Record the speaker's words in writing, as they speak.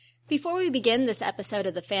Before we begin this episode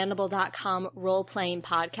of the Fandible.com role-playing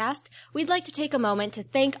podcast, we'd like to take a moment to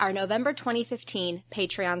thank our November 2015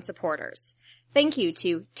 Patreon supporters. Thank you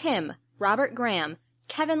to Tim, Robert Graham,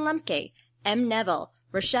 Kevin Lemke, M. Neville,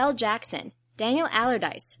 Rochelle Jackson, Daniel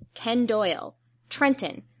Allardyce, Ken Doyle,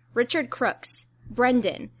 Trenton, Richard Crooks,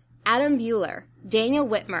 Brendan, Adam Bueller, Daniel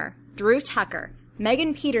Whitmer, Drew Tucker,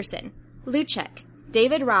 Megan Peterson, Luchek,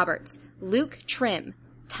 David Roberts, Luke Trim,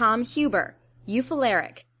 Tom Huber,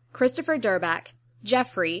 Euphileric, Christopher Durback,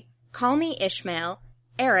 Jeffrey, Call Me Ishmael,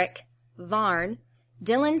 Eric, Varn,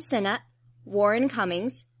 Dylan Sinnott, Warren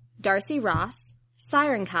Cummings, Darcy Ross,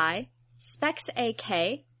 Siren Kai, Specs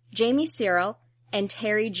AK, Jamie Cyril, and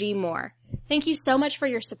Terry G. Moore. Thank you so much for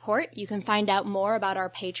your support. You can find out more about our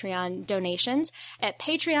Patreon donations at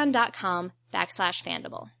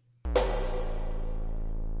patreon.com/Fandible.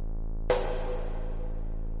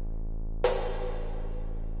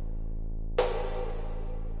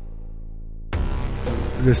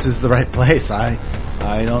 This is the right place. I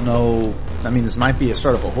don't know. I mean, this might be a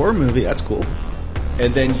start of a horror movie. That's cool.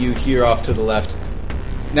 And then you hear off to the left,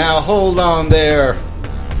 "Now hold on there.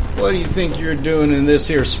 What do you think you're doing in this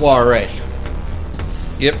here soiree?"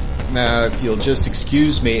 "Yep. Now, if you'll just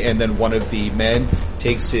excuse me," and then one of the men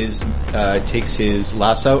takes his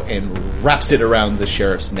lasso and wraps it around the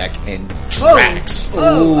sheriff's neck and drags.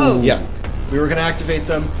 Oh. Yeah. We were going to activate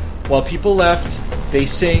them. While people left, they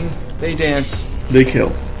sing, they dance. They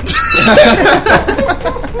kill.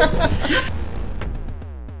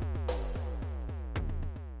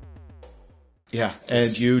 Yeah,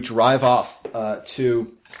 and you drive off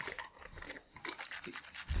to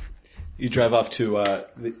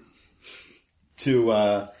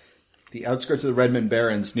the outskirts of the Redmond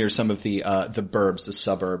Barrens, near some of the burbs, the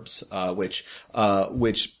suburbs,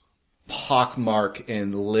 which pockmark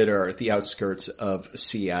and litter the outskirts of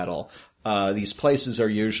Seattle. These places are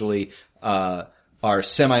usually are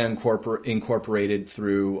semi-incorporated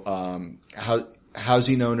through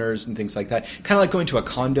housing owners and things like that. Kind of like going to a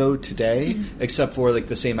condo today, except for like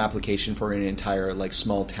the same application for an entire like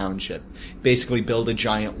small township. Basically build a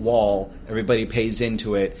giant wall, everybody pays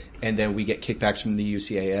into it, and then we get kickbacks from the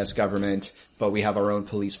UCAS government, but we have our own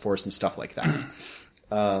police force and stuff like that.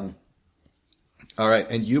 All right,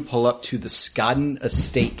 and you pull up to the Scotton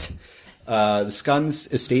Estate. The Scotton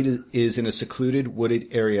Estate is in a secluded, wooded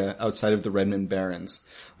area outside of the Redmond Barrens.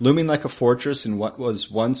 Looming like a fortress in what was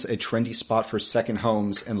once a trendy spot for second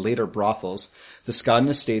homes and later brothels, the Scotton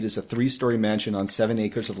Estate is a 3-story mansion on 7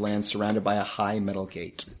 acres of land surrounded by a high metal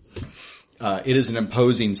gate. It is an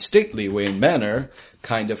imposing, stately Wayne Manor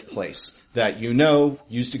kind of place that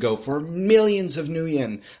used to go for millions of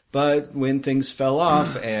nuyen, but when things fell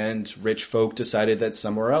off and rich folk decided that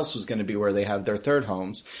somewhere else was going to be where they have their third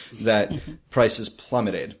homes, that prices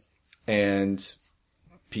plummeted. And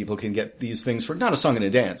people can get these things for not a song and a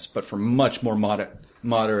dance, but for much more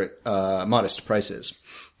modest prices.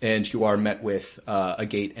 And you are met with a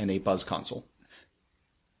gate and a buzz console.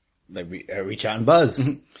 I reach out and buzz.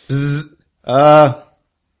 Bzz.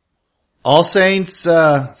 All Saints,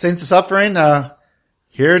 Saints of Suffering,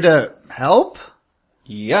 here to help?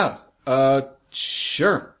 Yeah,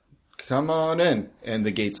 sure. Come on in. And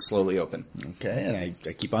the gates slowly open. Okay, and I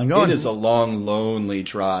keep on going. It is a long, lonely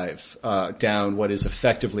drive down what is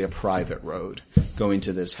effectively a private road going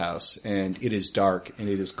to this house. And it is dark and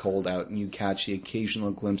it is cold out, and you catch the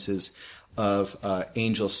occasional glimpses of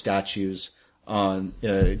angel statues on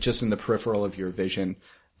just in the peripheral of your vision.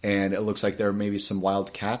 And it looks like there are maybe some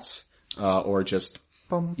wild cats or just...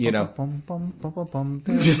 They're going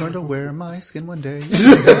to wear my skin one day.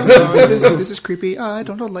 This is creepy. I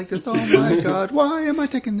don't like this. Oh my god. Why am I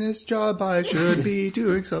taking this job? I should be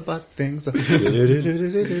doing some other things.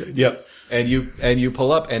 Yep. And you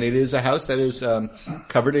pull up, and it is a house that is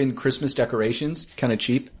covered in Christmas decorations, kind of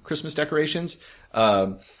cheap Christmas decorations.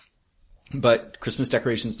 But Christmas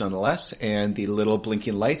decorations nonetheless, and the little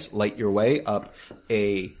blinking lights light your way up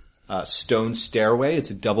a stone stairway.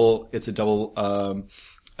 It's a double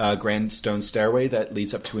grand stone stairway that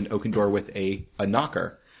leads up to an oaken door with a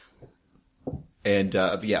knocker. And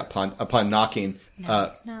upon knocking,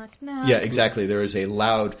 knock. yeah, exactly. There is a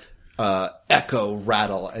loud echo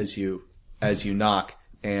rattle as you knock,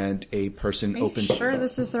 and a person opens. Sure,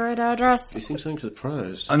 this is the right address. You seem so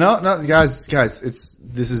surprised. No, guys,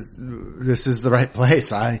 this is the right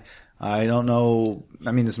place. I don't know.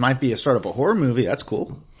 I mean, this might be a start of a horror movie. That's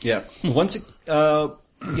cool. Yeah. Yeah.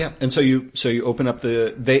 And so you open up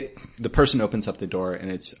the person opens up the door,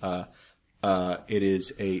 and it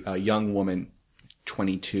is a young woman,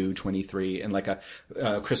 22, 23, and like a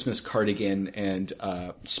Christmas cardigan and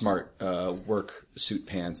smart work suit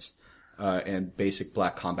pants. and basic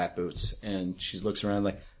black combat boots. And she looks around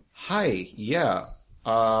like, "Hi, yeah,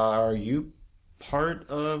 are you part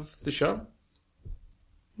of the show?"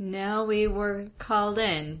 No, we were called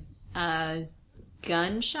in.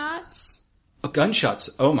 Gunshots? Oh, gunshots.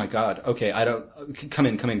 Oh my god. Okay, I don't... Come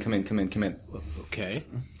in. Okay.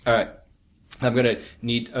 All right. I'm gonna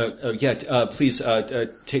need, please,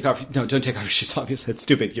 take off, no, don't take off your shoes, obviously, that's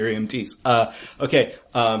stupid, you're EMTs. Okay,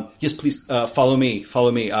 yes, please, follow me.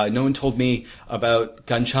 No one told me about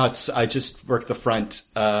gunshots, I just work the front,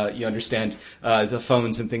 you understand, the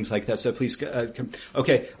phones and things like that, so please, come.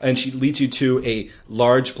 Okay, and she leads you to a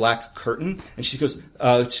large black curtain, and she goes,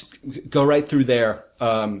 go right through there,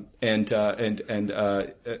 and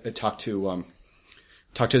talk to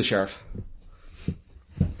the sheriff.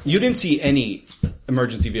 You didn't see any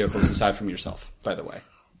emergency vehicles aside from yourself, by the way.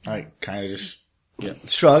 I kind of just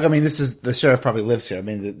shrug. I mean, the sheriff probably lives here. I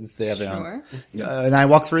mean, they have their own. And I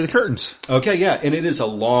walk through the curtains. Okay, yeah, and it is a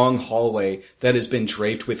long hallway that has been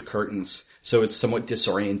draped with curtains, so it's somewhat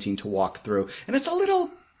disorienting to walk through. And it's a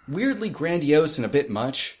little weirdly grandiose and a bit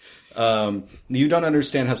much. You don't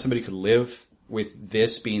understand how somebody could live with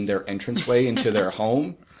this being their entranceway into their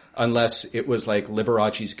home, unless it was like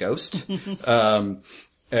Liberace's ghost.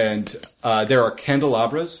 And there are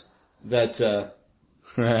candelabras that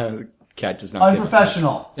Cat does not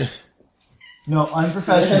unprofessional. No,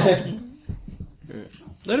 unprofessional.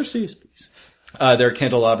 Let her see his piece. There are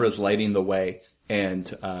candelabras lighting the way, and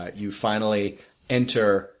you finally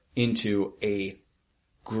enter into a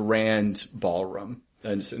grand ballroom,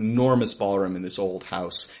 an enormous ballroom in this old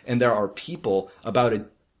house, and there are people, about a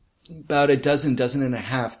dozen and a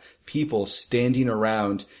half people standing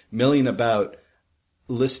around, milling about,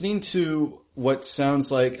 listening to what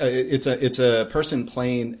sounds like it's a person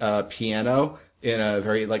playing piano in a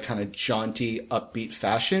very like kind of jaunty, upbeat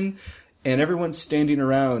fashion, and everyone's standing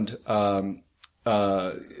around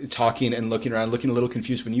talking and looking around, looking a little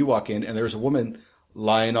confused when you walk in, and there's a woman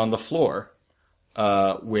lying on the floor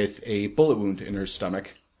with a bullet wound in her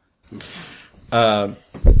stomach.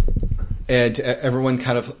 And everyone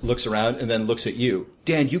kind of looks around and then looks at you.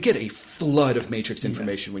 Dan, you get a flood of Matrix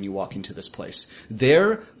information when you walk into this place.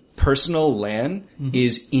 Their personal LAN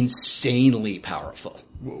is insanely powerful.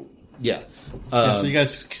 Whoa. Yeah. So you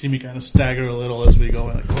guys see me kind of stagger a little as we go.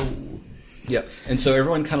 Like, whoa. Yeah. And so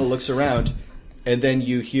everyone kind of looks around, and then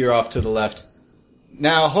you hear off to the left,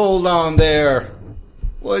 "Now hold on there.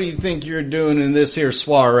 What do you think you're doing in this here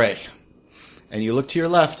soiree?" And you look to your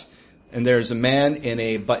left, and there's a man in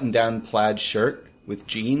a button-down plaid shirt with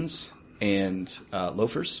jeans and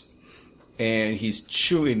loafers, and he's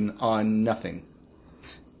chewing on nothing.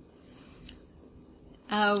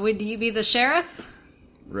 Would you be the sheriff?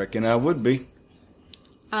 Reckon I would be.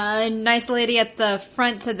 A nice lady at the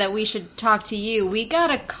front said that we should talk to you. We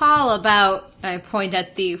got a call about, I point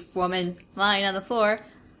at the woman lying on the floor,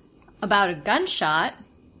 about a gunshot.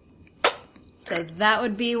 So that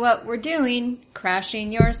would be what we're doing,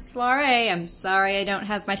 crashing your soiree. I'm sorry I don't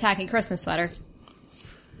have my tacky Christmas sweater.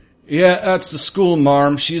 Yeah, that's the school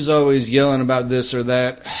marm. She's always yelling about this or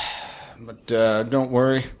that. But don't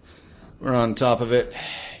worry. We're on top of it.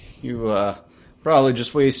 You probably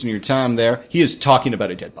just wasting your time there. He is talking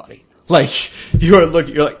about a dead body. Like, you're like,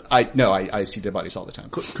 I see dead bodies all the time.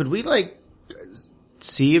 Could we, like,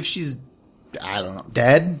 see if she's, I don't know,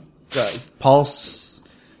 dead? Pulse?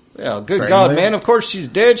 Well, good God, man, of course she's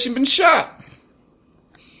dead. She's been shot.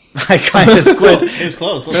 I kind of squint. It's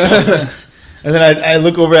close. Let's go. And then I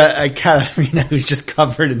look over at Katarina, who's just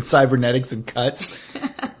covered in cybernetics and cuts.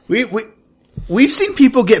 We've seen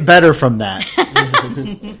people get better from that.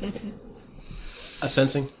 A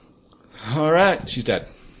sensing. All right, she's dead.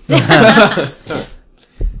 All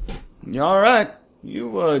right,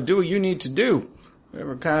 you do what you need to do.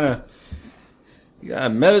 Whatever kind of you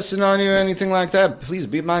got medicine on you or anything like that, please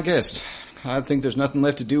be my guest. I think there's nothing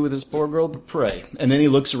left to do with this poor girl but pray. And then he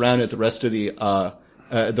looks around at the rest of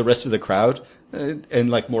the crowd, and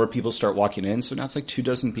like more people start walking in. So now it's like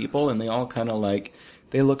 24 people, and they all kind of like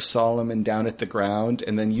they look solemn and down at the ground.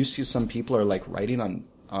 And then you see some people are like writing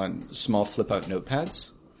on small flip out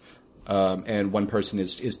notepads, and one person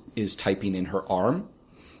is typing in her arm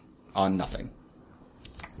on nothing.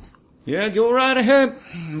 Yeah, go right ahead.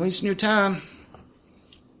 I'm wasting your time.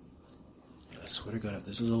 I swear to God, if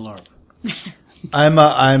this is a LARP.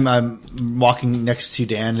 I'm walking next to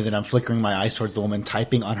Dan, and then I'm flickering my eyes towards the woman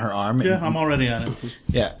typing on her arm. Yeah, I'm already on it.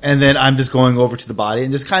 Yeah, and then I'm just going over to the body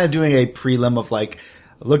and just kind of doing a prelim of like,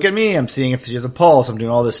 look at me, I'm seeing if she has a pulse, I'm doing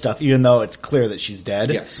all this stuff, even though it's clear that she's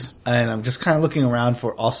dead. Yes. And I'm just kind of looking around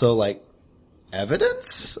for also like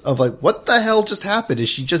evidence of like what the hell just happened? Is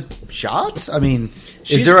she just shot? I mean,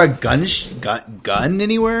 is there a gun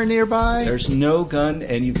anywhere nearby? There's no gun,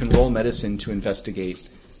 and you can roll medicine to investigate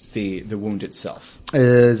the wound itself.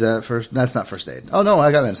 Is that first? That's not first aid. Oh no,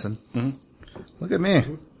 I got medicine. Mm-hmm. Look at me.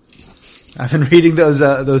 I've been reading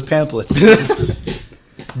those pamphlets.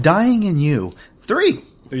 Dying in You. 3.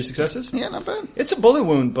 3 successes? Yeah, not bad. It's a bullet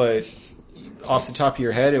wound, but off the top of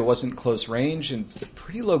your head, it wasn't close range and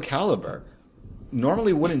pretty low caliber.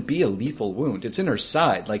 Normally wouldn't be a lethal wound. It's in her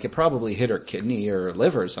side. Like, it probably hit her kidney or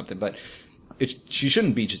liver or something, but she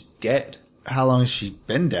shouldn't be just dead. How long has she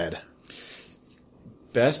been dead?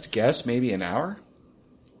 Best guess, maybe an hour?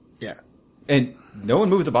 Yeah. And no one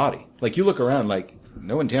moved the body. Like, you look around, like,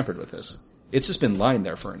 no one tampered with this. It's just been lying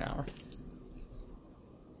there for an hour.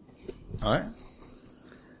 All right.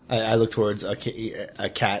 I look towards a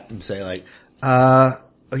cat and say, like, oh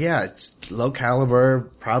yeah, it's low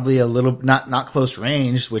caliber, probably a little not close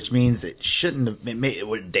range, which means it shouldn't have. It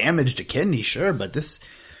would damage the kidney, sure, but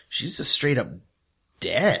she's just straight up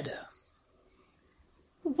dead.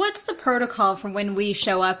 What's the protocol for when we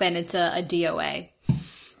show up and it's a DOA?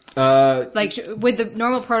 Like, would the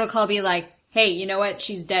normal protocol be like, hey, you know what?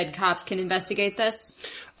 She's dead. Cops can investigate this?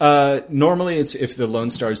 Normally, it's if the Lone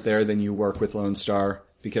Star's there, then you work with Lone Star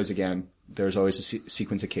because, again, there's always a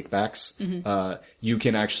sequence of kickbacks. Mm-hmm. You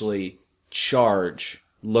can actually charge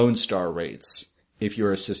Lone Star rates if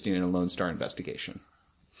you're assisting in a Lone Star investigation.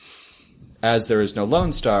 As there is no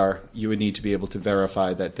Lone Star, you would need to be able to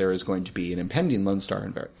verify that there is going to be an impending Lone Star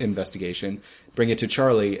investigation, bring it to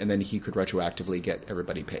Charlie, and then he could retroactively get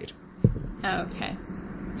everybody paid. Okay.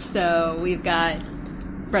 So we've got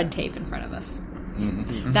red tape in front of us.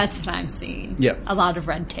 Mm-hmm. That's what I'm seeing. Yeah. A lot of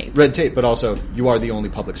red tape. Red tape, but also you are the only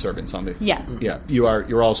public servants on the. Yeah. Yeah.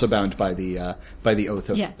 You're also bound by the oath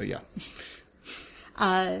of. Yeah. Yeah.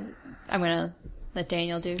 I'm gonna let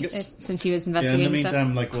Daniel do it since he was Yeah, investigating. in the stuff.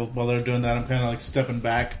 meantime, like while they're doing that, I'm kind of like stepping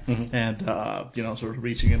back and sort of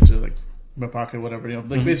reaching into like my pocket, or whatever,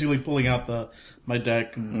 like basically pulling out my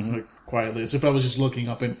deck and like quietly, as if I was just looking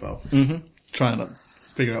up info, trying to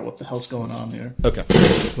figure out what the hell's going on here. Okay.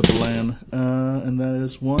 With the land, and that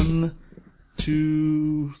is 1,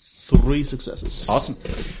 2, 3 successes. Awesome.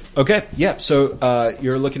 Okay. Yeah. So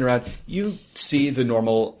you're looking around. You see the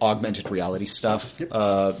normal augmented reality stuff.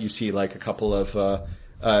 Yep. You see like a couple of.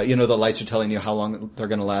 The lights are telling you how long they're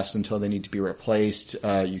going to last until they need to be replaced.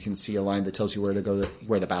 You can see a line that tells you where to go,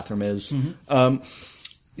 where the bathroom is. Mm-hmm.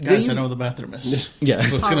 Guys, I know where the bathroom is. Yeah.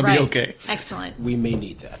 So it's going to be okay. Excellent. We may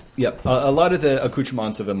need that. Yep. A lot of the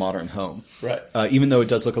accoutrements of a modern home. Right. Even though it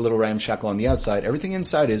does look a little ramshackle on the outside, everything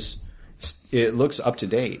inside it looks up to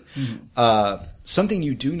date. Mm-hmm. Something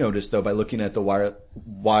you do notice, though, by looking at the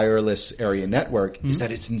wireless area network is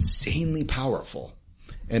that it's insanely powerful.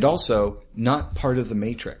 And also not part of the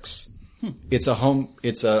matrix. It's a home.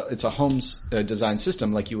 It's a home's design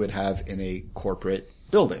system like you would have in a corporate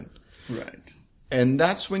building. Right. And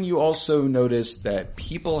that's when you also notice that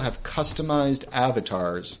people have customized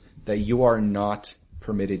avatars that you are not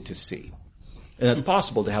permitted to see. And that's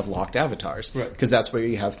possible to have locked avatars. Right. Because that's where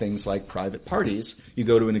you have things like private parties. You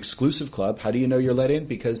go to an exclusive club. How do you know you're let in?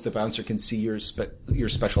 Because the bouncer can see your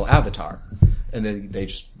special avatar. And then they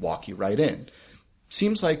just walk you right in.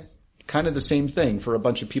 Seems like kind of the same thing for a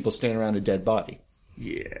bunch of people standing around a dead body.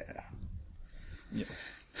 Yeah.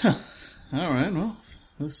 Huh. All right. Well,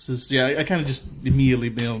 this is I kind of just immediately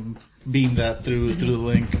beam that through the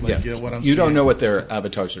link. Like, what I'm. You don't seeing. know what their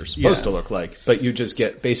avatars are supposed to look like, but you just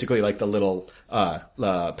get basically like the little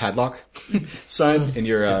padlock sign in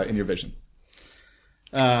your vision.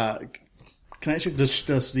 Can I check?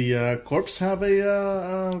 Does the corpse have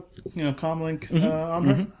a comm link on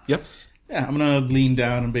her? Yep. Yeah, I'm gonna lean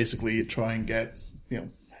down and basically try and get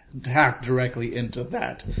hack directly into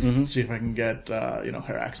that. See if I can get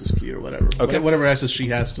her access key or whatever. Okay. Whatever access she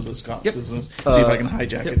has to this comp. Yep. See if I can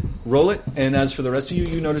hijack it. Roll it, and as for the rest of you,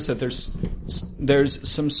 you notice that there's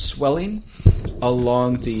some swelling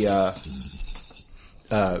along the.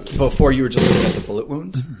 Before you were just looking at the bullet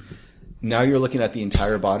wound. Now you're looking at the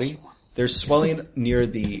entire body. There's swelling near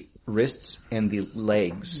the wrists and the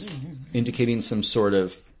legs, indicating some sort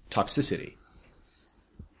of toxicity.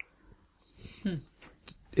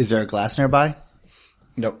 Is there a glass nearby?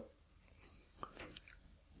 Nope.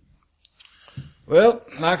 Well,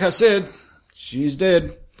 like I said, she's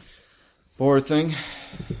dead. Poor thing.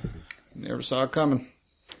 Never saw it coming.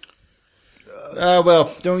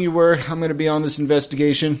 Well, don't you worry. I'm going to be on this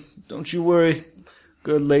investigation. Don't you worry.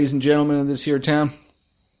 Good ladies and gentlemen of this here town.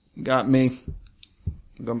 Got me.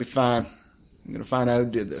 I'm going to be fine. I'm going to find out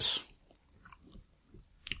who did this.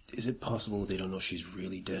 Is it possible they don't know she's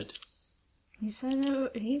really dead? He said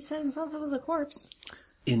himself it was a corpse.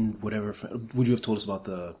 In whatever, would you have told us about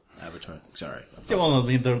the Avatar? Sorry. Yeah, well, I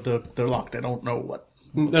mean, they're locked. I don't know what.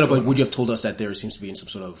 No, but would you have told us that there seems to be in some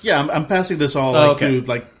sort of... Yeah, I'm passing this all through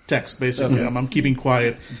text, basically. I'm keeping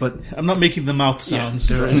quiet, But I'm not making the mouth sounds.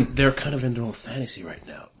 they're kind of in their own fantasy right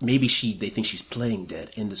now. Maybe they think she's playing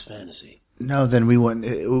dead in this fantasy. No, then we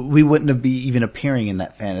wouldn't have be even appearing in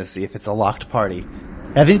that fantasy if it's a locked party.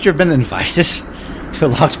 Haven't you been invited to a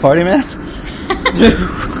locked party, man?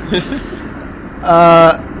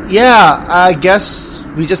 Yeah, I guess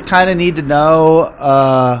we just kind of need to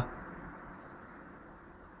know,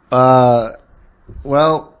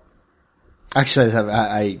 well, actually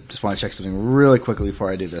I just want to check something really quickly before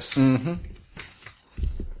I do this. Mm-hmm.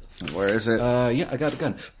 Where is it? Yeah, I got a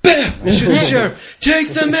gun. Bam! Shoot the sheriff! Take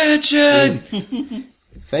the mansion!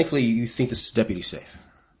 Thankfully, you think this is deputy safe.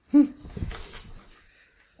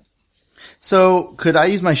 So, could I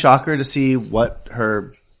use my shocker to see what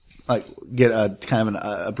her, get a kind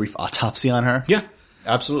of a brief autopsy on her? Yeah,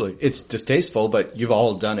 absolutely. It's distasteful, but you've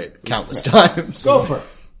all done it countless times. Go for it.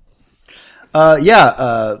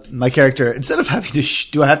 My character, instead of having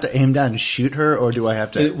to, do I have to aim down and shoot her, or do I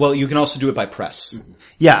have to? Well, you can also do it by press.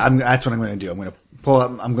 Yeah, that's what I'm going to do. I'm going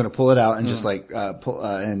to pull it out and just pull,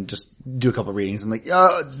 and just do a couple readings. I'm like,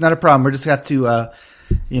 not a problem. We're just have to,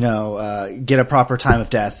 get a proper time of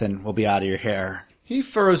death and we'll be out of your hair. He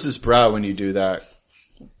furrows his brow when you do that.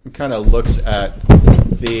 He kind of looks at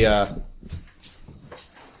the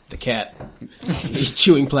cat. He's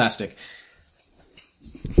chewing plastic.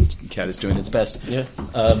 cat is doing its best. Yeah.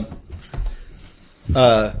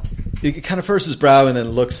 He kind of furrows his brow and then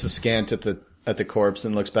looks askant at the corpse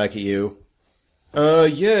and looks back at you.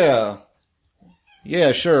 Yeah,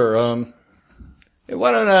 sure.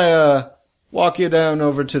 Why don't I walk you down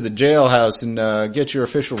over to the jailhouse and get your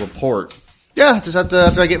official report? Yeah, just have to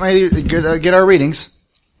after I get get our readings.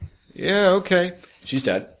 Yeah, okay. She's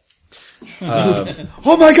dead.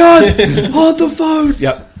 Oh my god! On the phone!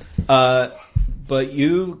 Yep. But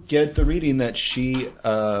you get the reading that she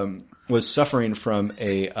was suffering from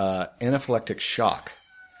a anaphylactic shock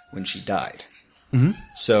when she died. Mm-hmm.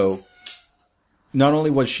 So not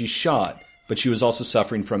only was she shot, but she was also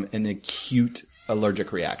suffering from an acute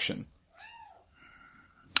allergic reaction.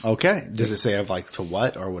 Okay. Does it say to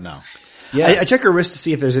what or no? Yeah. I check her wrist to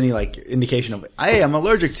see if there's any indication of, hey, I'm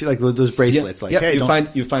allergic to those bracelets. Yeah. Hey,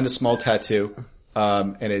 you find a small tattoo,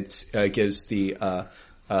 and it gives the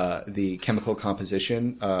chemical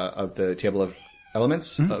composition of the table of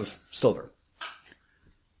elements of silver.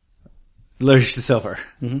 Allergic to silver.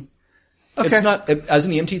 Mm-hmm. Okay. It's not, as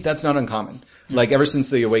an EMT, that's not uncommon. Like, ever since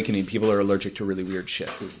the awakening, people are allergic to really weird shit,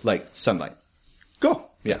 like sunlight. Cool.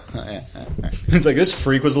 Yeah. It's like, this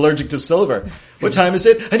freak was allergic to silver. What time is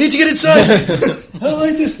it? I need to get inside! I don't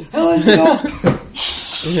like this. I don't like this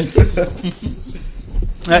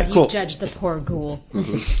at all. Cool. You judge the poor ghoul.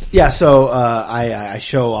 Mm-hmm. Yeah, so I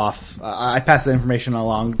show off. I pass the information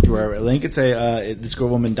along to her. Link could say this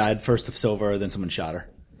woman died first of silver, then someone shot her.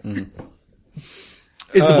 Mm-hmm.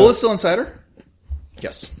 Is the bullet still inside her?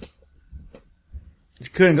 Yes.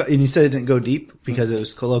 It couldn't go, and you said it didn't go deep because it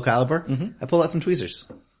was low caliber. Mm-hmm. I pulled out some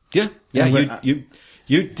tweezers. Yeah. You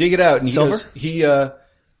dig it out, and silver?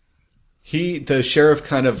 The sheriff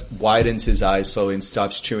kind of widens his eyes slowly and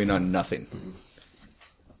stops chewing on nothing.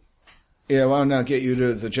 Yeah, why don't I get you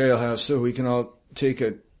to the jailhouse so we can all take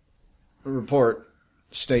a report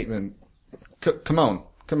statement? Come on,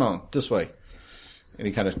 this way. And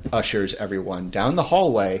he kind of ushers everyone down the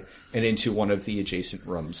hallway and into one of the adjacent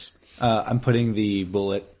rooms. I'm putting the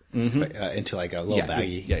bullet into a little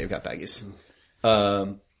baggie. You've got baggies.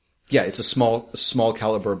 It's a small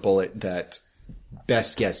caliber bullet that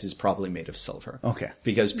best guess is probably made of silver. Okay.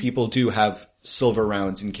 Because people do have silver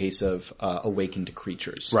rounds in case of awakened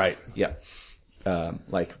creatures. Right. Yeah.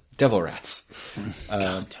 Like devil rats.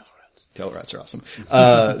 Devil rats are awesome.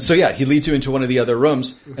 He leads you into one of the other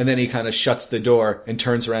rooms, and then he kind of shuts the door and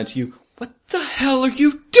turns around to you. What the hell are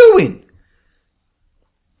you doing?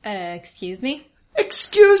 Excuse me?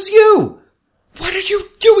 Excuse you! What are you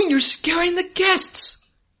doing? You're scaring the guests!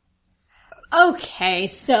 Okay,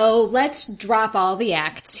 so let's drop all the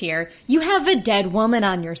acts here. You have a dead woman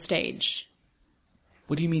on your stage.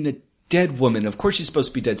 What do you mean a dead woman? Of course she's supposed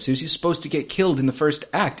to be dead. Susie's supposed to get killed in the first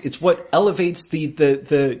act. It's what elevates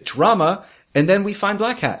the drama, and then we find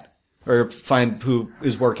Black Hat. Or find who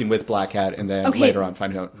is working with Black Hat, and then later on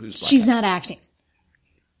find out who's Black Hat. She's not acting.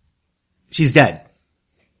 She's dead.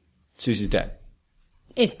 Susie's dead.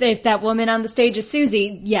 If that woman on the stage is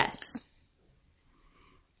Susie, yes.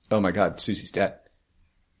 Oh my god, Susie's dead.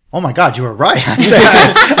 Oh my god, you were right.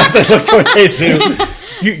 I looked toward Jesus.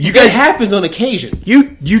 You It guys happens on occasion.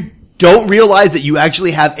 You don't realize that you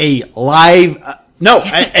actually have a live,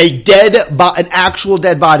 an actual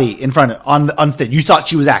dead body in front of on stage. You thought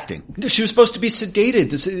she was acting. She was supposed to be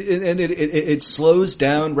sedated. And it slows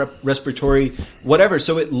down respiratory whatever,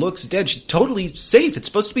 so it looks dead. She's totally safe. It's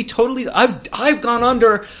supposed to be totally. I've gone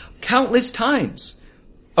under countless times.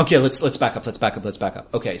 Okay, let's back up. Let's back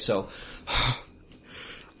up. Okay, so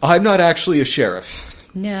I'm not actually a sheriff.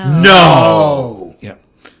 No. Yeah.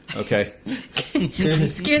 Okay. We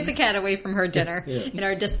scared the cat away from her dinner in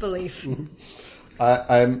our disbelief.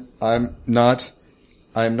 I'm not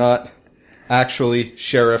actually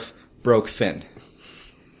Sheriff Broke Finn.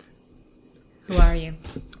 Who are you?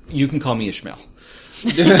 You can call me Ishmael.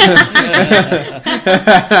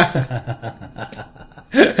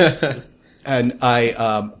 And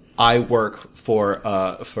I work for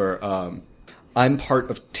I'm part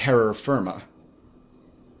of Terra Firma.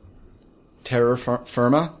 Terra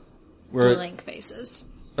Firma? Blank faces.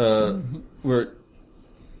 We're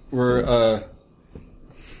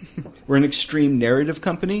an extreme narrative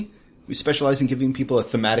company. We specialize in giving people a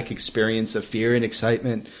thematic experience of fear and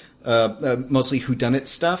excitement, mostly whodunit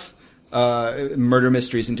stuff, murder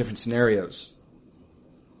mysteries in different scenarios.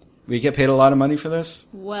 We get paid a lot of money for this.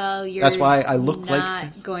 Well, you're That's why I look like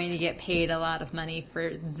not this. going to get paid a lot of money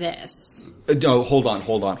for this. No, hold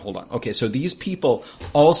on. Okay, so these people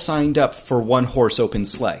all signed up for One Horse Open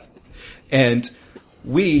Sleigh. And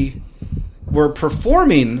we were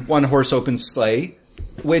performing One Horse Open Sleigh,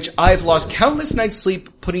 which I've lost countless nights'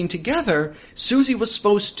 sleep putting together. Susie was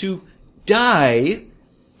supposed to die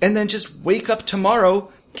and then just wake up tomorrow,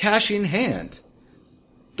 cash in hand.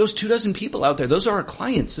 Those 24 people out there, those are our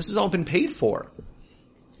clients. This has all been paid for.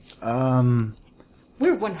 We're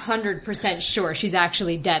 100% sure she's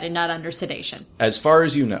actually dead and not under sedation. As far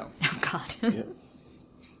as you know. Oh, God.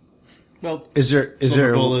 Well, Is there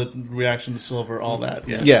silver bullet, reaction to silver, all that.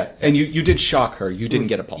 Yeah. Yeah, and you did shock her. You didn't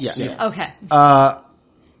get a pulse. Yeah. Okay.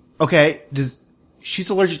 Okay, she's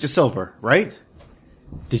allergic to silver, right?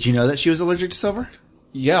 Did you know that she was allergic to silver?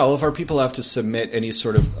 Yeah, all of our people have to submit any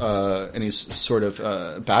sort of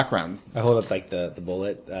background. I hold up like the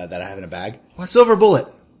bullet that I have in a bag. What silver bullet?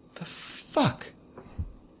 The fuck?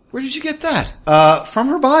 Where did you get that? From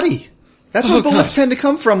her body. That's where bullets tend to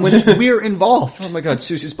come from when we're involved. Oh my god,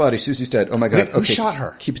 Susie's body. Susie's dead. Oh my god. Who shot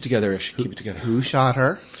her? Keep it together, Ish. Keep it together. Who shot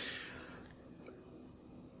her?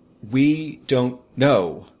 We don't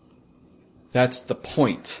know. That's the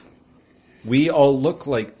point. We all look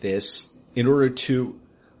like this in order to...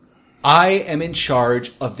 I am in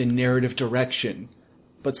charge of the narrative direction,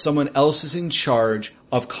 but someone else is in charge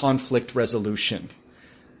of conflict resolution.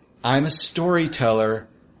 I'm a storyteller.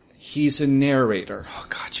 He's a narrator. Oh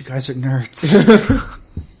god, you guys are nerds.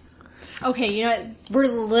 Okay, you know what? We're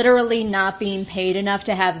literally not being paid enough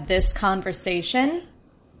to have this conversation.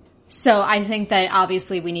 So I think that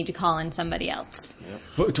obviously we need to call in somebody else.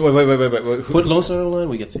 Wait. Who? Put Lone Star on the line.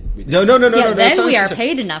 We get. No. Yeah, That's then not we are necessary.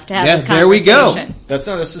 paid enough to have Yeah, this there we conversation. go. That's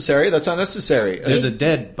not necessary. There's a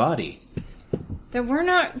dead body. That we're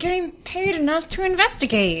not getting paid enough to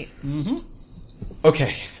investigate.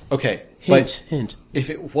 Okay. Hint, But hint.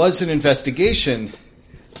 if it was an investigation,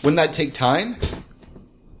 wouldn't that take time?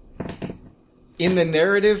 In the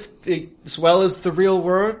narrative, as well as the real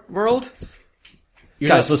world?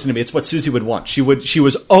 Guys, listen to me. It's what Susie would want. She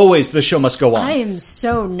was always the show must go on. I am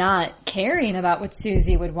so not caring about what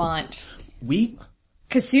Susie would want. We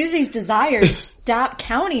Because Susie's desires stop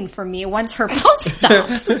counting for me once her pulse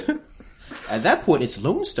stops. at that point it's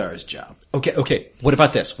Lone Star's job. Okay. What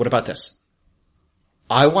about this?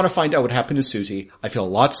 I want to find out what happened to Susie. I feel a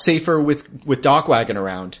lot safer with Doc Wagon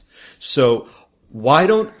around. So why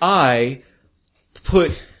don't I'll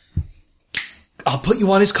put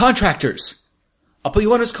you on as contractors. I'll put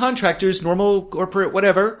you on as contractors, normal, corporate,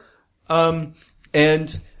 whatever. And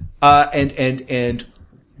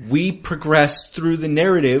we progress through the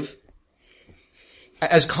narrative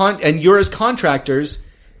and you're as contractors.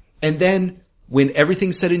 And then when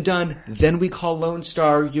everything's said and done, then we call Lone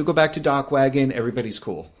Star. You go back to Doc Wagon. Everybody's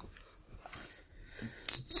cool.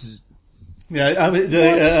 Yeah, I mean,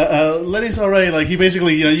 Lenny's already, like, he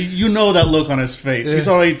basically, you know that look on his face. He's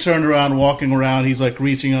already turned around, walking around. He's, like,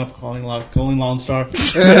 reaching up, calling Lone Star.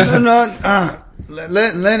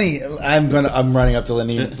 Lenny, I'm running up to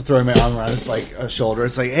Lenny, throwing my arm around his shoulder.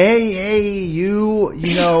 It's like, hey,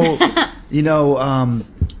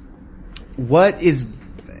 what is,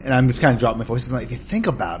 and I'm just kind of dropping my voice. It's like, if you think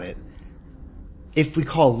about it, if we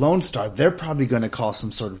call Lone Star, they're probably going to call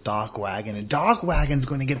some sort of Doc Wagon, and Doc Wagon's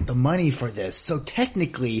going to get the money for this. So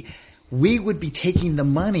technically, we would be taking the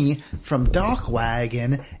money from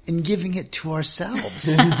Dockwagon and giving it to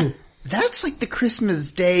ourselves. That's like the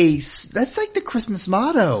Christmas day. That's like the Christmas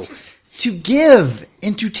motto. To give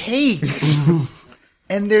and to take.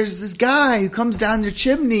 And there's this guy who comes down your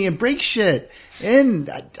chimney and breaks shit. And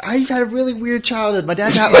I've had a really weird childhood. My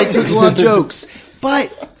dad took a lot of jokes.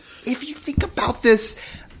 But if you think about this,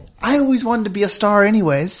 I always wanted to be a star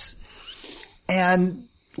anyways. And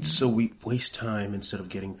So we waste time instead of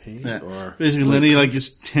getting paid? Yeah. Or Basically, Lenny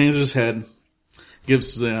just hangs his head,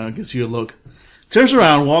 gives you a look, turns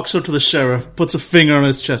around, walks up to the sheriff, puts a finger on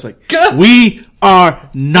his chest, like, we are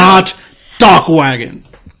not Dockwagon.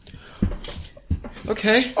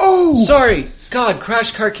 Okay. Oh! Sorry. God,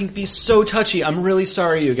 Crash Cart can be so touchy. I'm really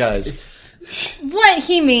sorry, you guys. What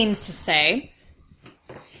he means to say.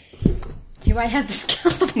 Do I have the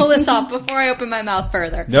skills to pull this off before I open my mouth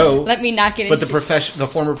further? No. Let me not get But into the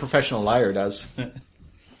former professional liar does.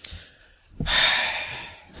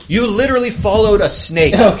 You literally followed a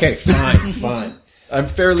snake. Okay, fine. I'm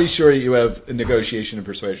fairly sure you have a negotiation and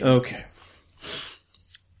persuasion. Okay.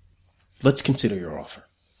 Let's consider your offer.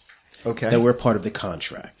 Okay. That we're part of the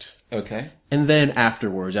contract. Okay. And then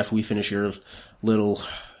afterwards, after we finish your little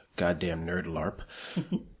goddamn nerd LARP,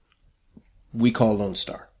 we call Lone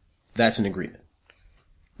Star. That's an agreement.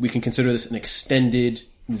 We can consider this an extended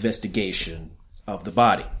investigation of the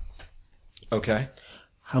body. Okay.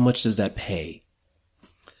 How much does that pay?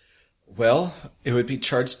 Well, it would be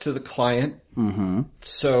charged to the client. Mm-hmm.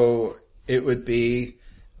 So it would be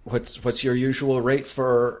what's your usual rate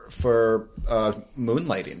for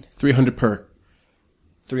moonlighting? $300 per.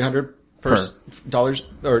 $300 dollars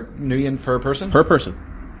or million per person? Per person.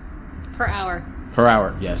 per hour. Per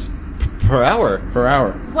hour, yes. Per hour. Per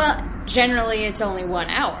hour. Well, generally it's only 1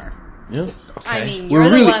 hour. Yeah. I mean, We're you're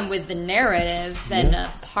the really- one with the narrative and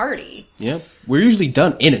a party. Yeah. We're usually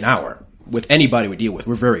done in an hour with anybody we deal with.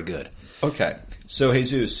 We're very good. Okay. So,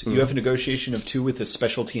 Jesus, you have a negotiation of 2 with a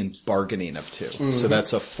specialty in bargaining of 2. Mm-hmm. So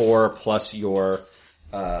that's a 4 plus your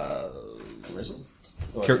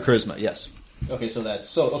charisma, yes. Okay, so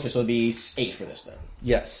it'd be 8 for this then.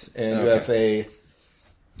 Yes. And you have a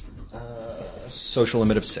social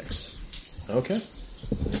limit of 6. Okay.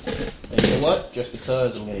 And you know what? Just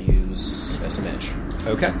because I'm going to use SMH.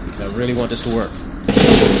 Okay. Because I really want this to work.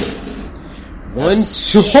 1, 2...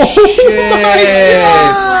 Shit!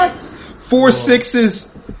 4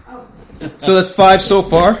 6s. So that's 5 so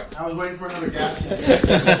far. I was waiting for another gas.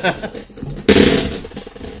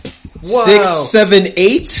 6, 7,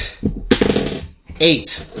 8.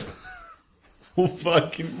 8. Oh,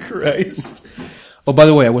 fucking Christ. Oh, by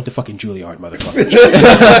the way, I went to fucking Juilliard, motherfucker.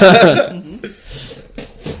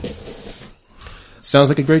 Sounds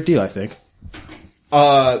like a great deal, I think.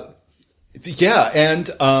 Yeah, and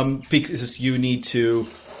because you need to,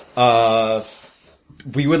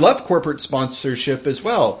 we would love corporate sponsorship as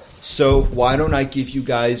well. So why don't I give you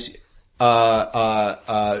guys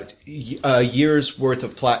a year's worth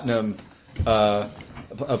of platinum,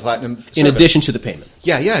 platinum In service. addition to the payment.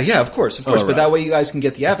 Yeah, of course. All But right. that way you guys can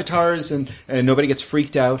get the avatars and nobody gets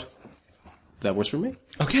freaked out. That works for me.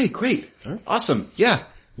 Okay, great. All right. Awesome. Yeah.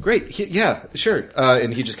 Great. Yeah, sure.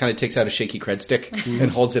 And he just kind of takes out a shaky cred stick and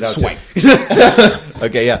holds it out. Swipe.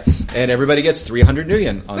 Okay, yeah. And everybody gets 300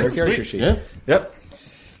 million on their character sheet. Yeah. Yep.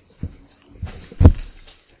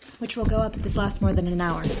 Which will go up if this lasts more than an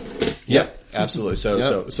hour. Yep. Absolutely.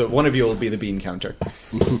 Yep. So one of you will be the bean counter.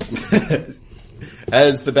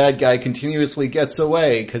 As the bad guy continuously gets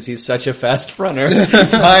away because he's such a fast runner,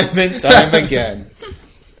 time and time again.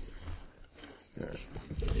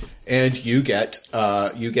 And you get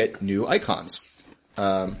new icons.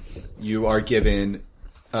 You are given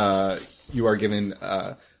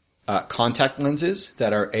contact lenses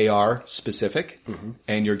that are AR specific,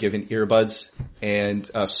 and you're given earbuds and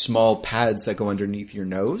small pads that go underneath your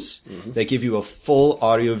nose that give you a full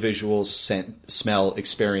audiovisual smell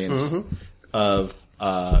experience of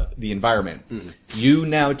the environment. You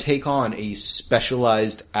now take on a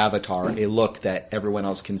specialized avatar, a look that everyone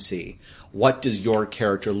else can see. What does your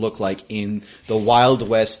character look like in the Wild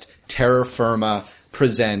West Terra Firma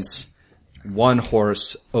presents One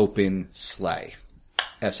Horse Open Sleigh?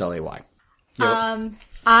 SLAY. You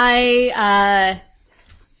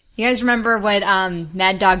guys remember what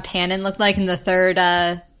Mad Dog Tannen looked like in the third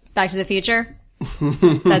Back to the Future?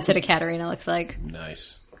 That's what a Katarina looks like.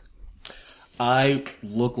 Nice. I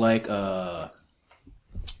look like the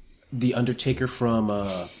Undertaker from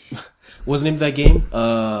what was the name of that game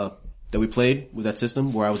that we played with that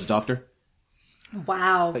system where I was a doctor?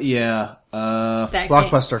 Wow. Yeah. That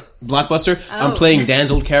Blockbuster. Blockbuster. I'm playing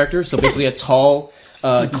Dan's old character, so basically a tall,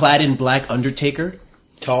 clad in black Undertaker.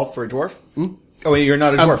 Tall for a dwarf? Oh, wait, you're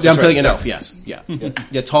not a dwarf. I'm that's playing an right. elf, yes. Yeah.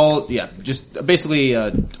 Yeah, tall, yeah. Just basically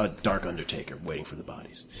a dark undertaker waiting for the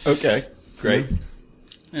bodies. Okay, great.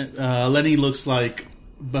 Lenny looks like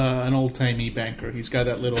an old-timey banker. He's got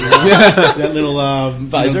that little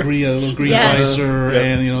Visor? little green Yes. visor,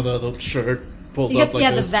 and the shirt pulled You up got, like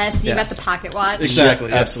the this. vest, you got the pocket watch. Exactly.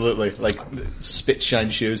 Yeah, Yeah. absolutely. Like spit shine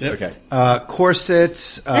shoes. Yep. Okay. Corset,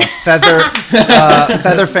 feather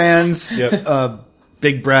fans,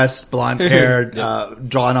 big breast, blonde hair,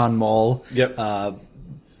 drawn on mole,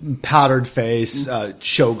 powdered face,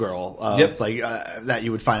 showgirl, Yep. that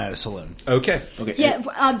you would find at a saloon. Okay. Yeah,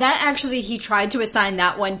 that actually, he tried to assign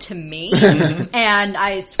that one to me, and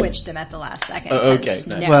I switched him at the last second. Okay.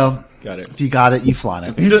 No. Well, Got it. if you got it, you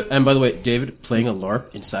flaunt it. And by the way, David, playing a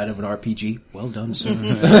LARP inside of an RPG, well done, sir.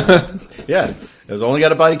 Yeah. It's only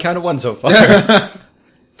got a body count of 1 so far.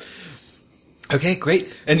 Okay,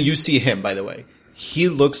 great. And you see him, by the way. He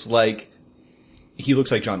looks like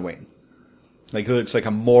John Wayne. Like, he looks like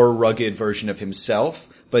a more rugged version of himself,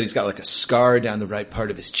 but he's got like a scar down the right part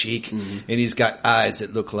of his cheek, and he's got eyes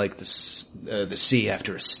that look like the sea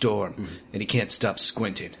after a storm, and he can't stop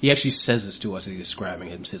squinting. He actually says this to us as he's describing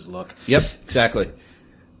his look. Yep, exactly.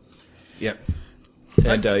 Yep.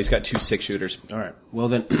 And he's got 2 6-shooters. All right. Well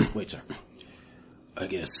then, wait, sir. I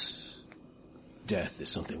guess death is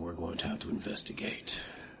something we're going to have to investigate.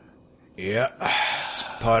 Yeah, it's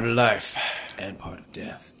part of life. And part of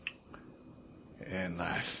death. And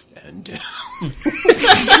life. And death.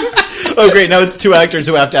 Oh, great. Now it's 2 actors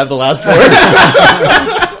who have to have the last word.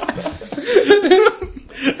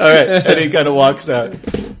 All right. And he kind of walks out.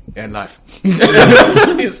 And life. And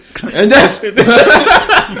death! He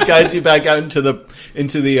guides you back out into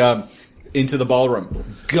the ballroom.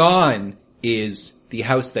 Gone is the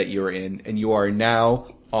house that you're in, and you are now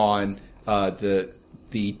on the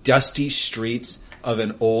dusty streets of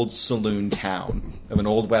an old saloon town, of an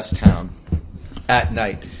old west town. At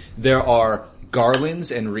night, there are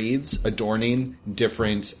garlands and wreaths adorning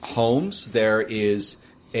different homes. There is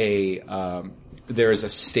a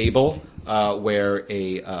stable where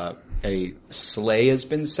a sleigh has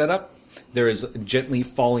been set up. There is gently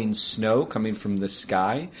falling snow coming from the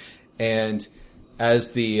sky, and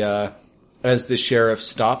as the sheriff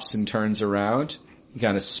stops and turns around, he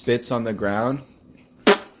kind of spits on the ground.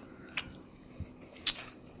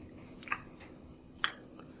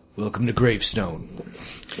 Welcome to Gravestone.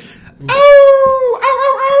 Ow! Ow,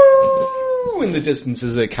 ow, ow! In the distance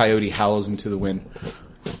as a coyote howls into the wind.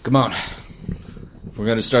 Come on. If we're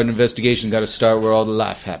going to start an investigation, got to start where all the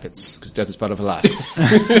life happens, because death is part of a life.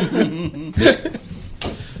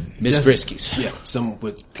 Miss Friskies. Yeah, some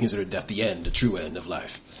would consider death the end, the true end of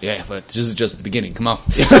life. Yeah, but this is just the beginning. Come on.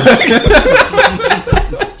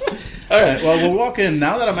 All right. Well, we'll walk in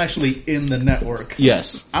now that I'm actually in the network.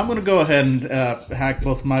 Yes. I'm going to go ahead and hack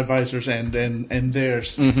both my visors and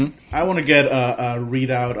theirs. I want to get a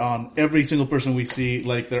readout on every single person we see,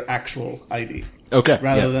 like their actual ID, Okay.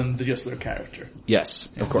 rather than just their character. Yes,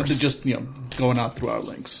 of course. They're just going out through our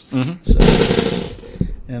links. So,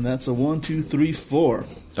 and that's a 1, 2, 3, 4.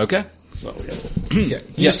 Okay. So You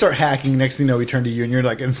just start hacking. Next thing you know, we turn to you, and you're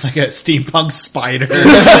like, it's like a steampunk spider.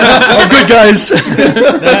 Oh, good guys.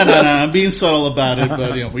 no, I'm being subtle about it,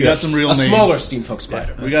 but we got some real A names. smaller steampunk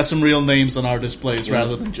spider. We got some real names on our displays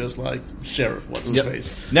rather than just like Sheriff what's his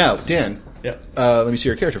face. Now, Dan, Yep. let me see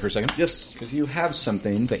your character for a second. Yes. Because you have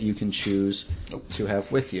something that you can choose to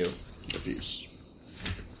have with you.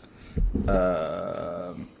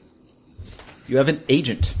 You have an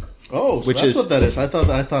agent. Oh, so Which that's is- what that is. I thought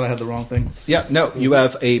I had the wrong thing. Yeah, no, you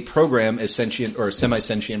have a program, a sentient or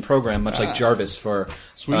semi-sentient program, much like Jarvis for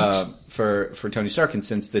Tony Stark. And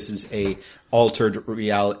since this is a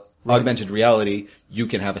augmented reality, you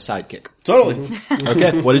can have a sidekick. Totally.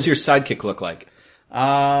 Okay, what does your sidekick look like?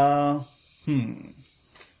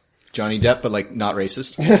 Johnny Depp, but like not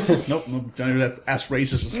racist. Nope. Johnny Depp ass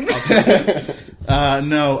racist as possible.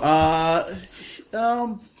 No.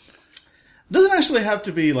 Doesn't actually have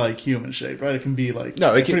to be like human shaped, right? It can be like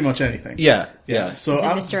pretty much anything. Yeah. So Is it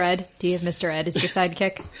I'm- Mr. Ed? Do you have Mr. Ed as your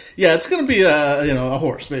sidekick? Yeah, it's going to be a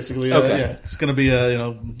horse basically. Okay. Yeah, it's going to be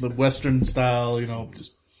the Western style,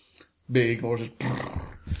 just big horses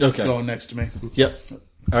Okay. going next to me. Yep.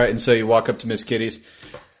 All right, and so you walk up to Miss Kitty's.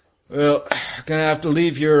 Well, gonna have to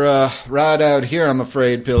leave your ride out here, I'm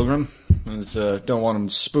afraid, Pilgrim. As, don't want him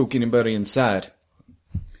to spook anybody inside.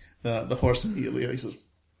 The horse immediately says,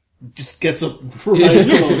 just gets up right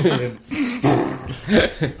close to him.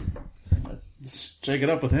 Let's check it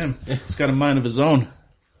up with him. He's got a mind of his own.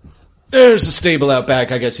 There's a stable out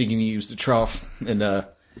back. I guess he can use the trough. And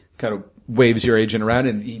kind of waves your agent around,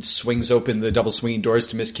 and he swings open the double swinging doors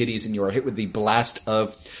to Miss Kitty's, and you are hit with the blast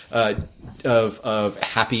of happy,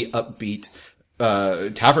 upbeat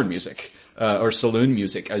tavern music or saloon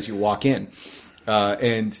music as you walk in.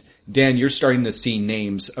 And Dan, you're starting to see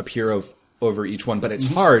names appear over each one, but it's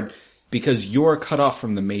hard because you're cut off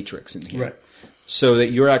from the matrix in here. Right. So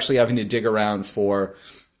that you're actually having to dig around for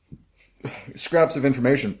scraps of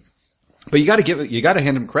information. But you gotta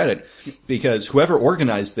hand him credit, because whoever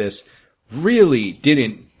organized this really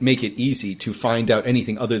didn't make it easy to find out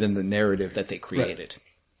anything other than the narrative that they created.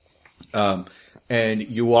 Right. And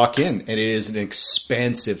you walk in, and it is an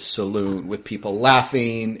expansive saloon with people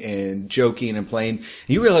laughing and joking and playing. And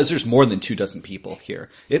you realize there's more than 24 people here.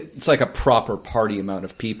 It's like a proper party amount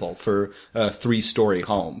of people for a 3-story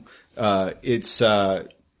home. It's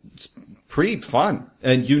pretty fun.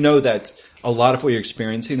 And you know that a lot of what you're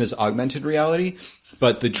experiencing is augmented reality,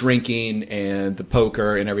 but the drinking and the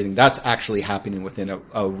poker and everything, that's actually happening within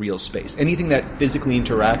a real space. Anything that physically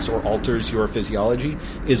interacts or alters your physiology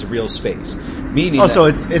is real space. Meaning so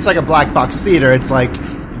it's like a black box theater. It's like,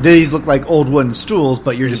 these look like old wooden stools,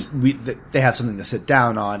 but you're just, they have something to sit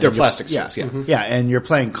down on. They're plastic stools, yeah. Yeah, and you're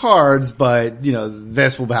playing cards, but,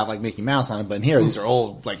 this will have like Mickey Mouse on it, but in here, these are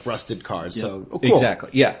old, like rusted cards, so, cool. Exactly,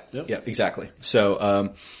 yeah. Yep. Yeah, exactly. So,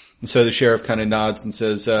 so the sheriff kind of nods and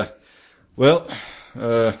says, the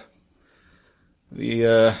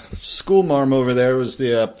school marm over there was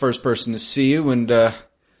the first person to see you, and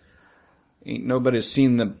ain't nobody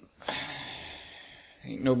seen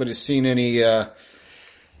any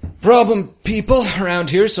problem people around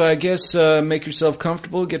here, so I guess make yourself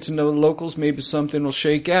comfortable, get to know the locals, maybe something will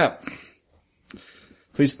shake out.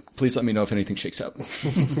 Please let me know if anything shakes out.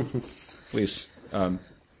 Please.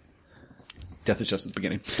 Death is just at the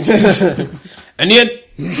beginning. And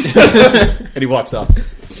and he walks off.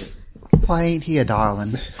 Why ain't he a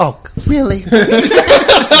darling? Oh, really? This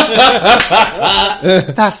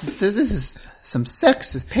is some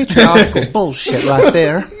sexist, patriarchal bullshit right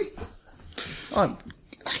there. Oh,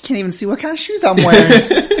 I can't even see what kind of shoes I'm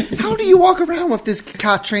wearing. How do you walk around with this,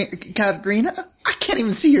 Katrina? I can't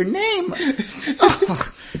even see your name.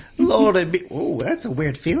 Oh, Lord, that's a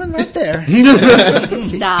weird feeling right there.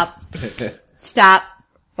 Stop.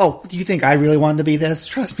 Oh, do you think I really wanted to be this?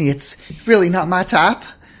 Trust me, it's really not my type.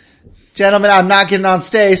 Gentlemen, I'm not getting on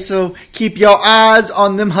stage, so keep your eyes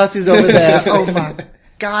on them hussies over there. Oh my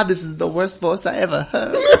God, this is the worst voice I ever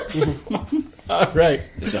heard. All right.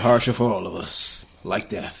 It's a harsher for all of us, like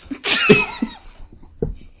death.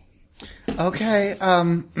 Okay,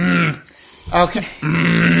 okay.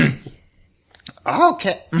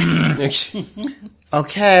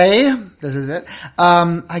 Okay, this is it.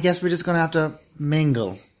 I guess we're just gonna have to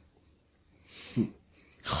mingle.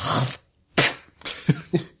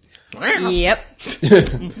 Yep.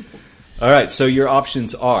 All right, so your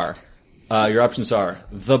options are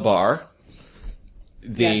the bar,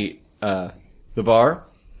 the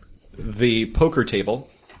poker table,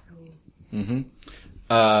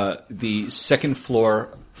 the second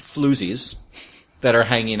floor floozies that are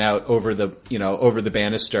hanging out over the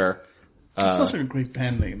banister. That sounds like a great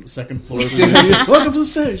band name, the second floor floozies. Welcome to the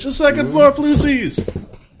stage, the second floor floozies.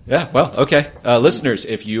 Yeah, well, okay. Listeners,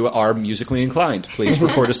 if you are musically inclined, please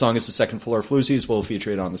record a song as the second floor floozies. We'll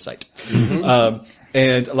feature it on the site.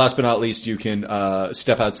 And last but not least, you can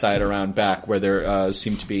step outside around back where there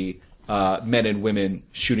seem to be men and women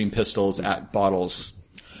shooting pistols at bottles.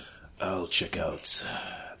 I'll check out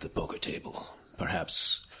the poker table.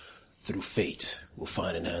 Perhaps through fate, we'll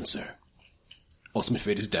find an answer. Ultimate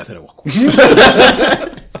fate is death, and I walk away.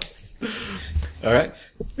 All right.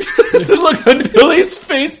 The look on Billy's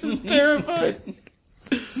face is terrified.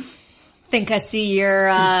 Think I see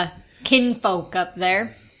your kinfolk up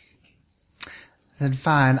there. Then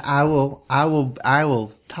fine, I will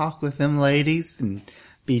talk with them ladies and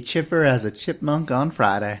be chipper as a chipmunk on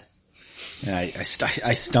Friday. And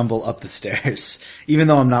I stumble up the stairs. Even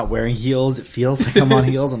though I'm not wearing heels, it feels like I'm on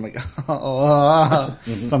heels. I'm like, oh.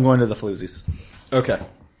 So I'm going to the floozies. Okay.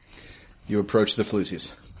 You approach the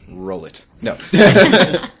floozies. Roll it. No.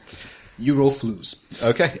 You roll flues.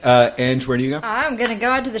 Okay. And where do you go? I'm gonna go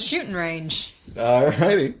out to the shooting range.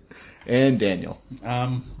 Alrighty. And Daniel.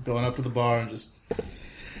 Going up to the bar and just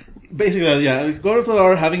basically, going up to the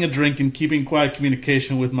bar, having a drink, and keeping quiet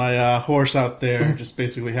communication with my horse out there. Just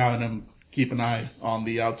basically having him keep an eye on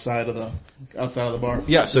the outside of the bar.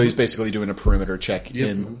 Yeah. So he's basically doing a perimeter check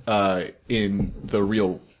in the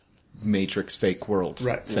real Matrix fake world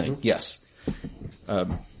thing. Yes.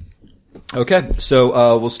 Okay,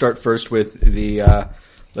 so we'll start first with the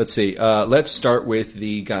let's start with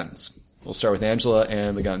the guns. we'll start with Angela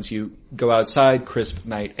and the guns. You go outside, crisp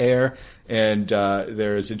night air, and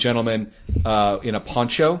there's a gentleman in a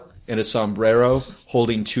poncho and a sombrero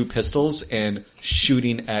holding 2 pistols and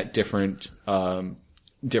shooting at different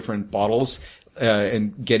bottles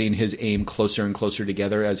and getting his aim closer and closer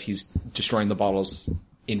together as he's destroying the bottles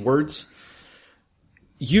inwards.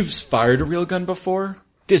 You've fired a real gun before.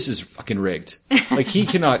 This is fucking rigged. Like, he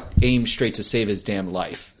cannot aim straight to save his damn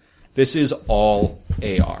life. This is all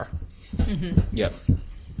AR. Mm-hmm. Yep.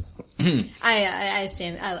 I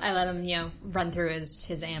stand. I let him, run through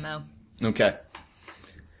his ammo. Okay.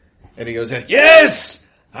 And he goes, yes!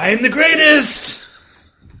 I am the greatest!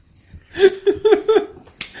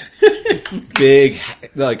 Big,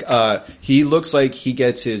 he looks like he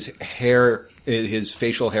gets his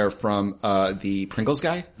facial hair from, the Pringles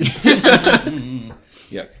guy.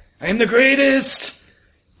 Yeah. I am the greatest!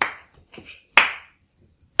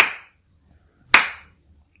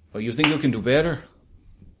 Oh, you think you can do better?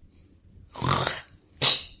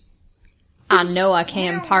 I know I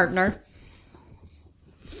can, partner.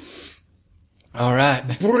 All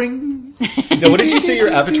right. Boring. Now, what did you say your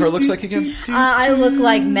avatar looks like again? I look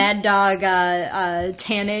like Mad Dog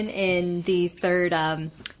Tannen in the third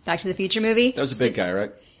Back to the Future movie. That was a big guy,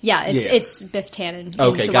 right? Yeah, it's Biff Tannen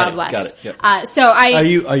Okay, in the got Wild it, West. got it, yep.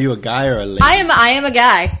 Are you a guy or a lady? I am a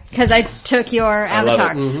guy because I took your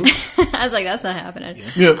avatar. love I was like, that's not happening.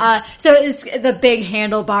 Yeah. So it's the big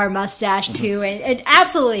handlebar mustache too, and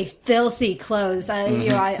absolutely filthy clothes.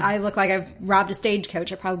 I look like I robbed a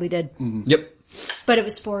stagecoach. I probably did, Yep. but it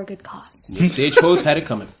was for a good cause. The stage clothes had it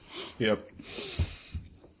coming. Yep.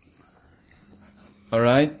 All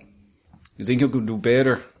right. You think you could do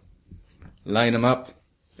better? Line them up.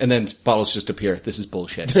 And then bottles just appear. This is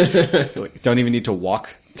bullshit. Don't even need to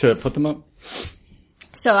walk to put them up.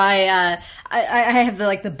 So I have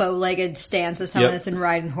the bow-legged stance of someone Yep. that's been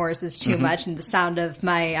riding horses too much, and the sound of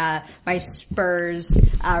my my spurs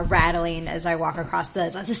rattling as I walk across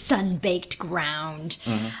the sun-baked ground.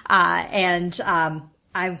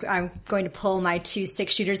 I'm going to pull my 2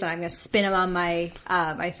 6-shooters and I'm going to spin them on my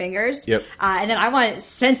my fingers. Yep. And then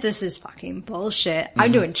since this is fucking bullshit,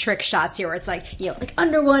 I'm doing trick shots here where it's like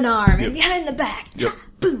under one arm and behind the back. Yep.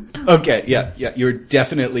 Boom, boom. Okay, yeah. You're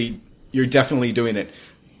definitely doing it.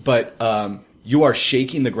 But, you are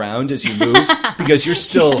shaking the ground as you move because you're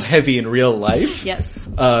still heavy in real life. Yes.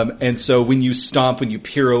 And so when you stomp, when you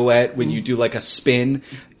pirouette, when you do like a spin,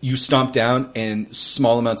 you stomp down and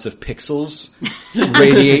small amounts of pixels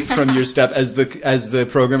radiate from your step as the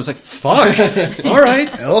program is like, fuck, all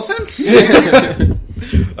right. Elephants?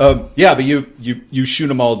 Yeah, but you shoot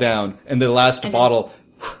them all down and the last bottle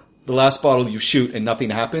you shoot and nothing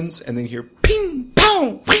happens and then you hear ping,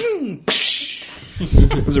 pow, ping, psh.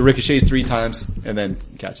 It ricochets 3 times and then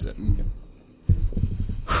catches it.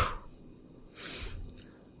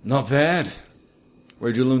 Not bad.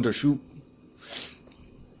 Where'd you learn to shoot?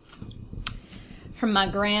 From my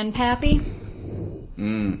grandpappy.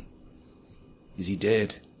 Is he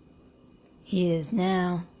dead? He is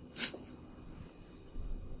now.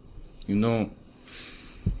 You know,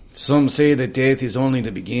 some say that death is only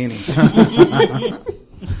the beginning.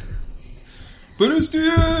 But it's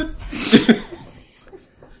dead.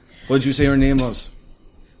 What'd you say her name was?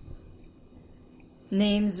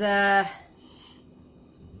 Name's Mad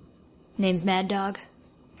Dog.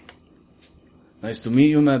 Nice to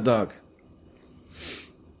meet you, Mad Dog.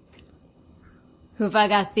 Who have I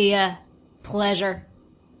got the pleasure?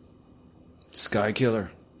 Sky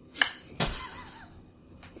Killer.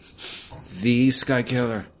 The Sky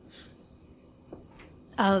Killer.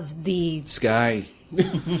 Of the Sky.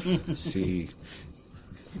 See.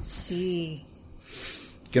 let's see.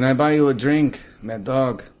 Can I buy you a drink, Mad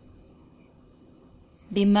Dog?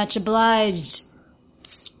 Be much obliged,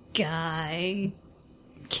 Sky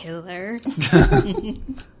Killer.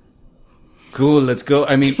 Cool, let's go.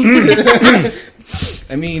 I mean,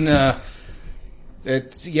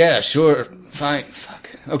 yeah, sure, fine, fuck.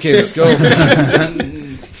 Okay, let's go.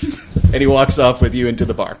 And he walks off with you into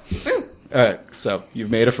the bar. So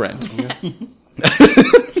you've made a friend.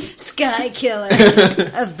 Sky Killer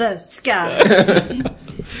of the sky.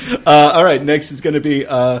 All right, next is going to be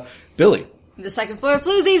Billy. The second floor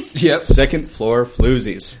floozies. Yep. Second floor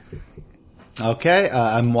floozies. Okay,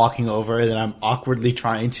 I'm walking over and then I'm awkwardly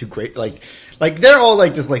trying to like they're all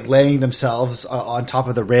just laying themselves on top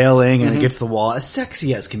of the railing and against the wall, as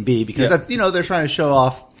sexy as can be because that's they're trying to show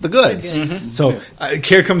off the goods. So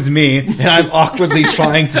here comes me, and I'm awkwardly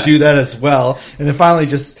trying to do that as well, and then finally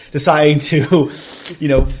just deciding to,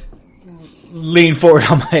 lean forward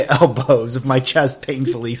on my elbows with my chest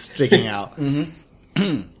painfully sticking out.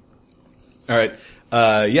 All right.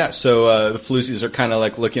 So the floozies are kind of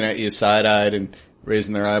like looking at you side-eyed and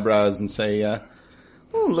raising their eyebrows and say,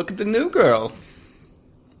 "Oh, look at the new girl."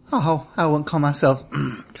 Oh, I wouldn't call myself.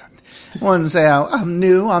 I wouldn't say I'm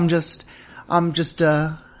new.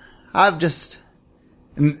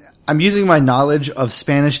 I'm using my knowledge of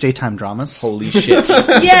Spanish daytime dramas. Holy shit!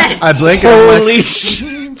 Yes! I blink and I'm like, Holy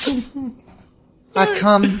shit! I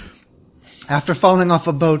come after falling off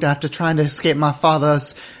a boat after trying to escape my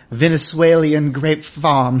father's Venezuelan grape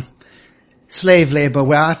farm. Slave labor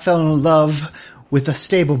where I fell in love with a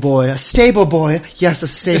stable boy. Yes, a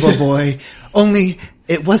stable boy. Only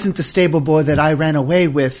it wasn't the stable boy that I ran away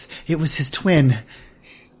with. It was his twin,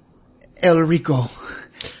 El Rico,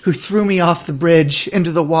 who threw me off the bridge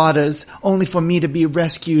into the waters only for me to be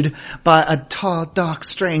rescued by a tall, dark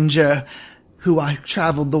stranger who I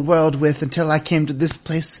traveled the world with until I came to this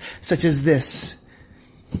place such as this.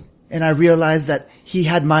 And I realized that he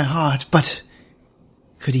had my heart, but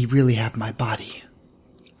could he really have my body?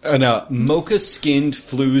 And a mocha-skinned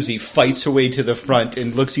floozy fights her way to the front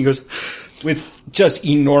and looks and goes, with just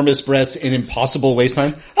enormous breasts and impossible waistline,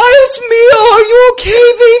 "Dios mío, are you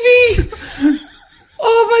okay, baby?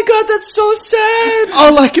 Oh my god, that's so sad."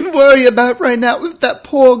 All I can worry about right now is that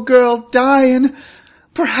poor girl dying.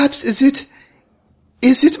 Perhaps is it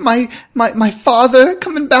my father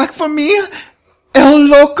coming back for me? El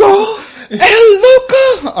Loco? El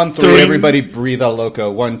Loco! On three, everybody breathe El Loco.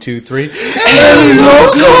 1, 2, 3. El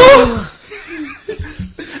Loco!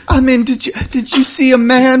 I mean, did you see a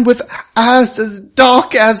man with eyes as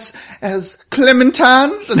dark as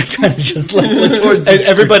clementines? And I kind of just like look towards the And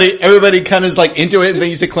everybody kind of is like into it, and then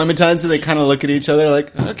you say clementines, and they kind of look at each other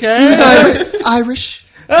like, okay. He was Irish.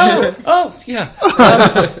 Oh, yeah.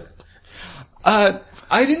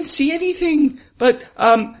 I didn't see anything, but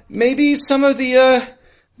maybe some of the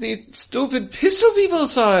stupid pistol people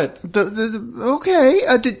saw it. Okay.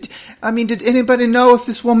 Did anybody know if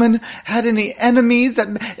this woman had any enemies? That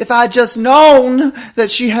if I just known that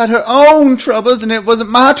she had her own troubles and it wasn't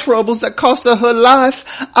my troubles that cost her life,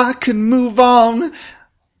 I could move on.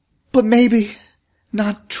 But maybe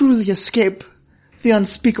not truly escape the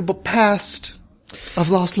unspeakable past of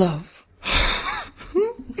lost love.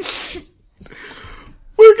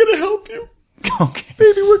 We're gonna help you. Okay.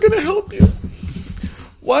 Baby, we're gonna help you.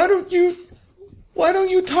 Why don't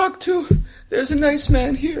you talk to, there's a nice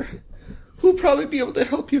man here who'll probably be able to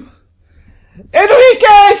help you.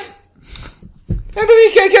 Enrique,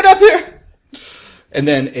 get up here. And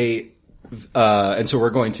then and so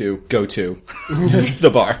we're going to go to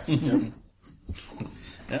the bar.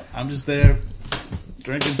 Yeah, I'm just there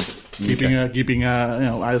drinking, keeping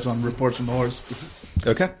eyes on reports from the horse.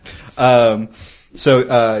 Okay.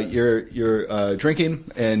 So you're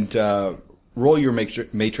drinking and roll your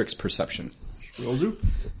matrix perception. Roll do.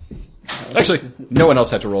 Actually, no one else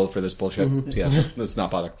had to roll for this bullshit. So yes, let's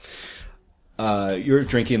not bother. You're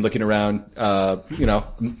drinking, looking around.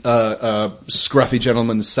 Scruffy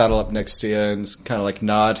gentleman saddle up next to you and kind of like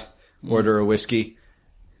nod, order a whiskey,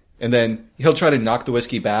 and then he'll try to knock the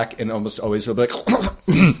whiskey back, and almost always he'll be like,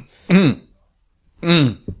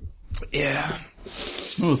 "Yeah,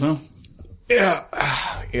 Smooth, huh? yeah,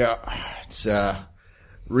 it's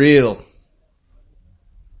real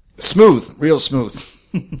smooth.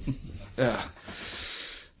 Yeah,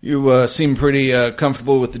 you seem pretty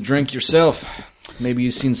comfortable with the drink yourself. Maybe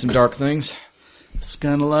you've seen some dark things. It's the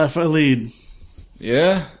kind of life I lead.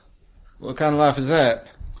 Yeah, what kind of life is that?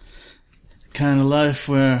 Kind of life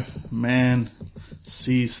where a man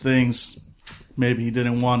sees things maybe he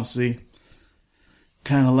didn't want to see.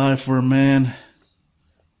 Kind of life where a man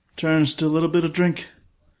turns to a little bit of drink.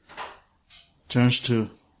 Turns to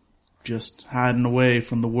just hiding away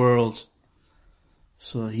from the world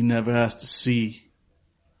so he never has to see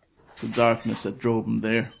the darkness that drove him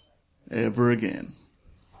there ever again.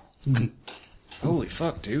 Holy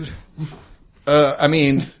fuck, dude.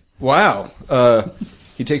 Wow.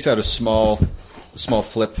 He takes out a small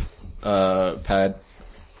flip pad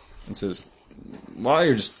and says, while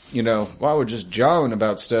we're just jawing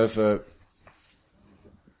about stuff,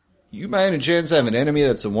 you by any chance have an enemy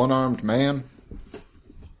that's a one-armed man?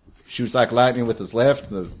 Shoots like lightning with his left,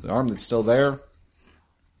 the arm that's still there?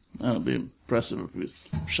 That'd be impressive if he was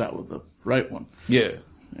shot with the right one. Yeah.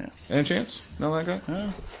 Yeah. Any chance? Nothing like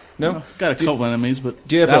that? No? Got a couple enemies, but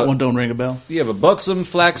do you have that one don't ring a bell. Do you have a buxom,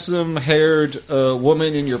 flaxen-haired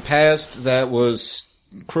woman in your past that was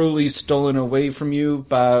cruelly stolen away from you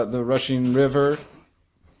by the rushing river?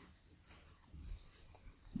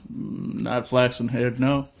 Not flaxen haired,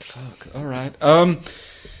 no. Fuck. All right. All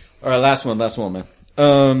right. Last one, man.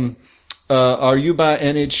 Are you by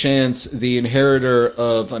any chance the inheritor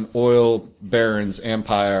of an oil baron's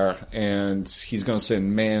empire, and he's going to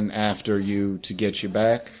send men after you to get you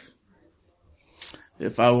back?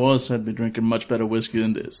 If I was, I'd be drinking much better whiskey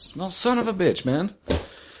than this. Well, son of a bitch, man.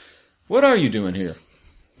 What are you doing here?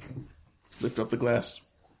 Lift up the glass.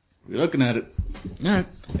 You're looking at it. All right.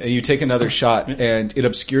 And you take another shot, and it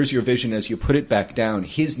obscures your vision as you put it back down.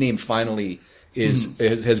 His name finally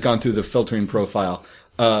has gone through the filtering profile.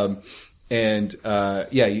 You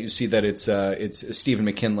see that it's Stephen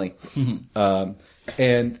McKinley.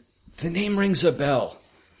 And the name rings a bell.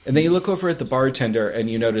 And then you look over at the bartender, and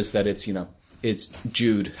you notice that it's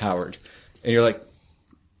Jude Howard. And you're like,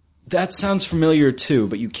 that sounds familiar too,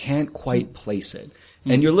 but you can't quite place it.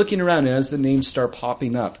 And you're looking around, and as the names start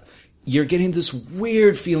popping up, you're getting this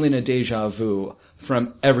weird feeling of deja vu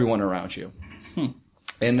from everyone around you.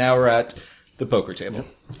 And now we're at the poker table. Yep.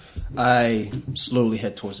 I slowly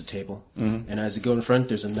head towards the table. And as I go in front,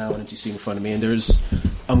 there's now an empty seat in front of me, and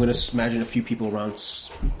I'm going to imagine a few people around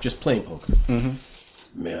just playing poker.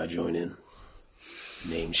 May I join in?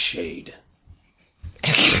 Named Shade.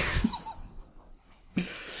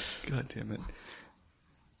 God damn it.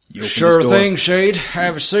 Sure thing, Shade.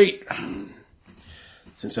 Have a seat.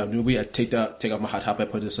 Since I'm newbie, I take off my hot top, I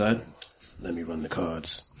put it aside. Let me run the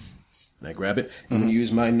cards. And I grab it and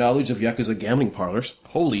use my knowledge of Yakuza gambling parlors.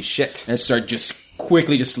 Holy shit. And start just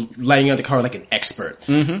quickly just laying out the card like an expert.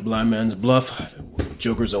 Blind man's bluff.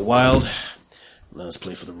 Jokers are wild. Let's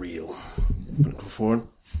play for the real. Put it forward.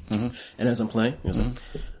 And as I'm playing,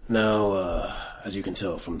 now, as you can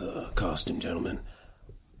tell from the costume, gentlemen,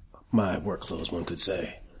 my work clothes, one could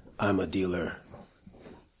say, I'm a dealer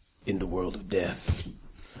in the world of death.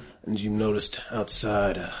 And you noticed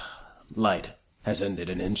outside, light has ended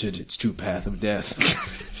and entered its true path of death.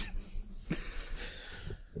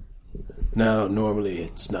 Now, normally,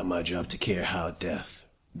 it's not my job to care how death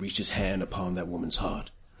reaches hand upon that woman's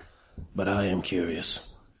heart. But I am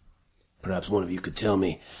curious. Perhaps one of you could tell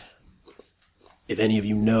me if any of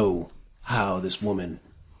you know how this woman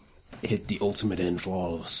hit the ultimate end for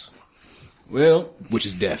all of us. Well, which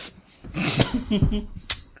is death.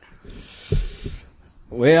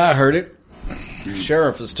 Well, I heard it. The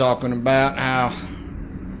sheriff was talking about how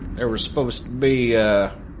there was supposed to be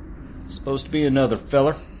another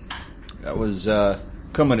feller that was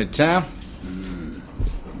coming to town.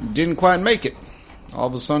 Didn't quite make it. All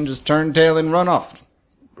of a sudden, just turned tail and run off.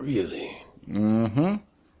 Really?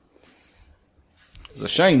 It's a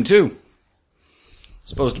shame too.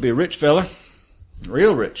 Supposed to be a rich feller,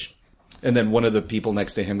 real rich. and then one of the people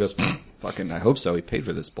next to him goes, fucking, I hope so. He paid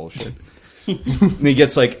for this bullshit. And he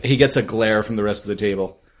gets a glare from the rest of the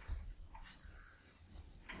table.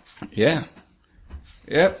 Yeah.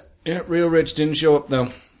 Yep, real rich didn't show up though.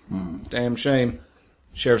 Damn shame.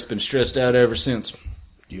 Sheriff's been stressed out ever since.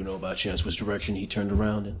 Do you know by chance which direction he turned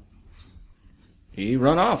around in? He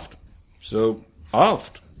run off. So,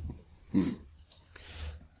 off.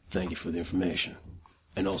 Thank you for the information.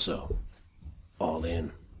 And also, all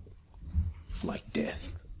in. Like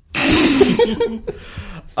death.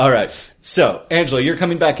 All right. So, Angela, you're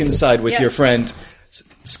coming back inside with your friend,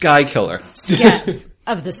 Sky Killer.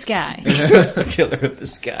 Of the sky. Killer of the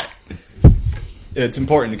Sky. It's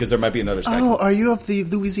important because there might be another Sky Killer. Oh, are you of the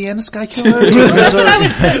Louisiana Sky Killer?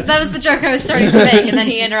 That was the joke I was starting to make, and then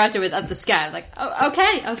he interrupted with "of the sky." I'm like, oh,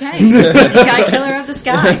 okay. Sky Killer of the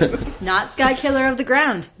sky, not Sky Killer of the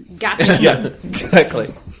ground. Gotcha. Yeah,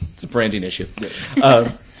 exactly. It's a branding issue. All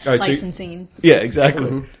right, Licensing. Yeah,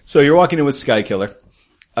 exactly. So you're walking in with Sky Killer,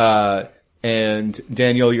 and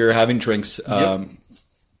Daniel, you're having drinks, and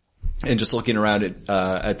just looking around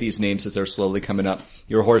at these names as they're slowly coming up.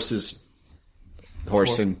 Your horse is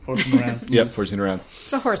horsing around. Yep, horsing around.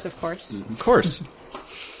 It's a horse, of course. Of course.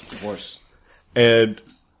 It's a horse. And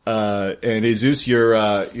Jesus,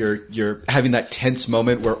 you're having that tense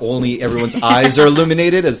moment where only everyone's eyes are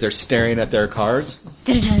illuminated as they're staring at their cards.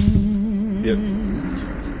 Dun-dun. Yep.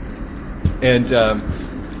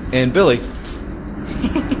 And Billy,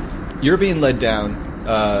 you're being led down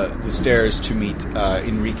the stairs to meet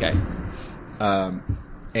Enrique.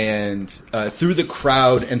 And through the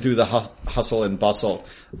crowd and through the hustle and bustle,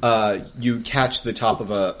 you catch the top of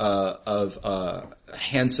a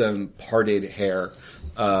handsome parted hair,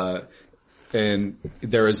 and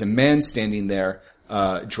there is a man standing there,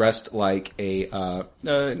 dressed like an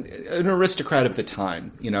aristocrat of the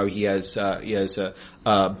time. You know, he has a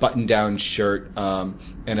button-down shirt,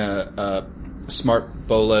 and a smart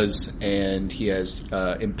bolas, and he has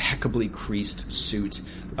impeccably creased suit,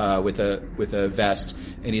 with a vest,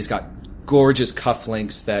 and he's got gorgeous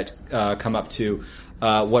cufflinks that come up to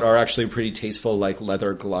what are actually pretty tasteful, like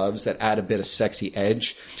leather gloves that add a bit of sexy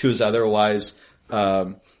edge to his otherwise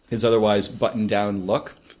buttoned down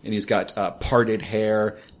look. And he's got parted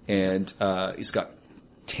hair, and he's got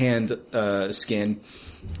tanned skin,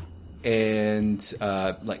 and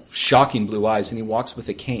like shocking blue eyes. And he walks with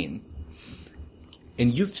a cane.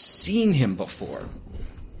 And you've seen him before.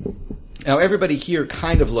 Now, everybody here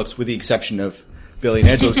kind of looks, with the exception of Billy and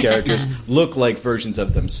Angela's characters, look like versions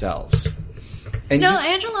of themselves. And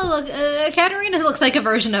Katerina looks like a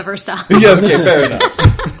version of herself. Yeah, okay, fair enough.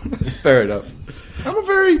 Fair enough. I'm a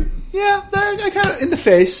very, I kind of, in the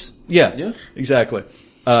face. Yeah, exactly.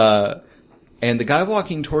 And the guy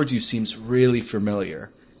walking towards you seems really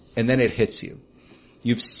familiar. And then it hits you.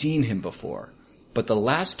 You've seen him before. But the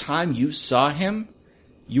last time you saw him,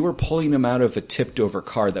 you were pulling him out of a tipped-over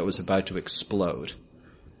car that was about to explode.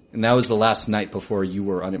 And that was the last night before you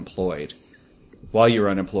were unemployed. While you were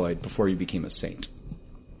unemployed, before you became a saint.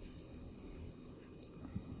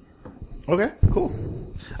 Okay, cool.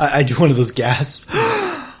 I do one of those gasps.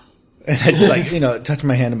 And I just touch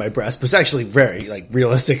my hand on my breast, but it's actually very,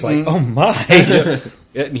 realistic, oh my. Yeah,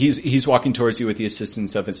 and he's walking towards you with the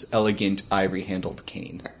assistance of his elegant, ivory-handled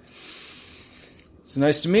cane. It's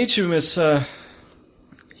nice to meet you, Miss,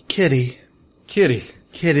 Kitty. Kitty.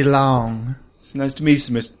 Kitty Long. It's nice to meet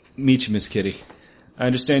you, Miss Kitty. I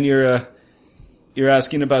understand you're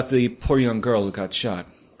asking about the poor young girl who got shot.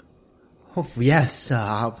 Oh, yes,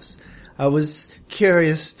 I was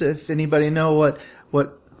curious if anybody know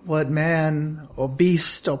what man or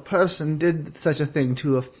beast or person did such a thing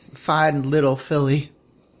to a fine little filly.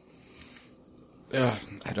 I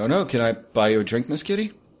don't know. Can I buy you a drink, Miss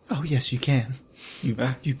Kitty? Oh, yes, you can. You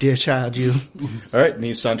dear child, you. All right, and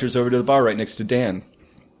he saunters over to the bar right next to Dan.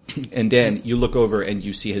 And Dan, you look over and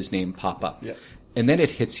you see his name pop up. Yeah. And then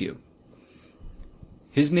it hits you.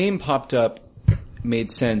 His name popped up,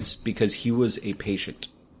 made sense because he was a patient.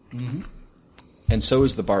 Mm-hmm. And so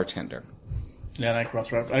is the bartender. Yeah, and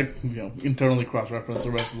I internally cross-reference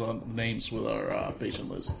the rest of the names with our patient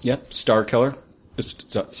lists. Yep, Star Killer.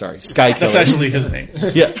 Sorry, Sky Killer. That's actually his name.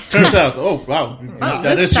 Yeah. Turns out, wow. Oh,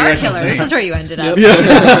 that Luke is your Star actual Killer. name. This is where you ended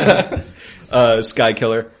up. Sky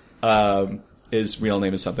Killer. His real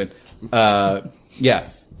name is something.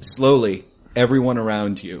 Slowly, everyone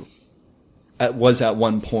around you was at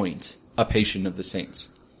one point a patient of the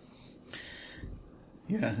saints.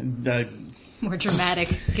 Yeah. More dramatic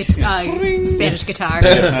Spanish guitar.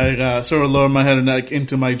 I sort of lower my head and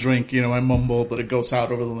into my drink, I mumble, but it goes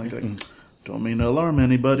out over the link. Don't mean to alarm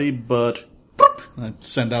anybody, but I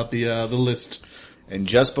send out the list. And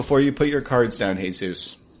just before you put your cards down,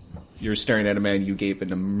 Jesus, you're staring at a man you gave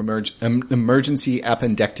an emergency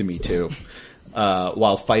appendectomy to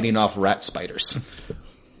while fighting off rat spiders.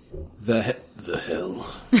 The hell?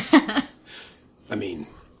 I mean,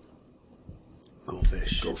 Go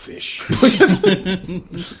fish.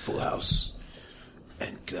 Full house.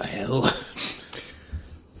 And the hell?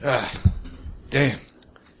 Damn.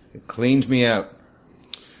 It cleaned me out.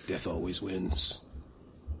 Death always wins.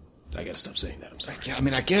 I gotta stop saying that. I'm sorry. Yeah, I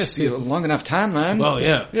mean, I guess long enough time, man. Well,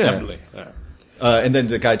 yeah. Definitely. All right. And then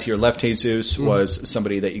the guy to your left, Jesus, was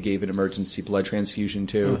somebody that you gave an emergency blood transfusion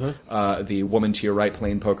to. The woman to your right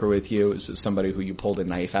playing poker with you is somebody who you pulled a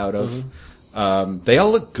knife out of. They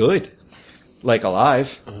all look good. Like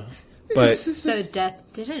alive. But So death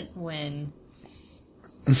didn't win.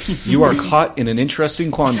 you are caught in an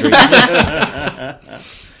interesting quandary. I'm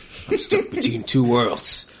stuck between two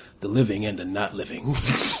worlds. The living and the not living.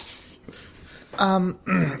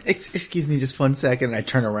 Excuse me just 1 second. I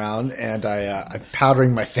turn around and I'm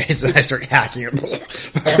powdering my face and I start hacking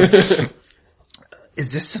it.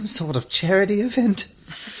 Is this some sort of charity event?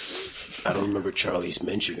 I don't remember Charlie's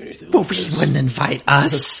mentioning anything. Well, he wouldn't invite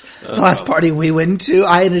us. The last party we went to,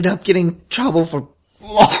 I ended up getting in trouble for...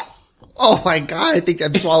 Oh my god, I think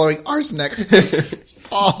I'm swallowing arsenic.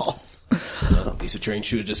 Piece of train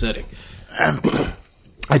should have just said it.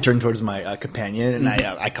 I turn towards my companion and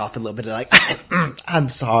I cough a little bit like, I'm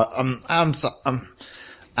sorry,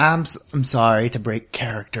 I'm sorry to break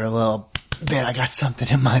character a little bit. I got something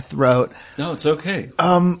in my throat. No, it's okay.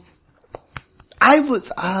 I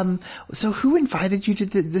was, so who invited you to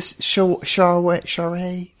this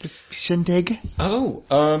charade, this shindig?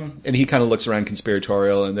 And he kind of looks around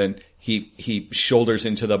conspiratorial and then he shoulders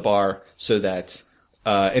into the bar so that,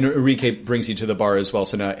 and Enrique brings you to the bar as well.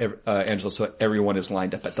 So now, Angela, so everyone is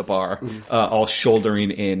lined up at the bar, all shouldering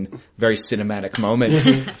in, very cinematic moment.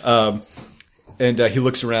 And he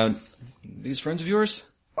looks around. These friends of yours?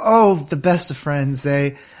 Oh, the best of friends.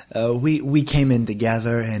 We came in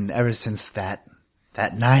together and ever since that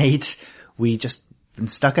night, we just been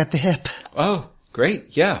stuck at the hip. Oh,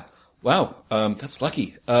 Great. Yeah. Wow. That's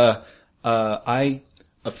lucky. I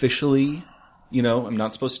officially, I'm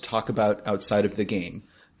not supposed to talk about outside of the game,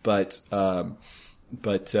 but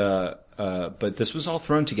this was all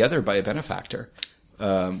thrown together by a benefactor.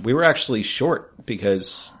 We were actually short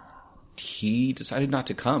because he decided not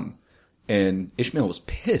to come, and Ishmael was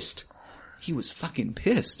pissed. He was fucking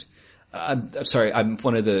pissed. I'm sorry. I'm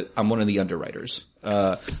one of the underwriters.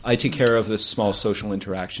 I take care of the small social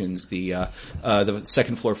interactions. The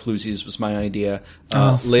second floor floozies was my idea.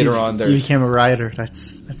 Later on, you became a writer.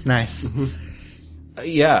 That's nice.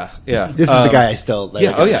 Yeah. This is the guy I still like.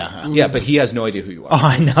 Yeah. Oh yeah. Yeah. But he has no idea who you are. Oh,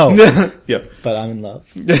 I know. Yep. But I'm in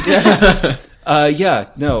love. Yeah.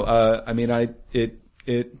 No. I mean,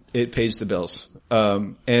 it pays the bills.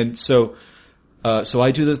 And so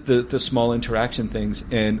I do the small interaction things,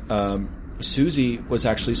 and Susie was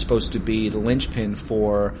actually supposed to be the linchpin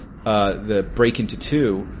for the break into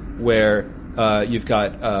 2, where you've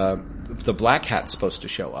got the Black Hat supposed to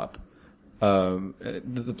show up.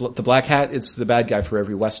 The Black Hat, it's the bad guy for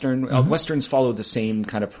every Western. Westerns follow the same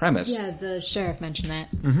kind of premise. Yeah, the sheriff mentioned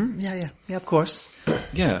that. Mm-hmm. Yeah, of course.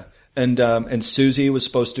 Yeah, and Susie was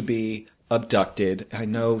supposed to be abducted. I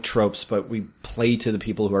know tropes, but we play to the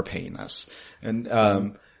people who are paying us. And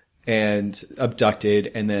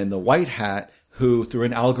abducted, and then the White Hat, who through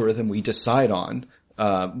an algorithm we decide on,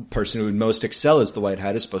 person who would most excel as the White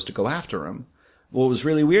Hat is supposed to go after him. What was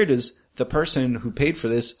really weird is the person who paid for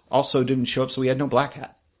this also didn't show up, so we had no Black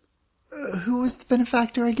Hat. Who was the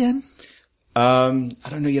benefactor again? I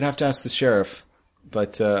don't know. You'd have to ask the sheriff,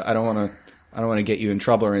 but I don't want to get you in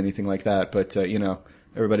trouble or anything like that. But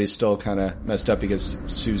everybody's still kind of messed up because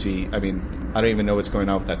Susie. I mean, I don't even know what's going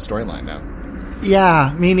on with that storyline now.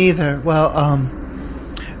 Yeah, me neither. Well,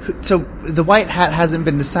 so the White Hat hasn't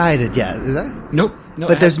been decided yet, is there? Nope. No,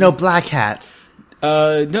 but there's no Black Hat.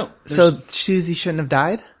 No. So Susie shouldn't have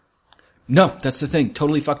died? No, that's the thing.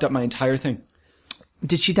 Totally fucked up my entire thing.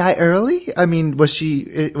 Did she die early? I mean, was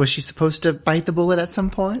she supposed to bite the bullet at some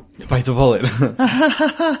point? Bite the bullet.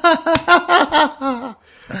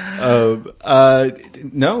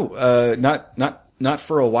 No, not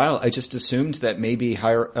for a while. I just assumed that maybe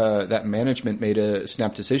that management made a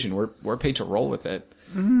snap decision. We're paid to roll with it.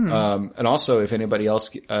 And also, if anybody else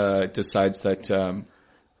decides that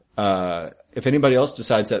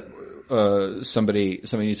somebody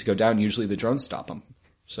needs to go down, usually the drones stop them.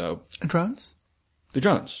 So drones? The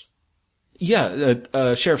drones.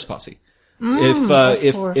 Yeah, sheriff's posse.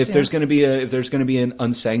 If there's going to be an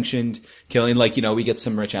unsanctioned killing, like, we get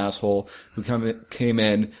some rich asshole who came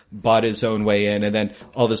in, bought his own way in, and then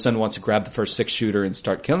all of a sudden wants to grab the first 6-shooter and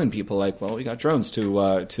start killing people, like, well, we got drones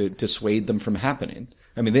to dissuade them from happening.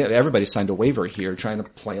 I mean, everybody signed a waiver here trying to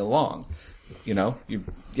play along. You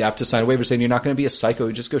have to sign a waiver saying you're not going to be a psycho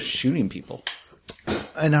who just goes shooting people.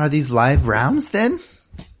 And are these live rounds then?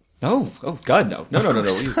 Oh God, no.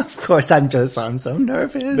 Of course, I'm so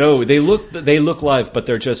nervous. No, they look live, but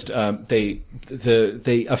they're just, they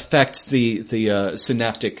affect the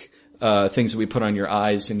synaptic, things that we put on your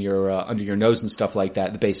eyes and your, under your nose and stuff like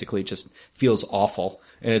that. That basically just feels awful.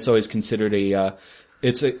 And it's always considered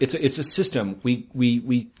it's a system.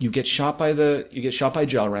 You get shot by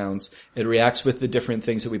gel rounds. It reacts with the different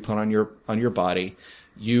things that we put on your body.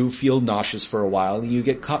 You feel nauseous for a while, and you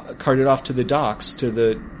get carted off to the docks, to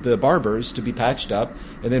the barbers to be patched up,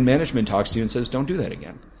 and then management talks to you and says, don't do that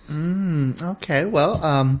again. Okay,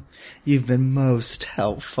 well, you've been most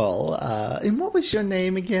helpful. And what was your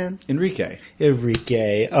name again? Enrique.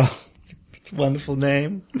 Oh, it's a wonderful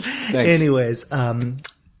name. Thanks. Anyways,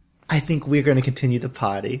 I think we're going to continue the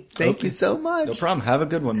party. Thank you so much. No problem. Have a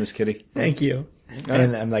good one, Miss Kitty. Thank you.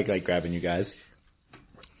 And I'm like grabbing you guys.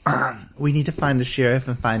 We need to find the sheriff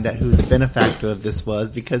and find out who the benefactor of this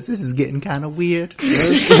was, because this is getting kind of weird.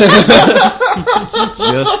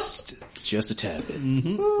 Just a tad bit.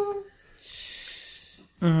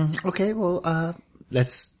 Okay, well,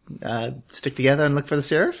 let's stick together and look for the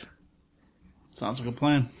sheriff. Sounds like a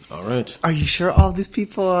plan. All right. Are you sure all these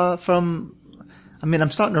people are from... I mean, I'm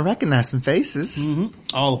starting to recognize some faces.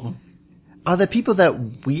 Mm-hmm. All of them. Are there people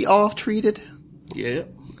that we all have treated? Yeah.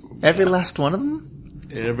 Every last one of them?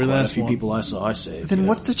 Every Quite a last few one. people I saw, I saved. Then yeah.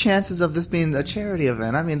 what's the chances of this being a charity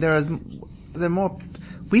event? I mean, there are more...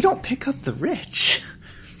 We don't pick up the rich.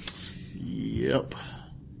 Yep.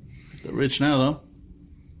 They're rich now, though.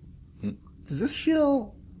 Does this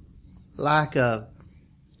feel like a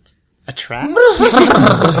trap?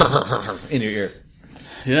 In your ear.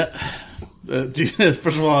 Yeah.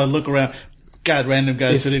 First of all, I look around. God, random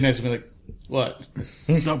guy sitting next to me like, what?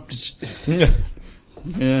 No, yeah.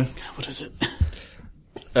 What is it?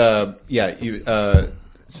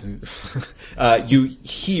 You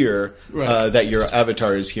hear that your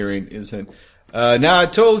avatar is hearing is in. Now I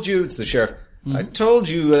told you, it's the sheriff. I told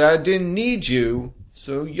you that I didn't need you,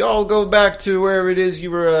 so y'all go back to wherever it is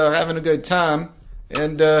you were having a good time.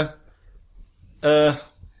 And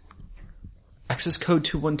access code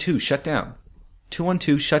 212 shut down.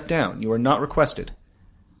 212 shut down. You are not requested.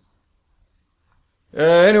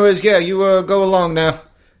 Anyways, yeah, you go along now.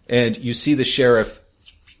 And you see the sheriff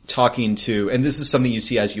talking to, and this is something you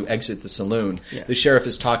see as you exit the saloon. Yeah. The sheriff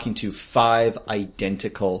is talking to 5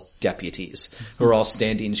 identical deputies who are all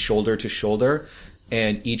standing shoulder to shoulder,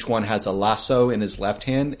 and each one has a lasso in his left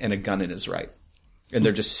hand and a gun in his right. And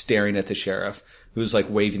they're just staring at the sheriff, who's like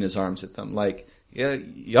waving his arms at them, like, yeah,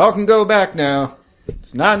 y'all can go back now.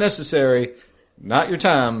 It's not necessary. Not your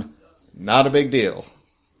time. Not a big deal.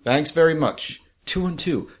 Thanks very much.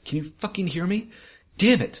 212. Can you fucking hear me?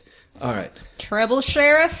 Damn it. All right. Treble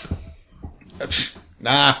Sheriff?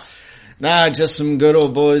 Nah, just some good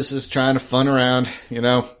old boys just trying to fun around,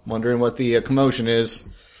 wondering what the commotion is.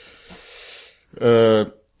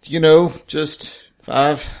 Just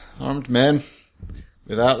 5 armed men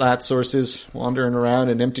without light sources wandering around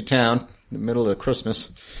an empty town in the middle of Christmas.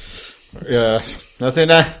 Nothing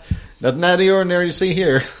out of the ordinary to see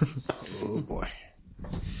here. Oh boy.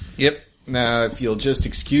 Yep. Now, if you'll just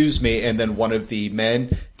excuse me, and then one of the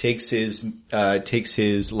men takes his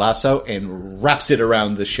lasso and wraps it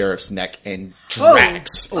around the sheriff's neck and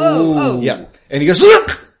drags. Oh. Yeah. And he goes,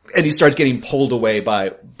 look! And he starts getting pulled away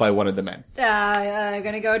by one of the men.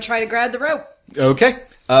 Gonna go try to grab the rope. Okay.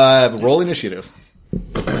 Roll initiative.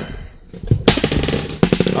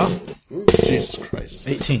 Oh, Jesus Christ.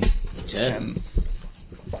 18. 10.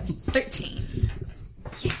 13.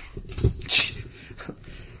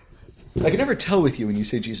 I can never tell with you when you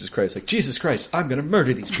say Jesus Christ. Like, Jesus Christ, I'm gonna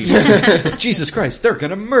murder these people. Jesus Christ, they're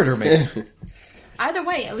gonna murder me. Either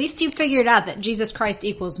way, at least you figured out that Jesus Christ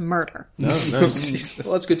equals murder. No. Well,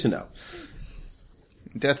 that's good to know.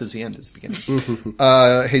 Death is the end, is the beginning.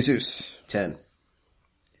 Jesus. 10.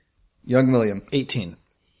 Young William. 18.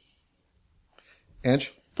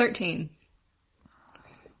 Ange. 13.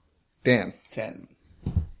 Dan. 10.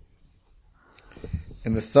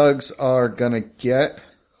 And the thugs are gonna get...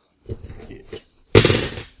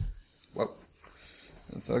 Whoa.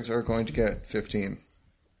 The thugs are going to get 15.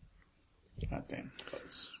 Goddamn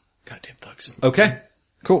thugs. Goddamn thugs. Okay.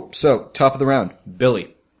 Cool. So, top of the round.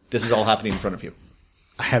 Billy. This is all happening in front of you.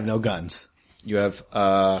 I have no guns. You have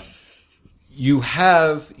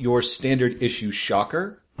your standard issue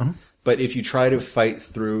shocker, but if you try to fight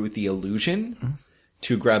through the illusion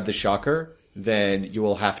to grab the shocker, then you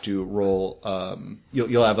will have to roll,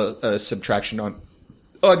 you'll have a subtraction on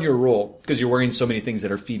your roll, because you're wearing so many things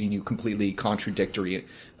that are feeding you completely contradictory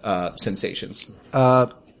sensations.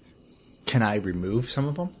 Can I remove some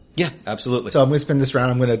of them? Yeah, absolutely. So I'm going to spin this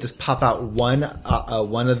round. I'm going to just pop out one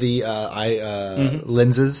of the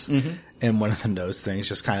lenses and one of the nose things.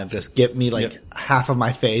 Just kind of just get me half of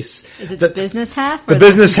my face. Is it the business half? Or the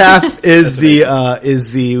business half is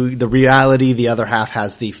the reality. The other half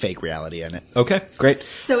has the fake reality in it. Okay, great.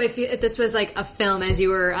 So if this was like a film, as you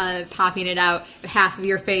were popping it out, half of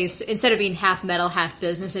your face, instead of being half metal, half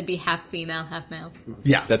business, it'd be half female, half male.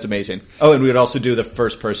 Yeah. That's amazing. Oh, and we would also do the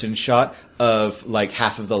first person shot of like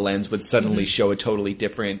half of the lens would suddenly show a totally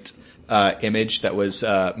different image that was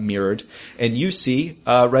mirrored. And you see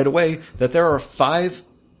right away that there are 5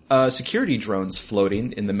 security drones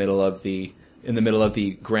floating in the middle of the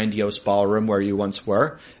grandiose ballroom where you once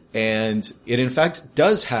were. And it in fact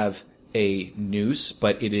does have a noose,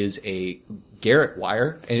 but it is a Garrett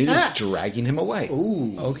wire, and it is dragging him away.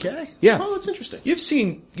 Ooh. Okay. Yeah. Oh, that's interesting. You've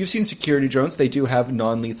seen security drones. They do have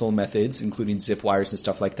non-lethal methods, including zip wires and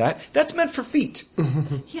stuff like that. That's meant for feet.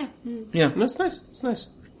 Yeah. Yeah. That's nice. That's nice.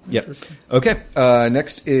 Yep. Okay.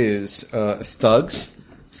 Next is thugs.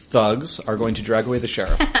 Thugs are going to drag away the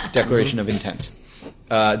sheriff. Declaration of intent.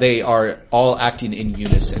 They are all acting in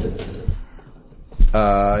unison.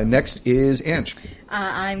 Next is Ange.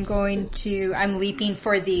 I'm leaping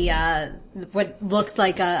for the what looks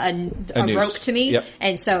like a noose. rope to me. Yep.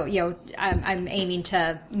 And so, I'm aiming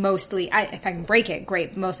to mostly, if I can break it,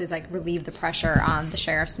 great. Mostly it's like relieve the pressure on the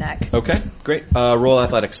sheriff's neck. Okay, great. Roll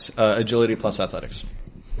athletics. Agility plus athletics.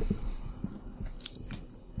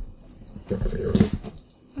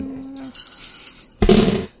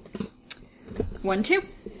 1, 2.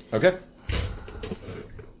 Okay.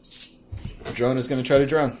 Drone is going to try to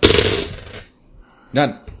drone.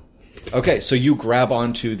 None. Okay, so you grab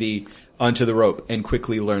onto the rope and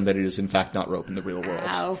quickly learn that it is in fact not rope in the real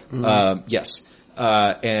world. Wow. Yes.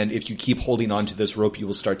 And if you keep holding onto this rope, you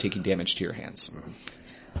will start taking damage to your hands.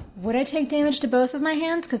 Would I take damage to both of my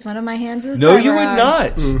hands? Because one of my hands is No, you would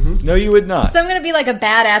Cyberarm. not. No, you would not. So I'm going to be like a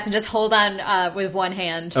badass and just hold on with one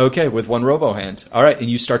hand. Okay, with one robo hand. All right, and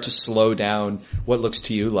you start to slow down what looks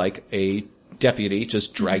to you like a deputy,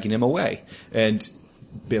 just dragging him away. And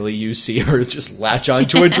Billy, you see her just latch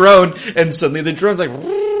onto a drone, and suddenly the drone's like...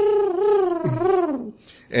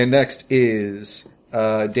 And next is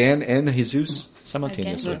Dan and Jesus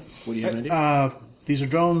simultaneously. What do you have an idea? These are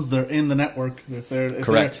drones. They're in the network.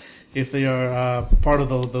 Correct. If they are part of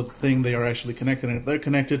the thing, they are actually connected. And if they're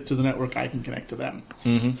connected to the network, I can connect to them.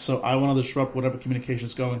 Mm-hmm. So I want to disrupt whatever communication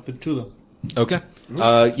is going to them. Okay.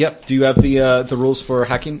 Yep. Do you have the rules for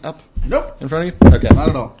hacking up Nope. in front of you? Okay. Not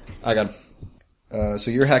at all. I got them.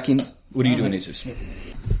 So you're hacking. What are you doing, Jesus?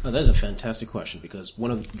 Oh, that is a fantastic question because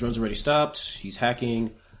one of the drones already stopped. He's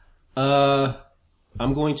hacking.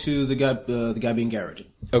 I'm going to the guy being garroted.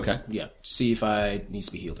 Okay. Yeah, see if I needs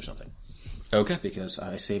to be healed or something Okay. because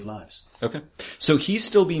I save lives. Okay. So he's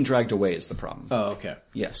still being dragged away is the problem. Oh, okay.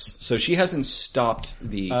 Yes. So she hasn't stopped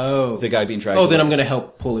the Oh. guy being dragged Oh, away. then I'm going to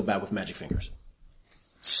help pull it back with magic fingers.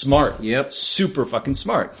 Smart. Yep. Super fucking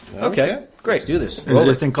smart. Okay. Great. Let's do this. Is there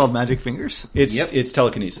a thing called magic fingers? It's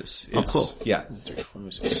telekinesis. It's, cool. Yeah. 3,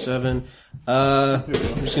 4, 6, 7. I'm just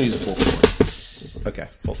going to use a full 4. Okay.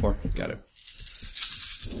 Full 4. Got it.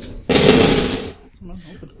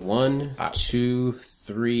 1, 2,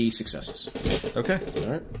 3 successes. Okay.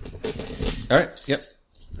 All right. All right. Yep.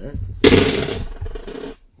 All right.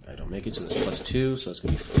 I don't make it, so that's +2, so that's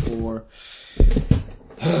going to be 4.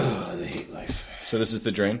 I hate life. So this is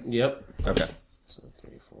the drain? Yep. Okay. So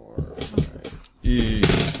 3, 4, 5. E-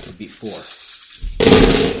 It would be 4.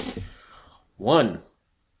 1.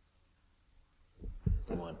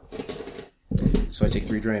 1. So I take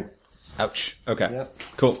 3 drain. Ouch. Okay. Yep.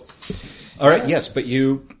 Cool. All right. Yes, but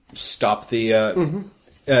you stop the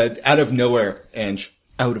out of nowhere, Ange.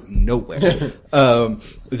 Out of nowhere, the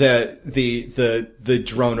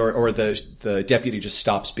drone or the deputy just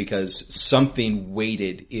stops because something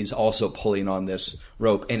weighted is also pulling on this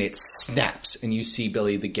rope, and it snaps, and you see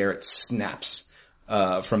Billy the Garrett snaps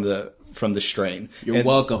from the strain. You're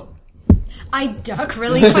welcome. I duck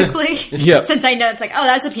really quickly. Yep. Since I know it's like, oh,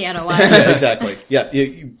 that's a piano wire. Yeah, exactly. Yeah,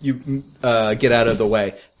 you get out of the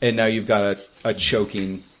way, and now you've got a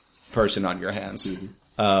choking person on your hands,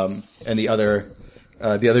 and the other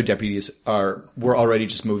deputies were already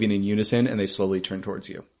just moving in unison, and they slowly turn towards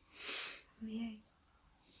you.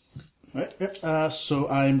 Right. So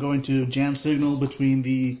I'm going to jam signal between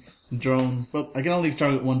the drone. Well, I can only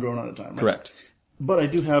target one drone at a time. Right? Correct. But I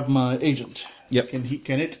do have my agent. Yep.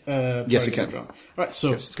 Can it? Yes, it target can. a drone? All right.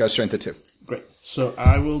 So Yes, it's got a strength of 2. great. So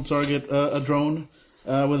I will target a drone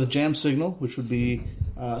with a jam signal, which would be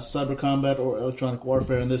cyber combat or electronic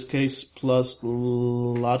warfare in this case, plus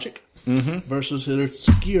logic versus its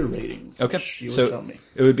gear rating. Okay. Which you would So tell me.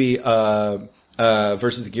 it would be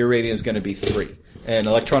versus the gear rating is going to be 3. And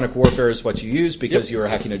electronic warfare is what you use because you are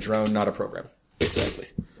hacking a drone, not a program. Exactly.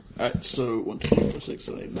 All right, so 1, 2, 3, 4, 6,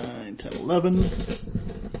 7, 8, 9, 10, 11.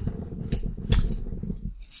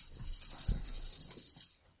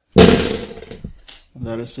 And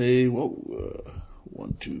that is a,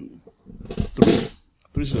 1, 2, 3.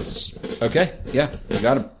 3 successes. Okay. Yeah, you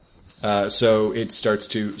got him. So it starts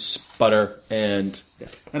to sputter and Yeah.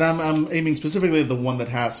 And I'm aiming specifically at the one that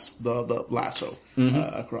has the lasso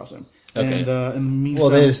across him. Okay. And in the meantime... Well,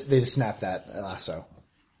 they just snapped that lasso.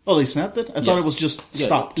 Oh, they snapped it? I thought it was just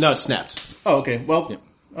stopped. No, it snapped. Oh, okay. Well,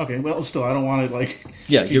 okay. Well, still, I don't want to like.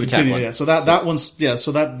 Yeah, you attack continue. one. Yeah. So that one's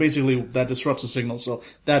So that basically that disrupts the signal. So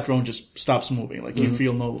that drone just stops moving. Like you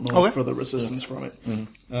feel no further resistance from it.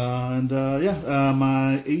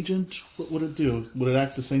 My agent. What would it do? Would it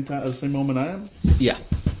act the same time at the same moment I am? yeah.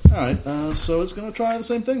 All right. So it's gonna try the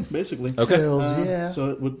same thing basically. Okay. Hells yeah. So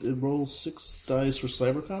it rolls 6 dice for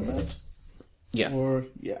cyber combat. Yeah. Or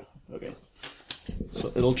okay.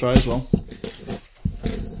 So it'll try as well.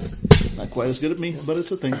 Not quite as good at me, but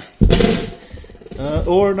it's a thing.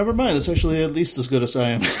 Or never mind, it's actually at least as good as I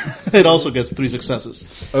am. It also gets 3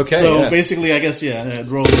 successes. Okay, So yeah. basically, I guess it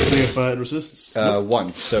rolls 3 if it resists.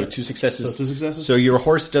 1. So 2 successes. So 2 successes. So your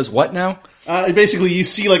horse does what now? Basically, you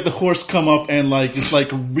see like the horse come up and like just like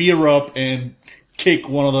rear up and kick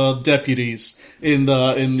one of the deputies in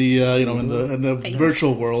the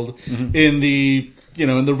virtual world. In the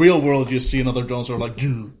real world, you see another drone sort of like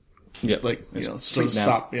Yep. like sort of now.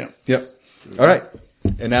 stop. Yeah. Yep. All right.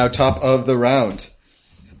 And now top of the round.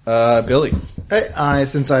 Billy. Hey,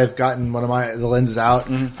 since I've gotten one of the lenses out,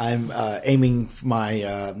 I'm aiming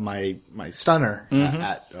my my stunner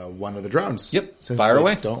at one of the drones. Yep. Since Fire they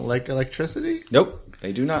away. Don't like electricity. Nope.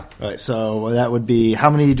 They do not. All right, so that would be, how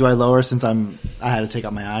many do I lower since I had to take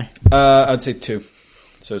out my eye? I'd say 2.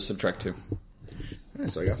 So subtract 2. All right,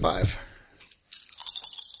 so I got 5.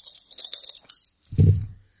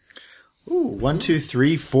 Ooh, 1, 2,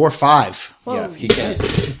 3, 4, 5. Yeah, he can't.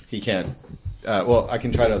 He can't. Well, I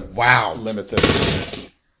can try to limit the.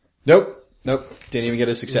 Nope. Didn't even get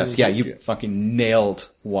a success. Yeah, you fucking nailed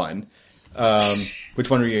one. Which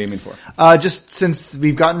one were you aiming for? Just since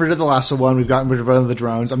we've gotten rid of the lasso one, we've gotten rid of one of the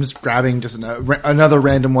drones, I'm just grabbing just another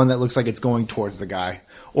random one that looks like it's going towards the guy.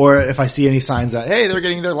 Or if I see any signs that, hey, they're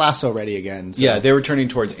getting their lasso ready again. So. Yeah, they were turning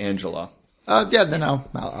towards Angela. Then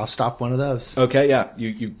I'll stop one of those. Okay, yeah,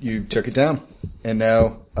 you took it down. And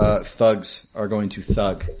now, thugs are going to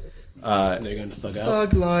thug. They're going to thug out.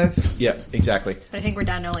 Thug life. Yeah, exactly. But I think we're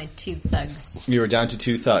down to only 2 thugs. You were down to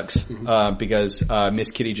 2 thugs, because, Miss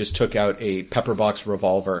Kitty just took out a pepper box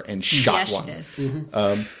revolver and shot one.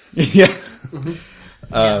 Yeah, she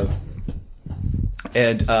did.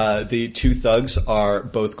 And, the 2 thugs are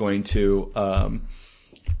both going to,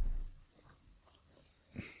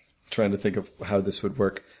 trying to think of how this would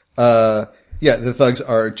work. The thugs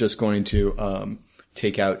are just going to,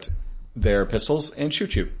 take out their pistols and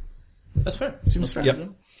shoot you. That's fair. Seems fair. Yep.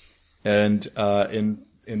 And,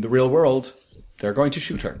 in the real world, they're going to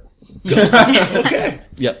shoot her. Okay.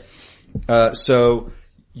 Yep. So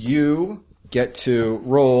you get to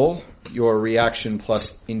roll your reaction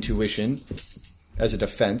plus intuition as a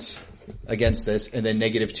defense against this, and then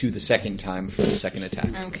 -2 the second time for the second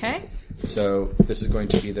attack. Okay. So this is going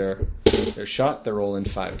to be their shot. They're rolling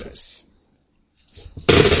 5 dice.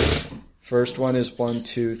 First one is 1,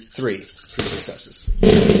 2, 3. 3 successes.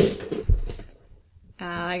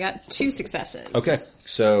 I got 2 successes. Okay.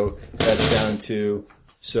 So that's down to,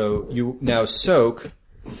 so you now soak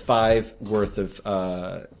 5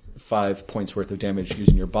 points worth of damage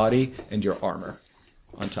using your body and your armor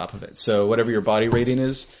on top of it. So whatever your body rating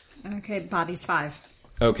is. Okay, body's 5.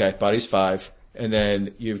 Okay, body's 5. And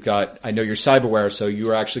then you've got, I know you're cyberware, so you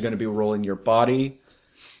are actually going to be rolling your body,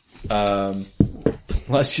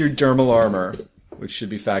 plus your dermal armor, which should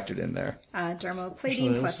be factored in there. Dermal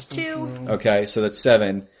plating plus 2. Okay, so that's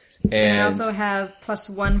 7. And I also have plus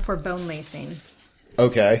 1 for bone lacing.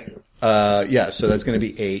 Okay. So that's going to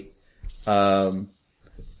be 8.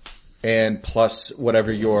 And plus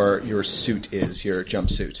whatever your suit is, your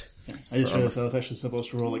jumpsuit. I just realized I was actually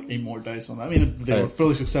supposed to roll like 8 more dice on that. I mean, they were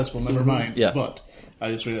fairly successful, never mind. Yeah. But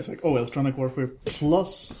I just realized electronic warfare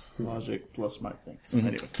plus logic plus my thing. So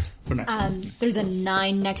anyway, for next time. There's a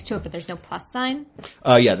 9 next to it, but there's no plus sign.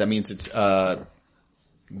 That means it's, 9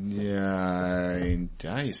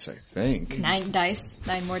 dice, I think. 9 dice.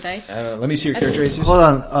 9 more dice. Let me see your character races. Hold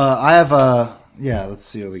on. I have let's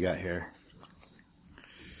see what we got here.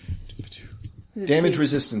 Damage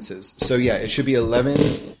resistances. So yeah, it should be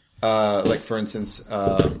 11. Like for instance,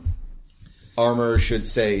 armor should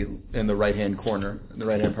say in the right-hand corner, in the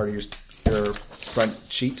right-hand part of your front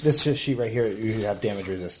sheet. This sheet right here, you have damage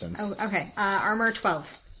resistance. Oh, okay. Armor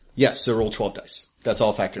 12. Yes, so roll 12 dice. That's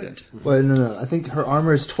all factored in. Well, no. I think her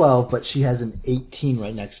armor is 12, but she has an 18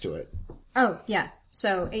 right next to it. Oh, yeah.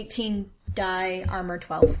 So 18 die, armor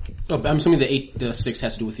 12. Oh, I'm assuming the 6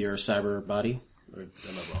 has to do with your cyber body? Or am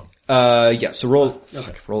I wrong? So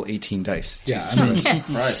roll 18 dice. Yeah, I mean,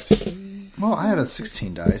 Christ. well, I have a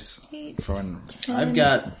 16 dice. I've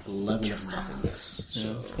got 11 of nothings.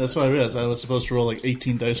 Yeah. That's what I realized. I was supposed to roll like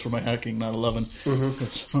 18 dice for my hacking, not 11.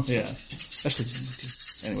 So, yeah. Actually,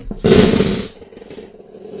 anyway.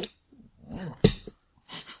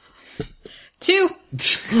 2.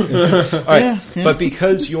 All right, but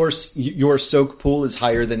because your soak pool is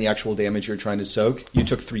higher than the actual damage you're trying to soak, you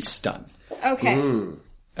took 3 stun. Okay. All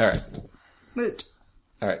right. Moot.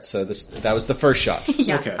 All right, so that was the first shot.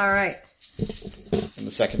 Yeah. Okay. All right. And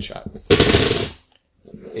the second shot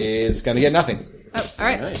is going to get nothing. Oh, all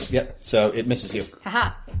right. Nice. Yep, so it misses you.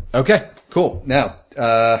 Haha. Okay, cool. Now,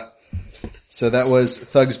 so that was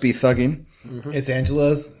Thugs Be Thugging. It's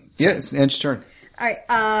Angela's. Yeah, it's Angela's turn. All right.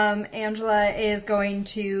 Angela is going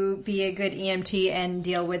to be a good EMT and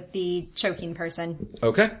deal with the choking person.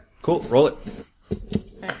 Okay, cool. Roll it.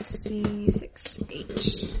 Let's see. 6,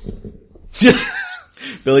 8.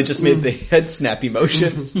 Billy just made the head snappy motion.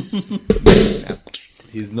 Snap.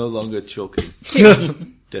 He's no longer choking.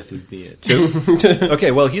 Death is the end. 2.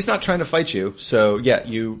 Okay, well, he's not trying to fight you, so yeah,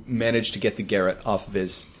 you managed to get the Garrett off of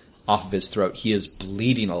his throat. He is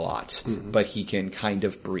bleeding a lot, but he can kind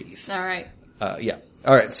of breathe. All right. Yeah.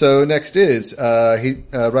 All right. So next is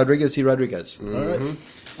Rodriguez. Rodriguez. All right.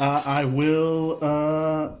 I will.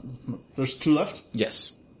 There's 2 left.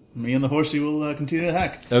 Yes. Me and the horsey will continue to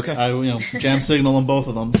hack. Okay. I jam signal on both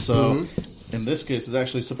of them. So in this case, is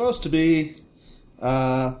actually supposed to be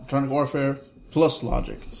Electronic Warfare plus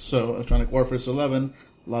Logic. So Electronic Warfare is 11,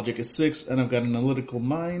 Logic is 6, and I've got Analytical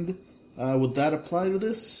Mind. Would that apply to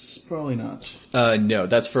this? Probably not. No,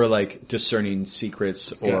 that's for like discerning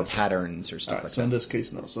secrets or Gotcha. patterns or stuff Alright, like so that. in this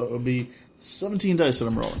case, no. So it would be 17 dice that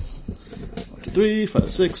I'm rolling. 1, 2, 3, 5,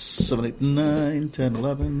 6, 7, 8, 9, 10,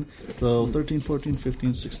 11, 12, 13, 14,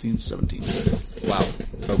 15, 16, 17. Wow.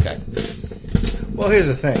 Okay. Well, here's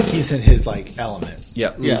the thing. He's in his like element.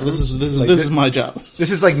 Yeah. Yeah, this is my job.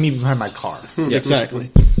 This is like me behind my car.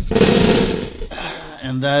 Exactly.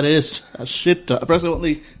 And that is a shit ton.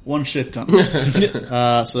 Approximately one shit ton.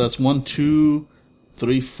 So that's 1, 2,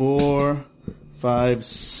 3, 4, 5,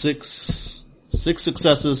 6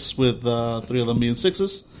 successes with 3 of them being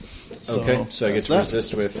 6s. Okay. So I get to that's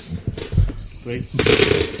resist with Great.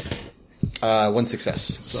 1 success.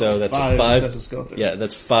 So that's 5 5. successes go through. Yeah,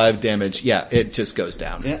 that's 5 damage. Yeah, it just goes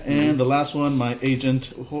down. Yeah, and the last one, my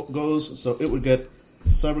agent goes, so it would get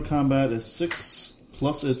Cyber Combat is 6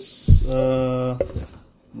 plus its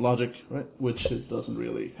logic, right? Which it doesn't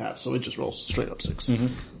really have, so it just rolls straight up 6.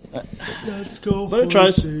 Let's go. But it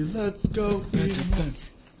tries. Let's go.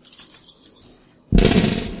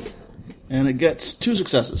 And it gets 2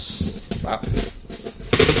 successes. Wow.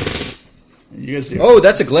 And you guys see. Oh,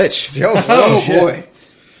 that's a glitch. Oh boy.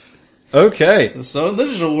 Okay. So in the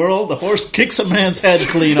digital world, the horse kicks a man's head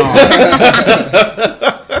clean off.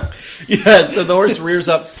 Yeah, so the horse rears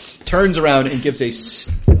up, turns around, and gives a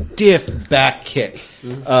stiff back kick,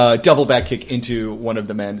 double back kick into one of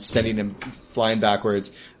the men, sending him flying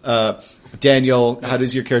backwards. Daniel, how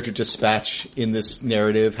does your character dispatch in this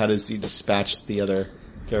narrative? How does he dispatch the other?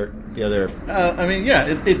 I mean, yeah,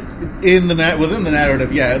 it in the within the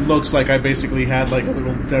narrative, yeah, it looks like I basically had like a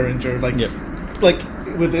little derringer, like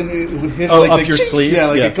within it hit, Oh, like up like, your ching, sleeve? yeah,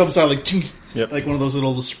 like Yeah. it comes out like ching, Yep. like one of those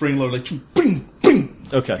little spring load, like ching, bing, bing.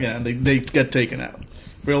 Okay. Yeah, and they get taken out.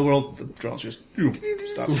 Real world, the drones just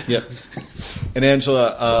stop. Yep. And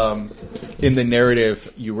Angela, in the narrative,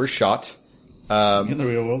 you were shot. In the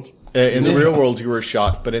real world. In the real world, you were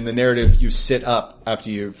shot, but in the narrative, you sit up after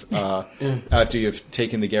you've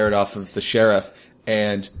taken the Garrett off of the sheriff,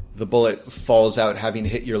 and the bullet falls out, having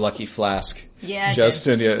hit your lucky flask. Yeah, it just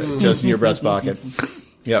in your breast pocket.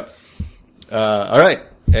 Yep. All right,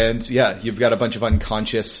 and yeah, you've got a bunch of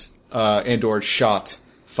unconscious and/or shot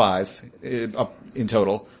 5 up in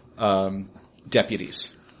total deputy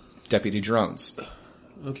drones.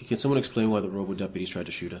 Okay, can someone explain why the robo deputies tried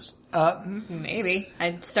to shoot us? Maybe.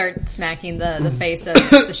 I'd start smacking the face of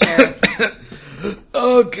the sheriff.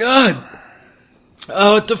 Oh god.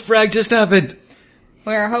 Oh, what the frag just happened?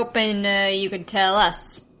 We're hoping you could tell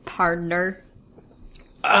us, partner.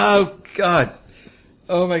 Oh god.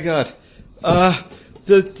 Oh my god.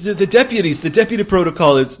 The deputies, the deputy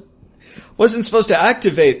protocol wasn't supposed to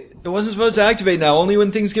activate. It wasn't supposed to activate now, only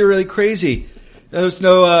when things get really crazy. There was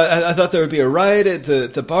no, I thought there would be a riot at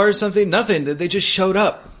the bar or something. Nothing. They just showed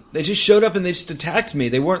up. They just showed up and they just attacked me.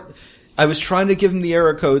 They weren't, I was trying to give them the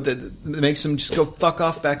error code that makes them just go fuck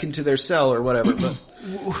off back into their cell or whatever, but.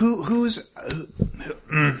 Who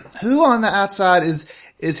on the outside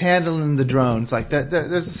is handling the drones? Like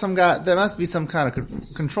there's some guy. There must be some kind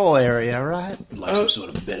of control area, right? Like some sort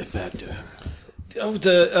of benefactor. Oh,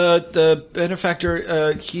 the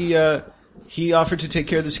benefactor, he offered to take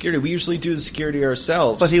care of the security. We usually do the security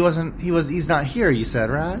ourselves. But he's not here. You said,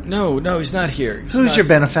 right? No, he's not here. Who's your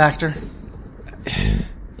benefactor?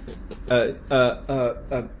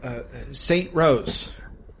 Saint Rose.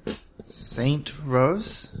 Saint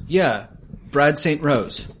Rose. Yeah, Brad Saint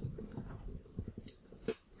Rose.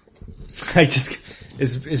 I just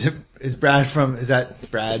is Brad from? Is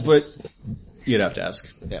that Brad's? But you'd have to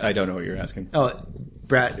ask. Yeah. I don't know what you're asking. Oh,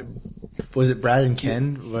 Brad. Was it Brad and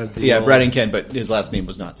Ken? Brad and Ken, but his last name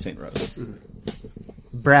was not Saint Rose.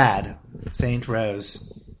 Brad Saint Rose.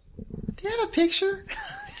 Do you have a picture?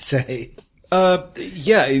 Say.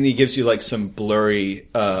 Yeah, and he gives you like some blurry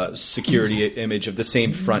security image of the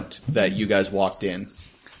same front that you guys walked in.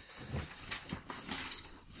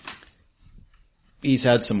 He's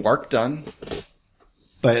had some work done.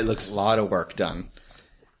 But it looks A lot of work done.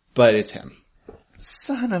 But it's him.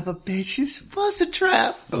 son of a bitch. This was a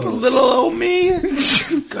trap for little old me.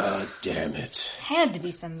 God damn it. Had to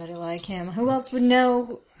be somebody like him. Who else would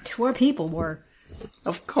know who our people were?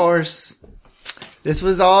 Of course. This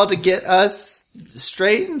was all to get us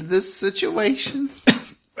straight into this situation.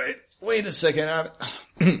 Wait a second.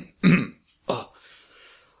 Oh.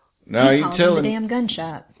 Now you Called him tell the him. damn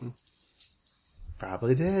gunshot.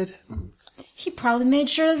 Probably did. He probably made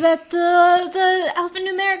sure that the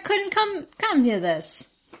alphanumeric couldn't come to this.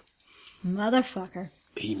 Motherfucker.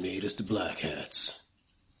 He made us the Black Hats.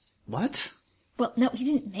 What? Well, no, he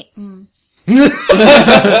didn't make...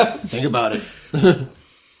 Think about it.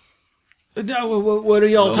 No, what are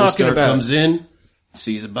y'all Lone talking Star about? comes in,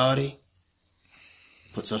 sees a body,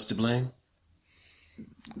 puts us to blame.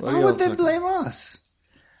 What are Why y'all would they talking- blame us?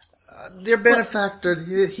 Their benefactor,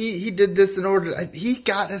 he did this in order... He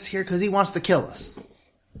got us here because he wants to kill us.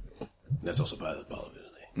 That's also part of the possibility.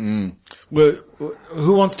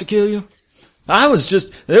 Who wants to kill you? There was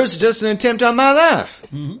just an attempt on my life.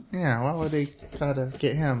 Yeah, why would they try to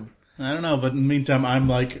get him? I don't know, but in the meantime, I'm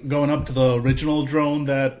like going up to the original drone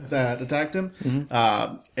that attacked him,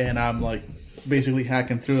 and I'm like basically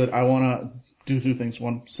hacking through it. I want to do two things: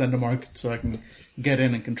 one, send a mark so I can get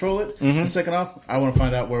in and control it, and second off, I want to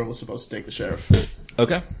find out where it was supposed to take the sheriff.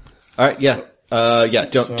 Okay. All right. Yeah.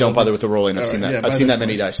 Don't bother with the rolling. I've seen that. yeah, I've seen that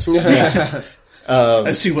many dice.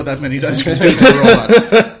 I see what that many dice can do to the roll on.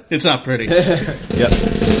 It's not pretty. Yep.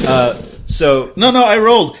 So No, I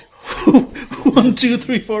rolled 1, 2,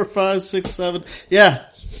 3, 4, 5, 6, 7. Yeah,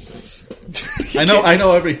 I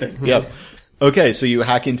know everything. Yep. Okay, so you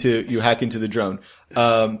hack into the drone,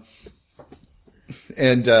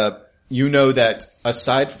 and you know that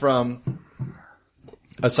aside from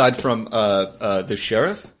the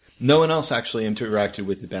sheriff, no one else actually interacted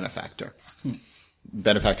with the benefactor.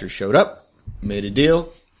 Benefactor showed up, made a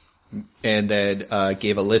deal, and then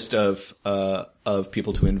gave a list of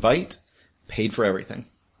people to invite, paid for everything.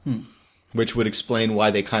 Which would explain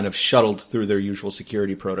why they kind of shuttled through their usual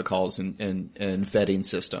security protocols and vetting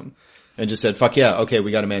system. And just said, fuck yeah, okay,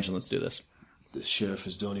 we got a mansion, let's do this. The sheriff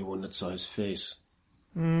is the only one that saw his face.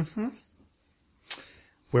 Where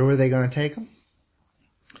were they going to take him?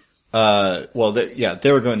 They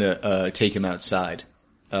were going to take him outside,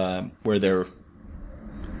 where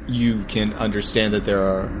you can understand that there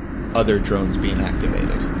are other drones being activated.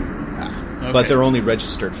 Okay. But they're only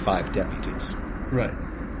registered 5 deputies. Right.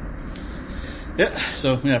 Yeah,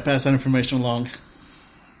 so, pass that information along.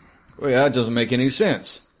 Well, yeah, that doesn't make any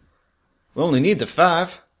sense. We only need the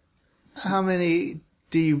 5. How many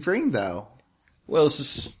do you bring, though? Well,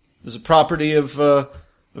 this is a property of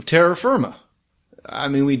Terra Firma. I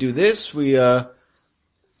mean, we do this, we do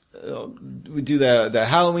the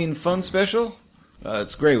Halloween fun special.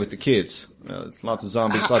 It's great with the kids. Lots of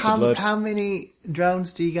zombies, lots of blood. How many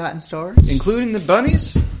drones do you got in store? Including the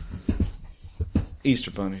bunnies?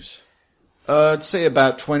 Easter bunnies. I'd say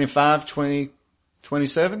about 25,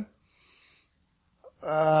 27.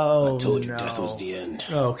 Oh, I told you no. death was the end.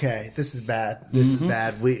 Okay, this is bad. This is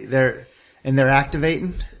bad. They're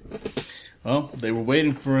activating? Well, they were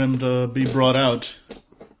waiting for him to be brought out.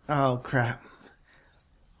 Oh, crap.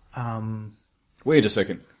 Wait a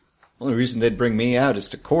second. Only reason they'd bring me out is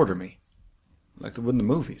to quarter me. Like they would in the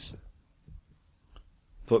movies.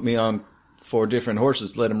 Put me on 4 different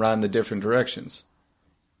horses, let them ride in the different directions.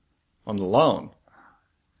 On the lawn.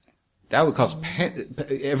 That would cause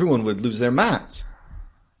everyone would lose their minds.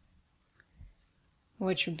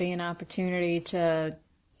 Which would be an opportunity to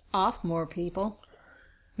off more people.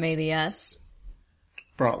 Maybe us.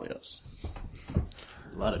 Probably us.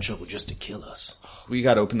 A lot of trouble just to kill us. We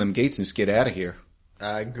gotta open them gates and just get out of here.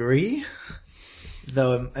 I agree.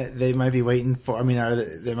 Though they might be waiting for... I mean,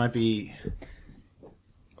 they might be...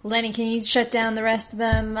 Lenny, can you shut down the rest of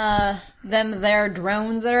them, their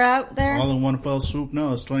drones that are out there? All in one fell swoop?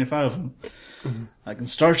 No, it's 25 of them. I can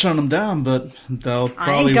start shutting them down, but they'll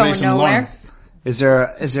probably going raise an alarm. nowhere. Is there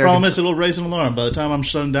Problem is, it'll raise an alarm. By the time I'm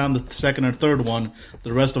shutting down the second or third one,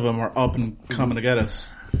 the rest of them are up and coming to get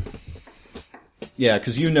us. Yeah,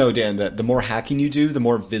 because you know, Dan, that the more hacking you do, the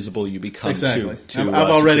more visible you become Exactly. to I've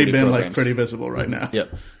already security been programs. pretty visible right now.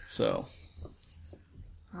 Yep. So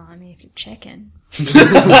Oh, I mean, if you're checking.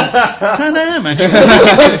 kind of am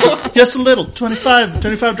actually. Just a little. 25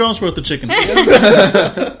 drones worth of chicken.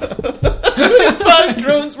 5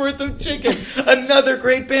 drones worth of chicken. Another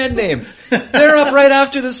great band name. They're up right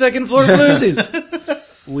after the Second Floor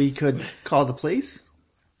Bluesies. We could call the police?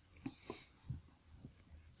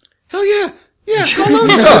 Hell yeah. Yeah, call Lone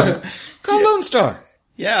Star. Call Lone Star.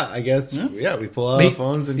 Yeah, I guess. Yeah, we pull out our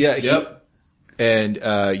phones and... Yeah. And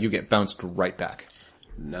you get bounced right back.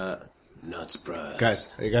 Not surprised.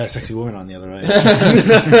 Guys, I got a sexy woman on the other line.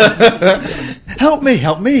 Help me.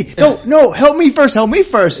 No, help me first.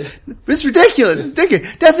 This is ridiculous. It's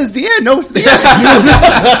ridiculous. Death is the end. No, it's the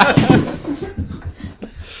end.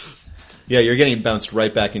 Yeah, you're getting bounced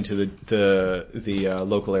right back into the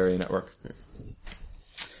local area network.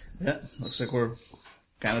 Yeah, looks like we're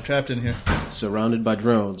kind of trapped in here. Surrounded by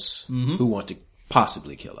drones who want to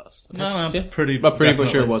possibly kill us. No, Yeah. pretty But pretty for sure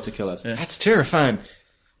definitely. wants to kill us. Yeah. That's terrifying.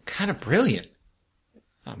 Kind of brilliant.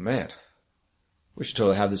 Oh, man. We should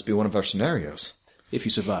totally have this be one of our scenarios. If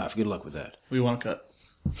you survive, good luck with that. We want to cut.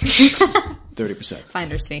 30%.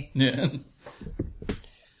 Finder's fee. Yeah.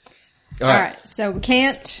 All All right. right. So we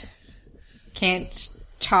can't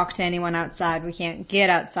talk to anyone outside. We can't get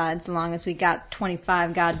outside so long as we got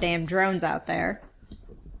 25 goddamn drones out there.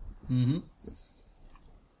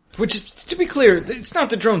 Which is, to be clear, it's not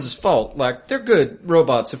the drones' fault. Like, they're good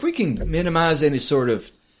robots. If we can minimize any sort of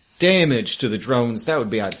damage to the drones, that would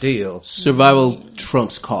be ideal. Survival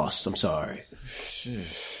trumps costs, I'm sorry.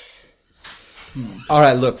 All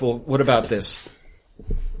right, look, well, what about this?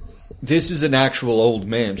 This is an actual old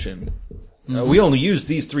mansion. We only use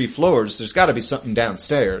these 3 floors. There's got to be something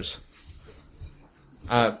downstairs.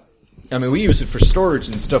 I mean, we use it for storage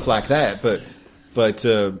and stuff like that, but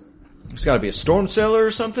there's got to be a storm cellar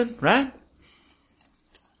or something, right?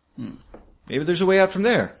 Maybe there's a way out from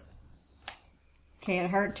there.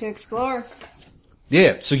 Can't hurt to explore.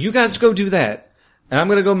 Yeah, so you guys go do that, and I'm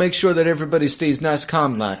gonna go make sure that everybody stays nice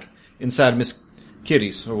calm like inside Miss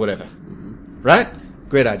Kitty's or whatever. Right?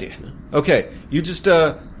 Great idea. Okay, you just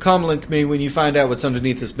comlink me when you find out what's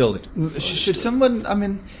underneath this building. Should someone,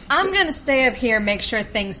 I'm gonna stay up here and make sure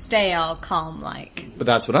things stay all calm-like. But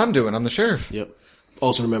that's what I'm doing. I'm the sheriff. Yep.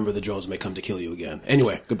 Also remember the drones may come to kill you again.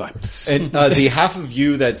 Anyway, goodbye. And the half of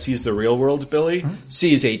you that sees the real world, Billy,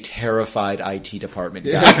 sees a terrified IT department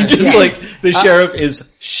guy. Just like the sheriff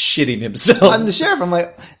is shitting himself. I'm the sheriff. I'm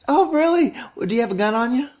like, oh, really? Well, do you have a gun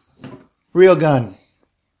on you? Real gun.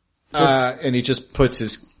 And he just puts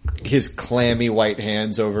his clammy white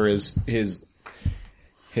hands over his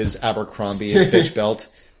Abercrombie and Fitch belt.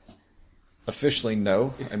 Officially,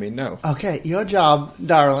 no. I mean, no. Okay, your job,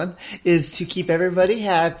 darling, is to keep everybody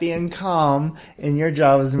happy and calm, and your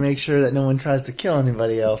job is to make sure that no one tries to kill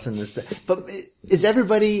anybody else in this. But is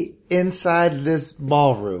everybody inside this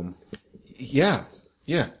ballroom? Yeah.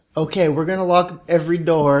 Okay, we're gonna lock every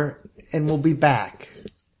door, and we'll be back.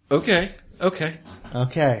 Okay.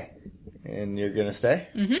 Okay. And you're gonna stay?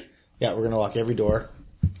 Mm-hmm. Yeah, we're gonna lock every door,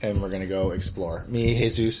 and we're gonna go explore. Me,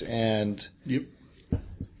 Jesus, and... Yep.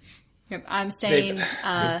 Yep, I'm staying.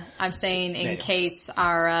 I'm staying in case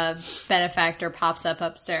our benefactor pops up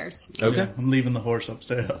upstairs. Okay. Yeah, I'm leaving the horse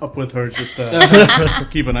upstairs, up with her, just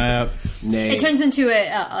keep an eye out. Nay. It turns into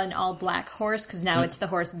an all black horse because now it's the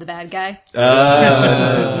horse of the bad guy.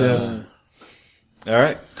 All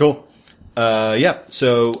right. Cool. Yeah.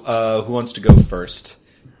 So, who wants to go first?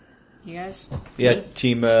 You guys? Yeah.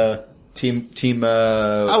 Team. I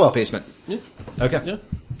will. Basement. Yeah. Okay. Yeah.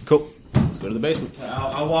 Cool. Let's go to the basement.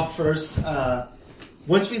 I'll walk first.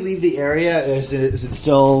 Once we leave the area, is it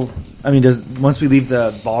still... I mean, once we leave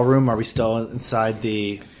the ballroom, are we still inside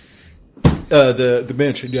the... The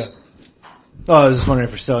mansion. Yeah. Oh, I was just wondering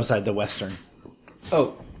if we're still inside the western.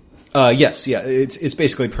 Oh. Yes. Yeah. It's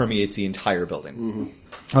basically permeates the entire building.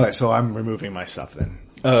 Mm-hmm. Okay, so I'm removing my stuff then.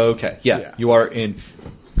 Okay. Yeah. You are in...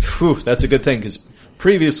 Whew, that's a good thing, because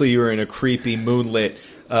previously you were in a creepy moonlit...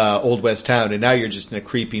 Old West town, and now you're just in a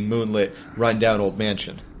creepy moonlit rundown old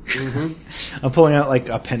mansion. Mm-hmm. I'm pulling out like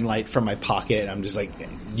a pen light from my pocket, and I'm just like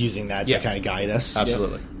using that to kind of guide us.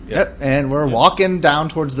 Absolutely. Yep. And we're walking down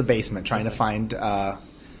towards the basement, trying to find,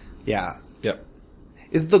 Yep.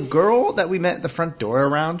 Is the girl that we met at the front door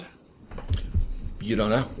around? You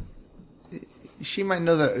don't know. She might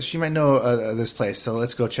know this place, so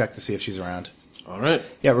let's go check to see if she's around. All right.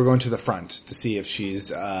 Yeah, we're going to the front to see if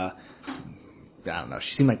she's, I don't know.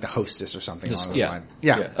 She seemed like the hostess or something along those lines.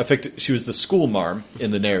 Yeah. She was the school marm in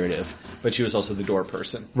the narrative, but she was also the door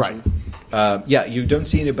person. Right. You don't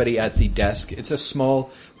see anybody at the desk. It's a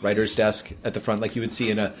small writer's desk at the front, like you would see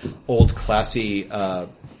in a old classy bed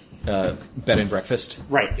and breakfast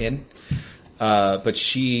inn. But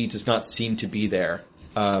she does not seem to be there.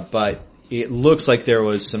 But it looks like there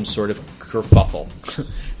was some sort of kerfuffle.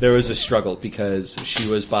 There was a struggle because she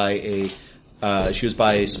was by a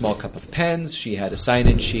small cup of pens. She had a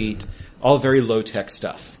sign-in sheet, all very low-tech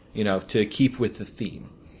stuff, to keep with the theme.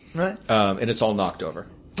 Right. And it's all knocked over.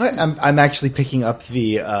 Right. I'm actually picking up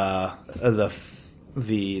the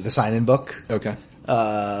sign-in book. Okay.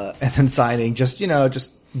 And then signing, just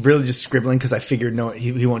really just scribbling because I figured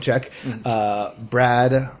he won't check. Mm-hmm.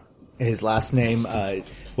 Brad, his last name,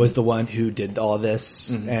 was the one who did all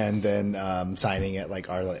this, and then signing it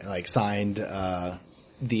signed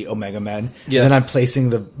the Omega Men. Yeah. And then I'm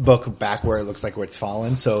placing the book back where it looks like where it's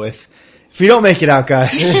fallen. So if we don't make it out,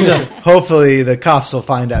 guys, hopefully the cops will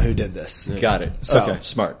find out who did this. Got it. So. Okay.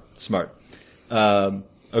 Smart.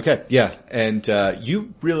 Okay. Yeah. And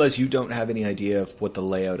you realize you don't have any idea of what the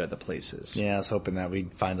layout of the place is. Yeah, I was hoping that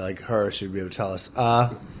we'd find her. She'd be able to tell us.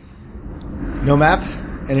 No map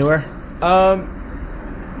anywhere.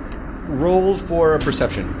 Roll for a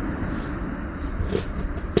perception.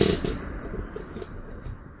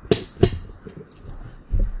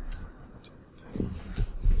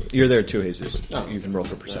 You're there too, Jesus. You can roll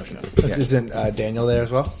for perception. Yeah. Isn't Daniel there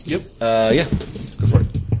as well? Yep. Yeah. Go for it.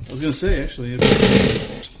 I was going to say, actually, if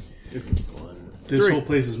this whole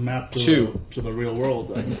place is mapped to the real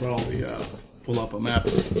world, I can probably pull up a map.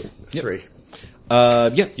 3.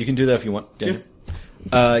 Yeah, you can do that if you want, Daniel.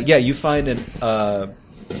 Yeah, you find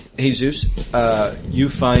Jesus, you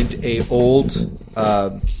find an old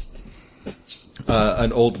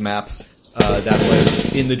map that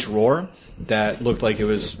was in the drawer that looked like it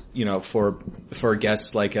was, for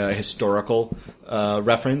guests, like a historical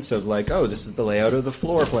reference of like, oh, this is the layout of the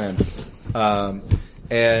floor plan,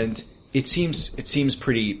 and it seems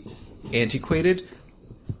pretty antiquated.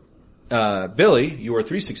 Billy, your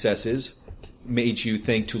 3 successes made you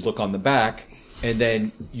think to look on the back. And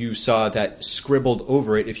then you saw that scribbled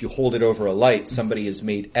over it, if you hold it over a light, somebody has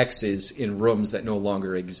made X's in rooms that no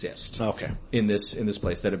longer exist. Okay. In this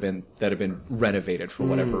place that have been renovated for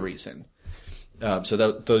whatever reason. So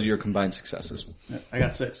those are your combined successes. I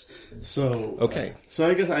got 6. So okay. So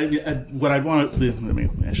I guess what I'd want to let me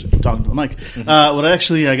actually talking to the mic. What I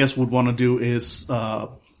actually I guess would want to do is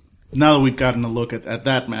now that we've gotten a look at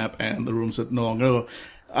that map and the rooms that no longer go,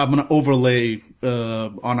 I'm going to overlay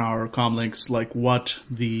on our comlinks like what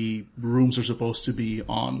the rooms are supposed to be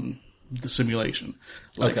on the simulation.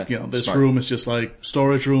 Like, this Smart. room is just like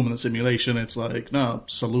storage room, and the simulation it's like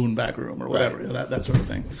saloon back room or whatever, that sort of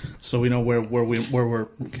thing. So we know where we're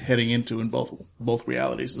heading into in both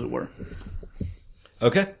realities, as it were.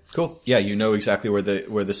 Okay, cool. Yeah, you know exactly where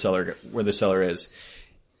the cellar is.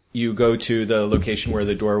 You go to the location where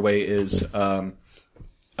the doorway is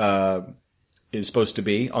supposed to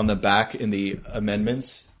be on the back in the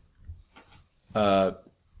amendments.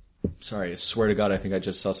 Sorry, I swear to God, I think I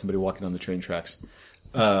just saw somebody walking on the train tracks.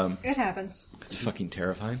 It happens. It's fucking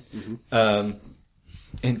terrifying.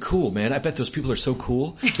 And cool, man. I bet those people are so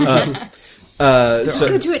cool. Let's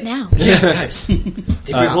go do it now. Yeah, guys. They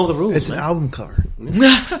break all the rules. It's an album cover.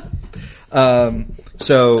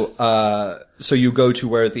 So you go to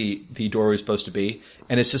where the doorway is supposed to be,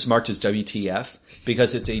 and it's just marked as WTF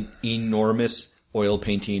because it's an enormous oil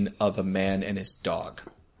painting of a man and his dog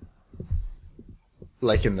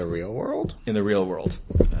Like in the real world? in the real world.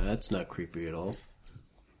 That's not creepy at all.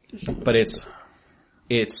 But it's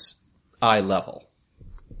eye level.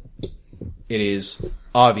 It is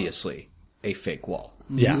obviously a fake wall.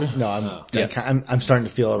 Yeah. No, I'm starting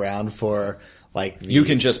to feel around for like the... You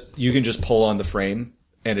can just pull on the frame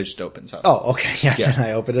and it just opens up. Oh, okay. Yeah, Yeah. then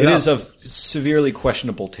I open it up. It is of severely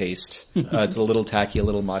questionable taste. It's a little tacky, a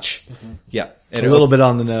little much. Yeah. It's a little bit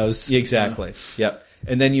on the nose. Exactly. Yep.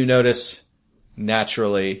 And then you notice,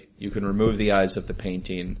 naturally, you can remove the eyes of the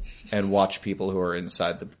painting and watch people who are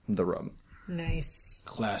inside the room. Nice.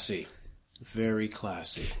 Classy. Very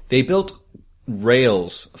classy. They built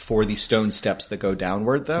rails for the stone steps that go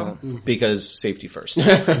downward, though, because safety first.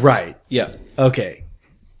 Right. Yeah. Okay.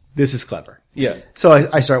 This is clever. Yeah. So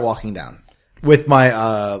I start walking down with my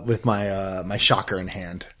my shocker in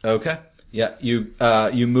hand. Okay. Yeah.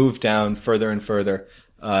 You move down further and further,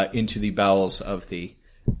 into the bowels of the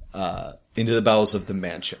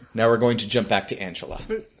mansion. Now we're going to jump back to Angela.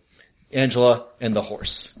 Angela and the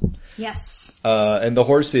horse. Yes. And the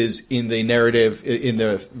horse is in the narrative, in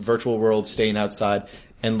the virtual world, staying outside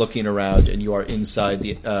and looking around, and you are inside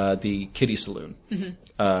the kiddie saloon.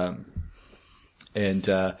 Mm-hmm.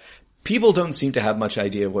 And people don't seem to have much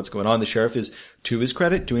idea of what's going on. The sheriff is, to his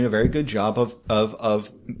credit, doing a very good job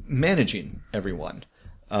of managing everyone.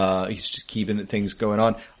 He's just keeping things going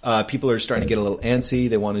on. People are starting to get a little antsy.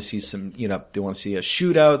 They want to see they want to see a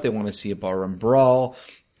shootout. They want to see a barroom brawl.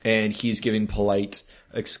 And he's giving polite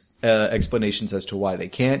explanations as to why they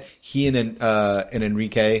can't. He and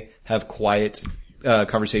Enrique have quiet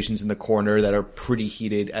conversations in the corner that are pretty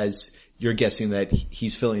heated, as you're guessing that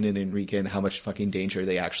he's filling in Enrique and how much fucking danger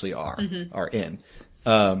they actually are in.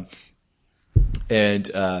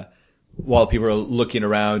 And while people are looking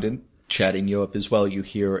around and chatting you up as well, you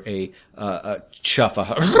hear a chuff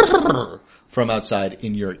from outside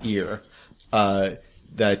in your ear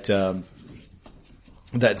that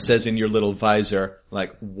says in your little visor,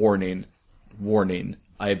 like, warning,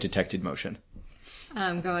 I have detected motion.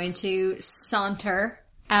 I'm going to saunter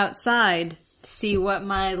outside to see what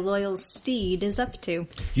my loyal steed is up to.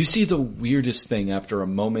 You see the weirdest thing after a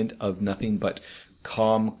moment of nothing but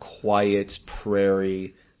calm, quiet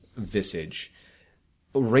prairie visage.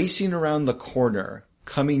 Racing around the corner,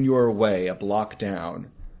 coming your way a block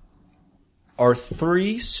down, are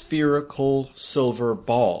 3 spherical silver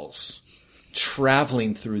balls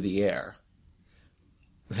traveling through the air,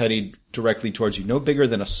 heading directly towards you, no bigger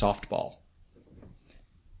than a softball.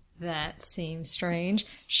 That seems strange.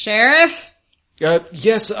 Sheriff?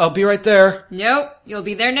 Yes, I'll be right there. Nope, you'll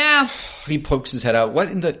be there now. He pokes his head out. What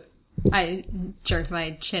in the... I jerked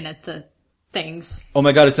my chin at the things. Oh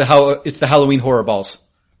my god, it's the Halloween horror balls.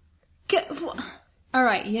 All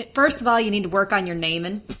right, first of all, you need to work on your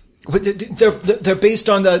naming. They're based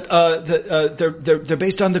on they're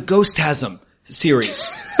based on the Ghostasm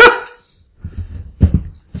series.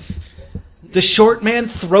 The short man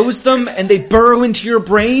throws them and they burrow into your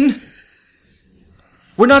brain.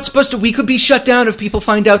 We're not supposed to. We could be shut down if people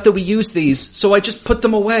find out that we use these. So I just put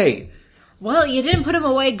them away. Well, you didn't put them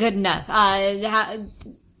away good enough. How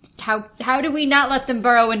do we not let them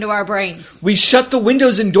burrow into our brains? We shut the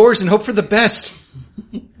windows and doors and hope for the best.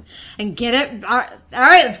 And get it. All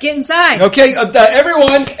right, let's get inside. Okay,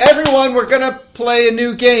 everyone, we're gonna play a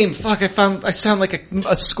new game. Fuck, I sound like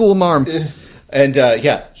a school marm. And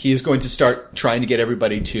he is going to start trying to get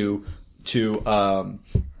everybody to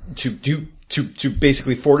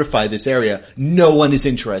basically fortify this area. No one is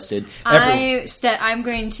interested. I'm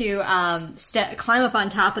going to climb up on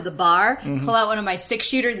top of the bar, pull out one of my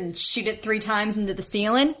 6-shooters, and shoot it 3 times into the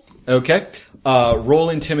ceiling. Okay. Roll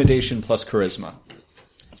intimidation plus charisma.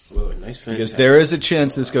 Whoa, nice fan. Because there is a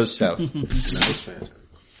chance this goes south. Nice fan.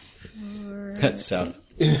 That's south.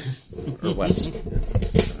 Or west.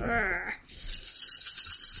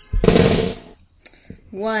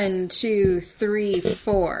 1, 2, 3,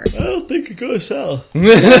 4. I don't think it goes south.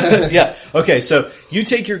 Yeah. Okay, so you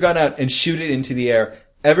take your gun out and shoot it into the air.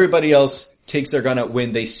 Everybody else takes their gun out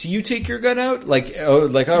when they see you take your gun out. We're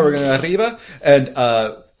gonna arriba. And,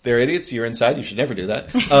 they're idiots. You're inside. You should never do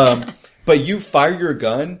that. But you fire your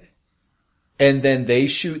gun and then they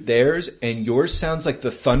shoot theirs and yours sounds like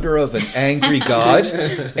the thunder of an angry god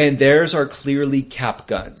and theirs are clearly cap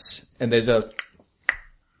guns. And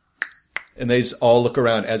and they all look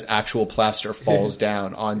around as actual plaster falls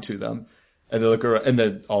down onto them. And they look around, and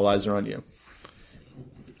then all eyes are on you.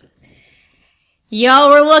 Y'all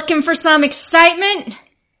were looking for some excitement?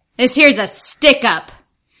 This here's a stick-up.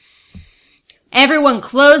 Everyone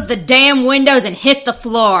close the damn windows and hit the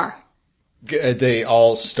floor. They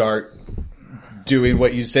all start doing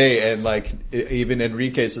what you say, and even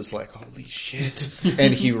Enrique's is like, holy shit.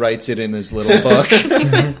 And he writes it in his little book.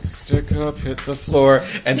 Stick up, hit the floor.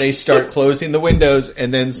 And they start closing the windows,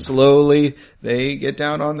 and then slowly they get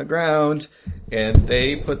down on the ground, and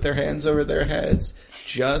they put their hands over their heads,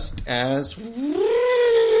 just as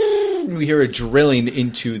we hear a drilling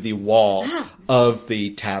into the wall of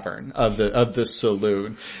the tavern, of the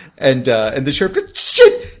saloon. And the sheriff goes,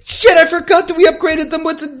 shit, I forgot that we upgraded them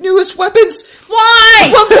with the newest weapons. Why?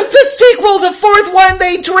 Well, the sequel, the 4th one,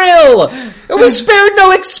 they drill. And we spared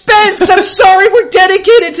no expense. I'm sorry, we're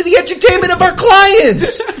dedicated to the entertainment of our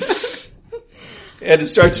clients. And it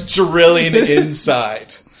starts drilling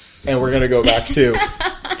inside. And we're going to go back to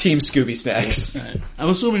Team Scooby Snacks. Right. I'm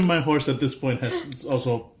assuming my horse at this point has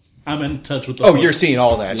also... I'm in touch with the horse. You're seeing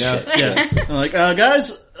all that shit. Yeah. I'm like,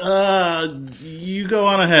 guys, you go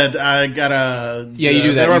on ahead. I gotta... Yeah, you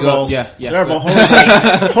do that. There are balls. Yeah. There are balls.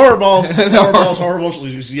 Horror balls. Horror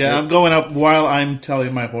balls. Yeah, I'm going up while I'm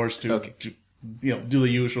telling my horse to do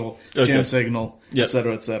the usual jam signal, et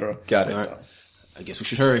cetera, et cetera. Got it. All right. I guess we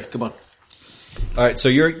should hurry. Come on. All right, so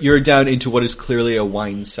you're down into what is clearly a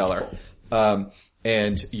wine cellar.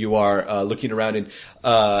 And you are looking around, and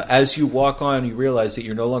as you walk on, you realize that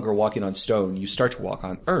you're no longer walking on stone. You start to walk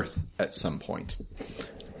on earth at some point.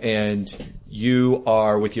 And you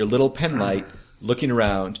are, with your little penlight, looking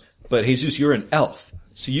around. But Jesus, you're an elf,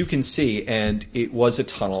 so you can see, and it was a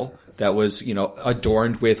tunnel that was,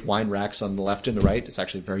 adorned with wine racks on the left and the right. It's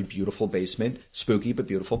actually a very beautiful basement. Spooky, but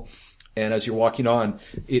beautiful. And as you're walking on,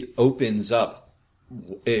 it opens up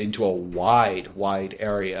into a wide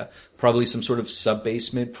area. Probably some sort of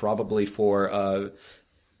sub-basement, probably for,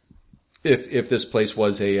 if this place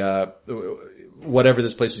was whatever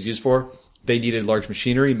this place was used for, they needed large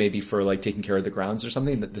machinery, maybe for taking care of the grounds or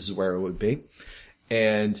something, that this is where it would be.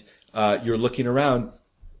 And, you're looking around,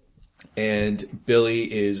 and Billy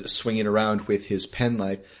is swinging around with his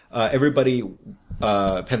penlight. Everybody,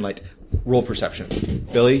 penlight, roll perception.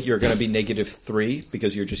 Billy, you're gonna be -3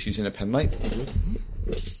 because you're just using a penlight.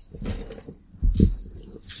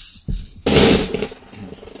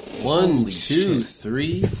 1, 2,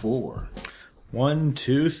 3, 4. 1,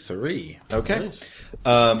 2, 3. Okay. Nice.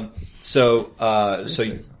 So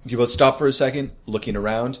you both stop for a second, looking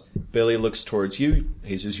around. Billy looks towards you.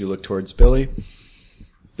 Jesus, you look towards Billy.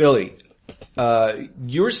 Billy,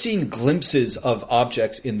 you're seeing glimpses of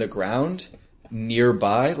objects in the ground,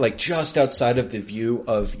 nearby, like just outside of the view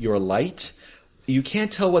of your light. You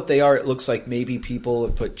can't tell what they are. It looks like maybe people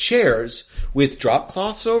have put chairs with drop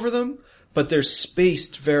cloths over them, but they're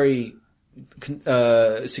spaced very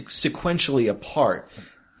sequentially apart.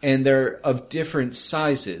 And they're of different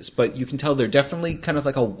sizes, but you can tell they're definitely kind of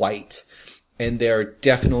like a white, and they're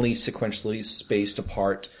definitely sequentially spaced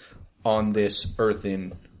apart on this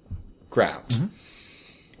earthen ground. Mm-hmm.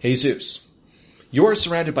 Jesus, you're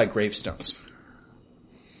surrounded by gravestones.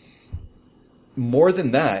 More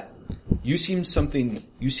than that, you see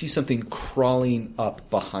something crawling up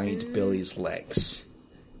behind Billy's legs.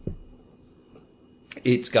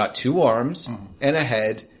 It's got 2 arms and a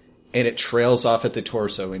head, and it trails off at the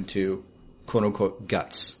torso into quote unquote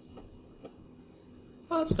guts.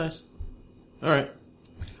 Oh, that's nice. All right.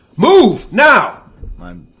 Move now!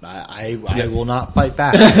 I will not fight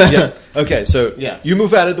back. Yeah. Okay, so you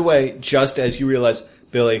move out of the way just as you realize,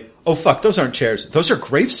 Billy, oh fuck, those aren't chairs. Those are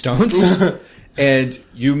gravestones. And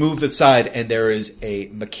you move aside, and there is a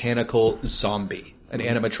mechanical zombie, an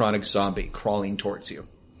animatronic zombie crawling towards you.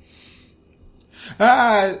 You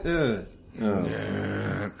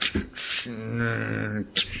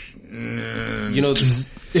know,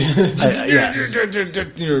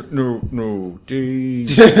 No.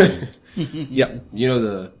 Yeah. You know,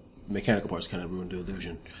 the mechanical parts kind of ruined the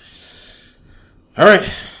illusion. All right.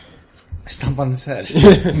 I stomp on his head.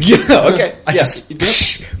 Yeah. Okay.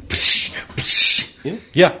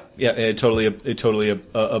 Yeah. Yeah. It totally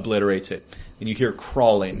obliterates it, and you hear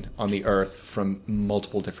crawling on the earth from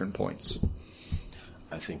multiple different points.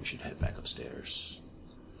 I think we should head back upstairs.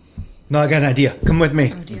 No, I got an idea. Come with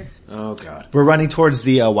me. Oh dear. Oh god. We're running towards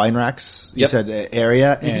the wine racks. You Yep. said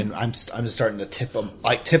area, and I'm starting to tip over.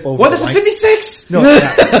 What? There's a 56? No,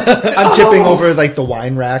 I'm tipping over like the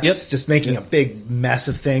wine racks, Yep. just making a big mess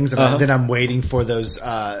of things, and then I'm waiting for those.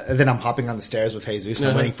 Then I'm hopping on the stairs with Jesus.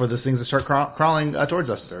 I'm waiting for those things to start crawling towards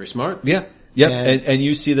us. Very smart. Yeah. Yep. And- And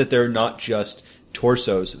you see that they're not just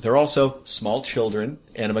torsos; they're also small children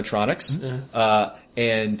animatronics.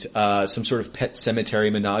 And some sort of pet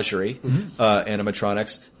cemetery menagerie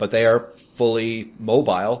animatronics, but they are fully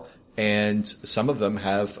mobile, and some of them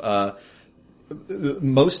have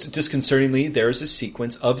most disconcertingly, there's a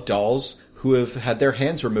sequence of dolls who have had their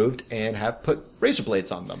hands removed and have put razor blades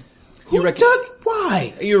on them.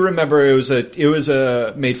 Why? You remember it was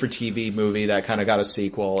a made for TV movie that kind of got a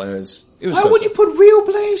sequel, and it was Why would you put real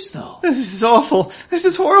blades, though? This is awful. This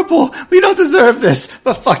is horrible. We don't deserve this.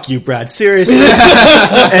 But fuck you, Brad. Seriously.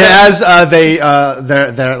 And as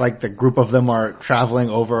they're like the group of them are traveling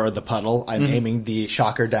over the puddle, I'm aiming the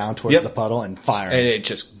shocker down towards the puddle and firing. and it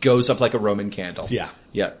just goes up like a Roman candle. Yeah.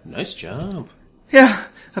 Yeah. Nice job. Yeah,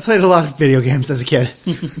 I played a lot of video games as a kid.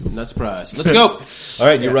 Not surprised. Let's go. All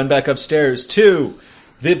right, you run back upstairs to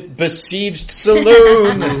the besieged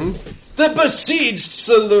saloon. The besieged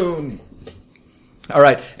saloon. All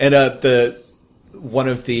right, and one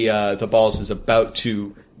of the balls is about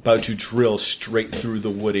to drill straight through the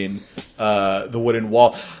wooden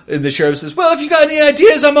wall. And the sheriff says, "Well, if you got any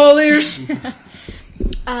ideas, I'm all ears."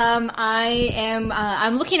 I'm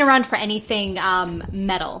looking around for anything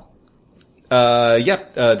metal.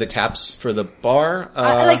 The taps for the bar.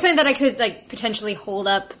 Like something that I could like potentially hold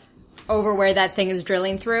up over where that thing is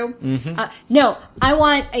drilling through. No, I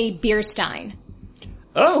want a beer stein.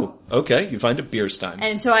 Oh, okay. You find a beer stein.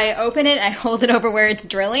 And so I open it, I hold it over where it's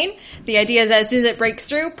drilling. The idea is that as soon as it breaks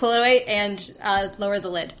through, pull it away and lower the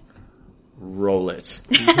lid. Roll it.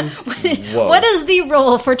 Whoa. What is the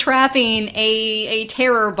roll for trapping a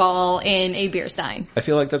terror ball in a beer stein? I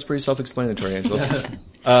feel like that's pretty self-explanatory, Angela.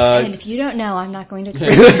 And if you don't know, I'm not going to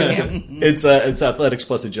explain it to you. It's athletics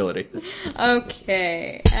plus agility.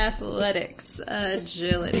 Okay, athletics,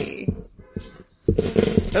 agility.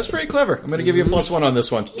 That's pretty clever. I'm going to give you a +1 on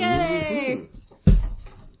this one. Yay!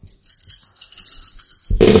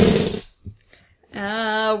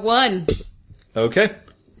 1. Okay.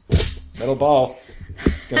 Metal ball.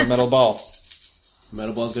 It's got a metal ball.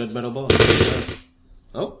 Metal ball's good, metal ball.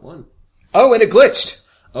 Oh, 1. Oh, and it glitched.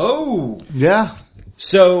 Oh! Yeah.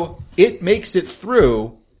 So it makes it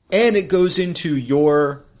through, and it goes into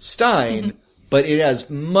your stein, but it has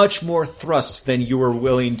much more thrust than you were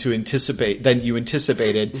willing to anticipated, and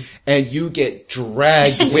you get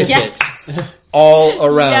dragged with it all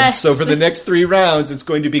around. Yes. So for the next 3 rounds, it's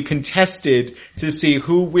going to be contested to see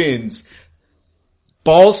who wins.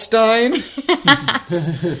 Ballstein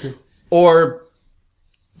or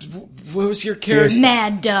what was your character?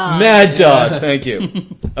 Mad Dog. Mad Dog. Thank you.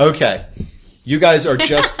 Okay. You guys are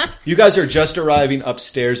just arriving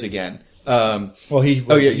upstairs again. Well, he.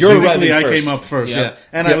 Oh, yeah, you're technically, arriving I first. came up first. Yeah. Yeah,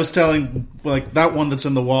 and I was telling like that one that's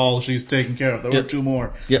in the wall. She's taken care of. There were Yep. 2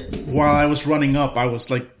 more. Yep. While I was running up, I was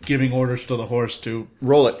like giving orders to the horse to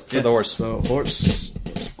Roll it for the horse. So horse,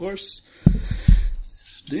 of course.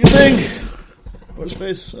 Do you think horse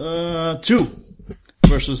face 2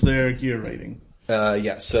 versus their gear rating?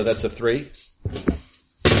 Yeah, so that's a 3.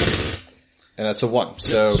 And that's a 1.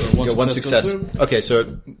 So, so you one get 1 success success. goes through. Okay, so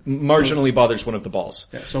it marginally bothers one of the balls.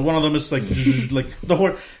 Yeah. So one of them is like like the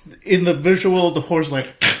horse in the visual. The horse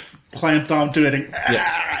like clamped onto it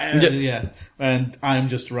and yeah. And I'm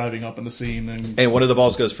just arriving up in the scene and And one of the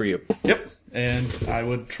balls goes for you. yep. And I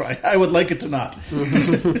would like it to not.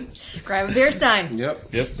 Grab a beer stein. Yep.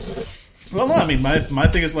 Yep. Well, no, I mean, my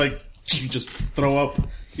thing is like, you just throw up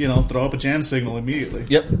a jam signal immediately.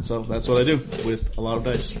 Yep. So that's what I do with a lot of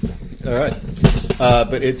dice. All right.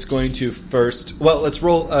 But it's going to first... Well, let's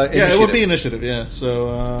roll initiative. Yeah, it would be initiative, yeah.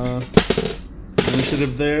 So,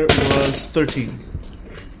 initiative there was 13.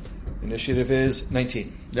 Initiative is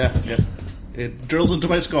 19. Yeah. It drills into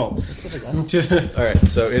my skull. All right,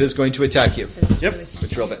 so it is going to attack you Yep. with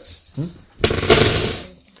drill bits.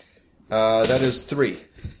 That is 3.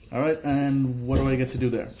 All right, and what do I get to do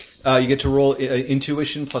there? You get to roll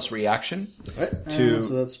intuition plus reaction. All right. To-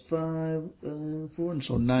 So that's 5, 4,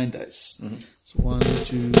 so 9 dice. So 1,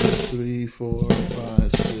 2, 3, 4,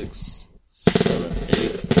 5, 6, 7,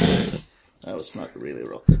 8, 9. That was not really a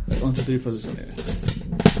roll. 1, 2, 3, 4, 6,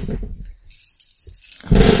 7, 8.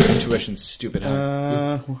 Intuition's stupid.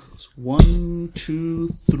 Huh? 1, 2,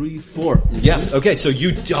 3, 4. Yeah. Okay. So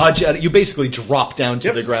you dodge at it. You basically drop down to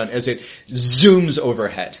Yep. the ground as it zooms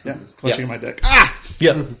overhead. Yeah, clutching my deck.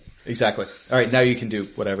 Yep. Exactly. All right. Now you can do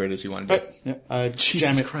whatever it is you want to do. Yeah, I jam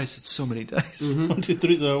Jesus it. Christ! It's so many dice. 1, 2,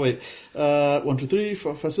 3, so wait. 1, 2, 3,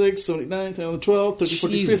 4, 5, 6, 7, 8, 9, 10, 11, 12, 13,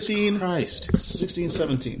 14, Jesus 15, Christ. 16,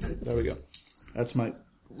 17. There we go. That's my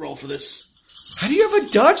roll for this. How do you have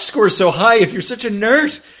a dodge score so high if you're such a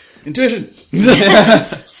nerd? Intuition.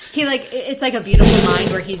 He it's like a beautiful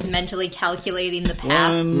mind where he's mentally calculating the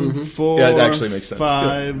path. 1, 4, Yeah, it actually makes sense.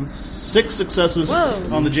 5, 6 successes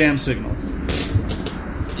Whoa. on the jam signal.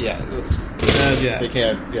 Yeah. Yeah. They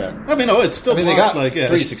can't. Yeah. I mean, it's still They blocked, got like, yeah,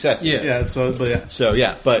 3 it's- successes. Yeah. Yeah, so, but yeah. So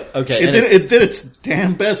yeah, but okay. and It did its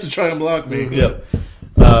damn best to try and block me. Yep.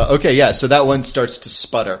 Okay, yeah, so that one starts to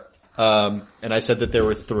sputter. And I said that there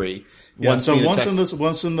were 3. Yeah, so being once attacked-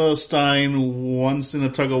 once in the Stein, once in a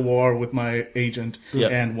tug of war with my agent,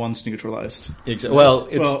 Yep. and once neutralized. Well,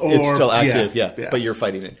 it's Well, or- still active, yeah, yeah, yeah. but you're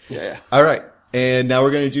fighting it. Yeah. All right, and now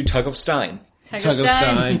we're going to do Tug of Stein. Tug of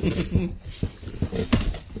Stein.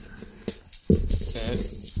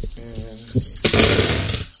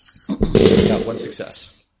 Got 1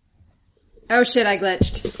 success. Oh shit, I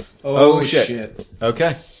glitched. Oh, shit.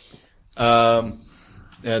 Okay.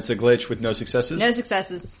 That's a glitch with no successes. No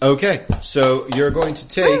successes. Okay, so you're going to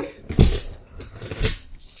take...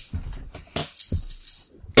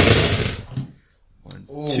 One,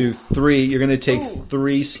 2, 3. You're going to take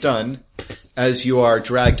 3 stun as you are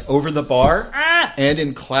dragged over the bar. And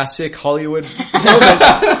in classic Hollywood moment,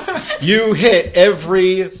 you hit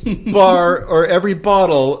every bar or every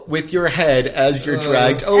bottle with your head as you're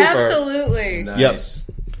dragged over. Absolutely. Nice.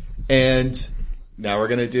 And now we're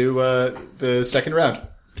going to do the second round.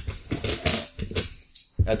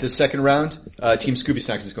 At this second round, Team Scooby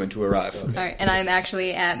Snacks is going to arrive. Alright, and I'm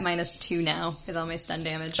actually at -2 now with all my stun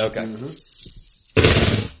damage. Okay. So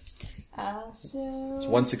It's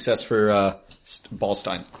 1 success for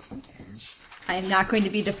Ballstein. I am not going to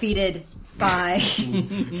be defeated by Cheap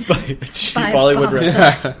Bollywood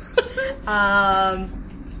Ballstein.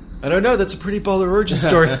 I don't know, that's a pretty baller origin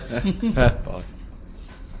story.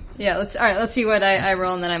 Yeah, let's see what I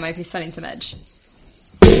roll and then I might be stunning some edge.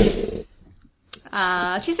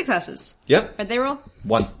 2 successes. Yep. Where'd they roll?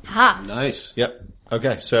 1. Ha! Nice. Yep.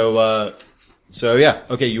 Okay, so yeah,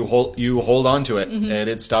 okay, you hold on to it, and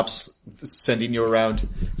it stops sending you around.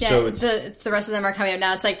 Yeah, So it's the rest of them are coming up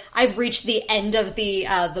now. It's like I've reached the end of the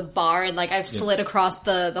bar and like I've slid across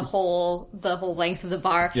the whole length of the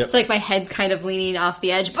bar. Yep. So like my head's kind of leaning off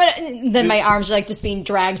the edge, but then my arms are like just being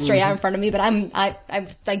dragged straight out in front of me. But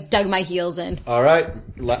I've like dug my heels in. all right.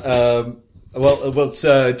 Well, it's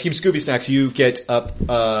Team Scooby Snacks. You get up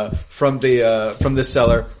from the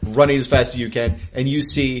cellar, running as fast as you can, and you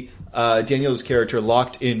see Daniel's character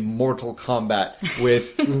locked in mortal combat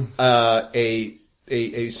with a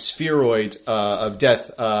spheroid of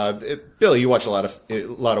death. Billy, you watch a lot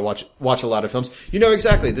of films. You know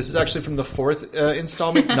exactly. This is actually from the 4th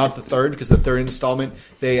installment, not the 3rd, because the 3rd installment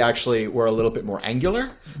they actually were a little bit more angular.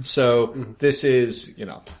 So this is,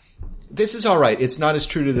 This is all right. It's not as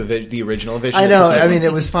true to the original vision. I as know. the new I mean, one.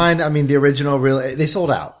 it was fine. I mean, the original they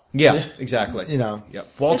sold out. Yeah, exactly. You know.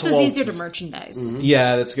 Yep. Wall This to was wall. easier to merchandise.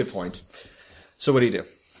 Yeah, that's a good point. So what do you do?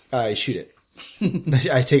 I shoot it.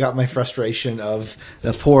 I take out my frustration of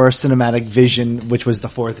the poor cinematic vision, which was the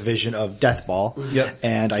fourth vision of Death Ball. Yep.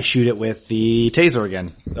 And I shoot it with the taser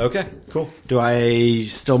again. Okay, cool. Do I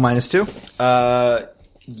still -2?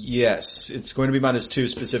 Yes, it's going to be -2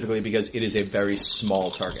 specifically because it is a very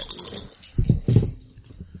small target.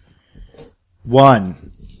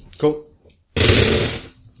 1. Cool.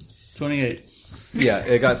 28. Yeah,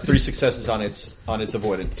 it got 3 successes on its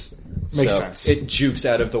avoidance. Makes So sense. It jukes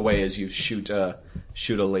out of the way as you shoot a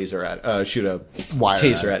laser at shoot a Wire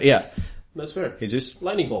taser at at. Yeah, That's fair. Jesus.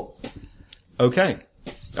 Lightning bolt. Okay.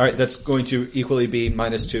 All right, that's going to equally be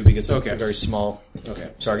 -2 because it's Okay. a very small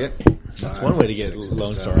target. That's one way to get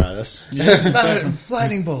Lone Star at us.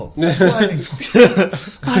 Lightning bolt. Lightning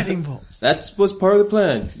bolt. Lightning bolt. That was part of the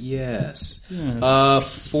plan. Yes.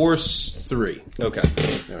 Force 3. Okay.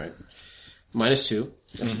 All right. -2.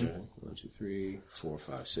 That's good. 1, 2, 3, 4,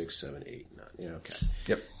 5, 6, 7, 8, 9. Yeah, okay.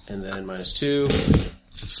 Yep. And then -2.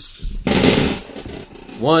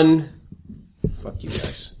 1. Fuck you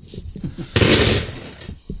guys.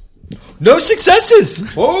 No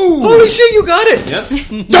successes! Whoa! Holy shit, you got it! Yep.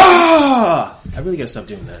 Ah! I really gotta stop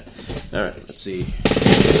doing that. Alright, let's see.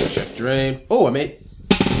 Check drain. Oh, I made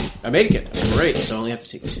it. Great, so I only have to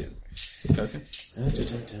take 2. Okay.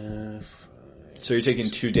 So you're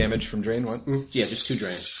taking 2 damage from drain, what? Yeah, just 2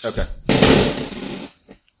 drain. Okay.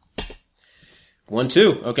 1,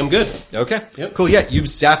 2. Okay, I'm good. Okay. Yep. Cool, yeah, you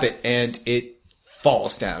zap it and it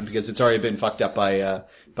falls down because it's already been fucked up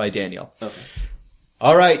by Daniel. Okay.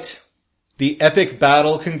 Alright. The epic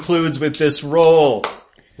battle concludes with this roll.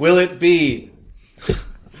 Will it be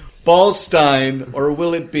Ballstein or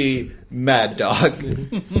will it be Mad Dog? 20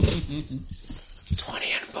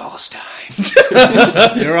 and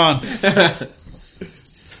Ballstein. You're on.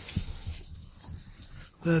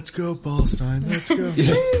 Let's go, Ballstein. Let's go.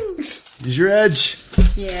 Use your edge.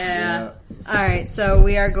 Yeah. All right. So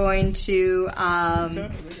we are going to. Go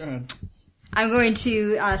ahead. I'm going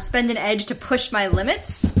to spend an edge to push my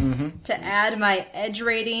limits to add my edge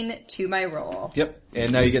rating to my roll. Yep.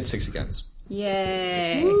 And now you get 6 against.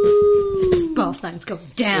 Yay! This Ballstein's going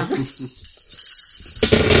down.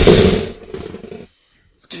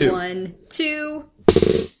 2. 1, 2,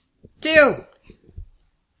 2.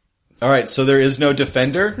 Alright, so there is no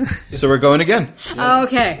defender, so we're going again.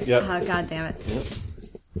 Okay. Yep. Oh, God damn it.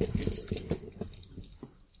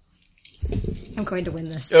 I'm going to win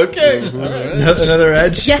this. Okay. Another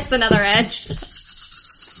edge. Yes, another edge.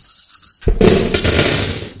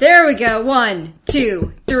 There we go. 1,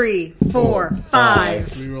 2, 3, 4, 5.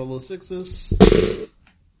 Reroll those 6s.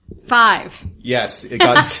 5. Yes, it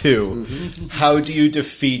got 2. How do you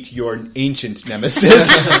defeat your ancient nemesis?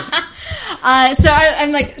 So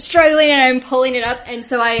I'm like struggling and I'm pulling it up, and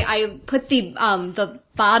so I put the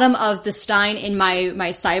bottom of the stein in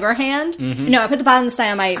my cyber hand. No, I put the bottom of the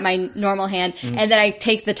stein on my normal hand, and then I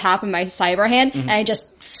take the top of my cyber hand and I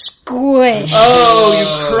just squish.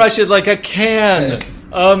 Oh, you crush it like a can.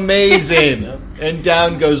 Amazing. And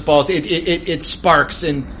down goes balls. It sparks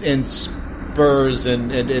and spurs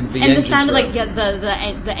and the And the engines sound of roar. like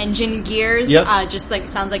the engine gears, Yep. just like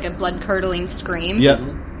sounds like a blood curdling scream. Yep. As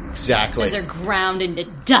Exactly. they're ground into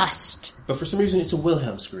dust. But for some reason, it's a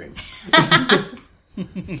Wilhelm scream.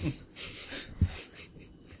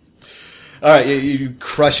 Alright, you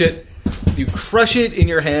crush it. You crush it in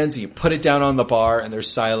your hands and you put it down on the bar and there's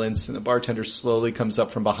silence and the bartender slowly comes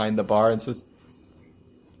up from behind the bar and says,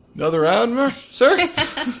 "Another round, sir?"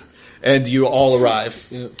 And you all arrive,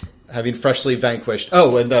 having freshly vanquished.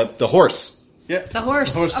 Oh, and the horse. Yeah. The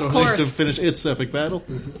horse, of needs course. to finish its epic battle.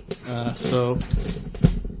 So.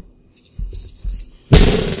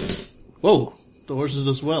 Whoa. The horse is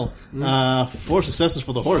as well. 4 successes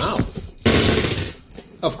for the horse.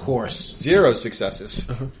 Of course. 0 successes.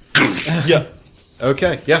 Yeah.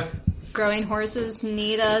 Okay, yeah. Growing horses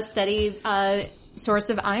need a steady source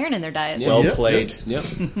of iron in their diet. Well Yep, played. Yep.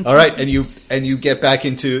 All right, and you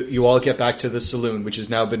all get back to the saloon, which has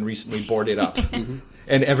now been recently boarded up,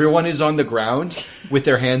 and everyone is on the ground with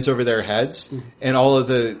their hands over their heads, and all of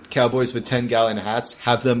the cowboys with 10-gallon hats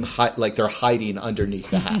have them like they're hiding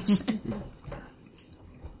underneath the hats.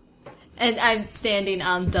 And I'm standing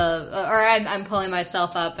on I'm pulling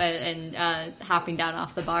myself up and hopping down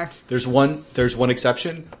off the bar. There's one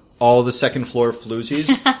exception. All the second floor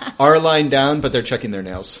floozies are lying down, but they're checking their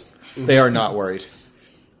nails. They are not worried.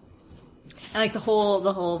 And like the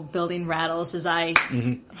whole building rattles as I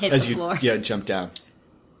hit As the you floor. jump down.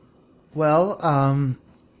 Well,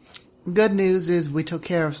 Good news is we took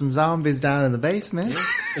care of some zombies down in the basement.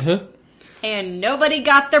 And nobody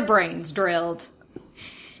got their brains drilled.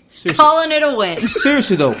 Seriously. Calling it a win.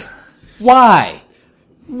 Seriously though, why?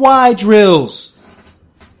 Why drills?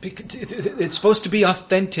 Because it's supposed to be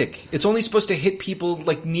authentic. It's only supposed to hit people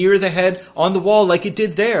like near the head on the wall like it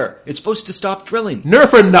did there. It's supposed to stop drilling.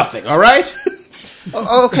 Nerf or nothing, alright?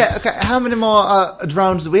 Okay. How many more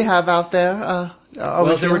drones do we have out there?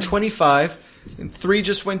 Well, there were 25, and 3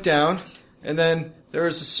 just went down, and then there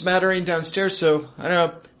was a smattering downstairs, so, I don't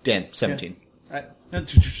know, Dan, 17. Right.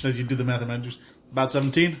 As you do the mathematics, about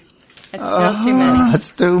 17. It's still too many.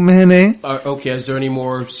 That's too many. Okay, is there any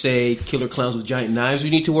more, say, killer clowns with giant knives we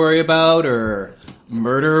need to worry about, or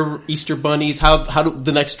murder Easter bunnies? How do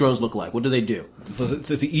the next drones look like? What do they do?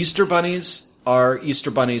 The Easter bunnies are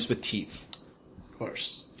Easter bunnies with teeth. Of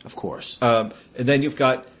course. Of course. And then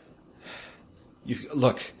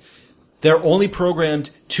look, they're only programmed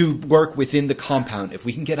to work within the compound. If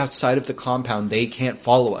we can get outside of the compound, they can't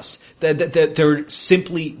follow us.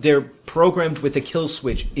 They're programmed with a kill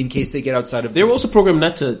switch in case they get outside of. They were also programmed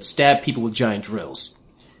not to stab people with giant drills.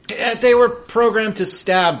 They were programmed to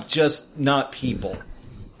stab, just not people.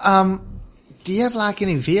 Do you have like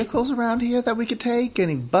any vehicles around here that we could take?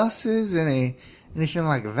 Any buses? Anything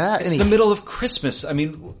like that? It's the middle of Christmas. I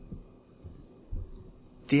mean,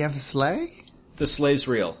 do you have a sleigh? the sleigh's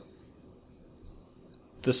real.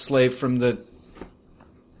 The sleigh from the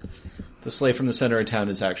center of town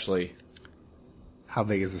is actually. How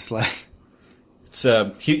big is the sleigh? It's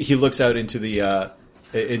he looks out into the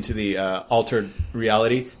altered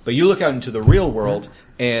reality, but you look out into the real world,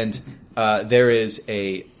 and there is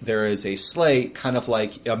a sleigh, kind of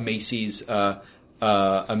like a Macy's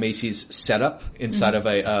setup inside of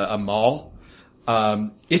a mall.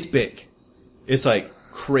 It's big. It's like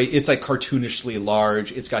it's like cartoonishly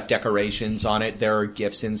large. It's got decorations on it. There are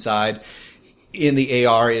gifts inside. In the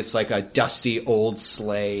AR, it's like a dusty old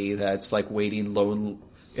sleigh that's like waiting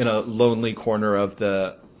in a lonely corner of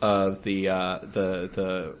the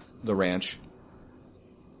ranch.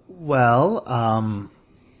 Well,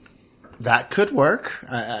 that could work.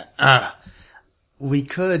 We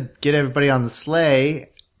could get everybody on the sleigh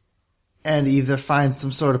and either find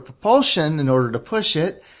some sort of propulsion in order to push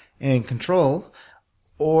it and control,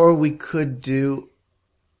 or we could do.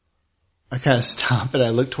 I kind of stop and I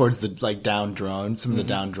look towards the down drones, some of the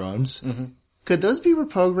down drones. Mm-hmm. Could those be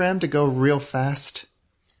reprogrammed to go real fast?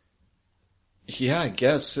 Yeah, I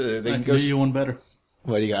guess they I can can go. get you one better.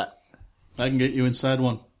 What do you got? I can get you inside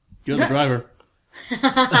one. You're the driver.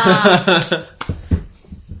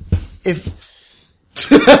 If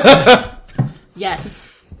Yes.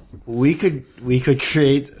 we could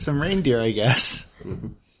create some reindeer, I guess.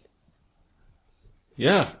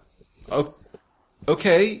 Yeah. Oh,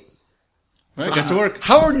 okay. All right, get to work.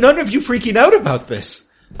 How are none of you freaking out about this?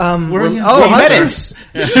 We're in medics.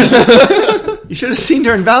 You should have seen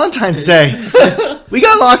during Valentine's Day. We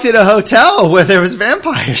got locked in a hotel where there was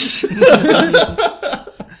vampires.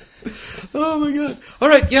 Oh my god.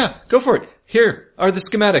 Alright, yeah, go for it. Here are the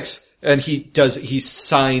schematics. And he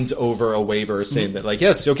signs over a waiver saying that, like,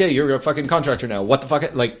 yes, okay, you're a fucking contractor now. What the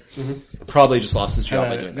fuck? Like, probably just lost his job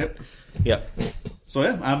by doing that. Yeah. So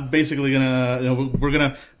yeah, I'm basically gonna, we're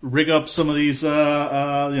gonna rig up some of these,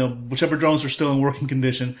 whichever drones are still in working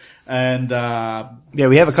condition, and Yeah,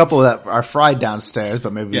 we have a couple that are fried downstairs,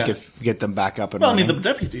 but maybe we could get them back up and well, I running. mean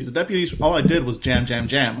the deputies, all I did was jam.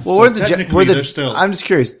 Well, so technically they're still. I'm just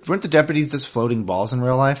curious, weren't the deputies just floating balls in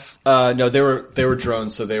real life? No, they were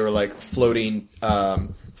drones, so they were like floating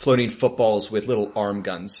footballs with little arm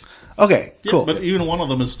guns. Okay, Yeah, cool. but even one of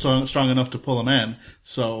them is strong enough to pull them in.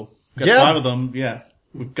 So we've got Yeah. 5 of them. Yeah,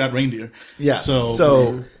 we've got reindeer. Yeah.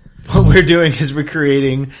 So what we're doing is we're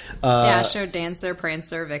creating. Dasher, Dancer,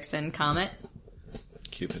 Prancer, Vixen, Comet.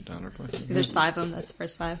 Cupid, Donner, Play. There's 5 of them. That's the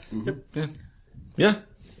first 5. Yeah,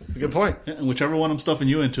 that's a good point. yeah, and whichever one I'm stuffing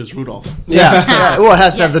you into is Rudolph. Yeah. Well, it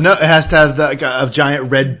has to have it has to have a giant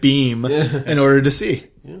red beam in order to see.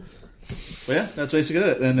 But yeah, that's basically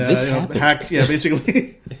it. And This happened. hack. Yeah,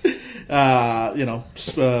 basically.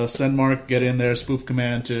 Send Mark, get in there, spoof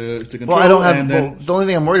command to control. Well, I don't have. and then, Well, the only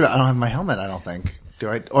thing I'm worried about, I don't have my helmet. I don't think. Do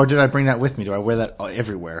I? Or did I bring that with me? Do I wear that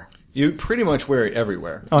everywhere? You pretty much wear it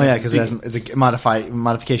everywhere. Oh yeah, because it's a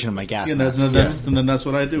modification of my gas and mask. then that's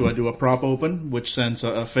what I do. I do a prop open, which sends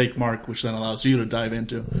a fake mark, which then allows you to dive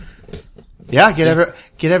into. Yeah,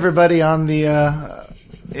 get everybody on the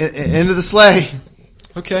into the sleigh.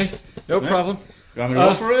 Okay, no problem. You want me to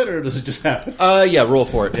roll for it, or does it just happen? Yeah, roll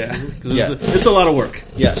for it. Yeah, 'cause Yeah. it's a lot of work,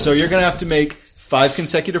 Yeah, so you're gonna have to make 5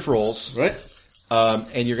 consecutive rolls. right?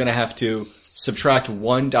 And you're going to have to subtract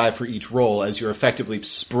 1 die for each roll as you're effectively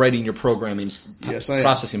spreading your programming Yes, I am.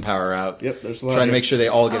 processing power out. Yep, there's a lot Trying to here. make sure they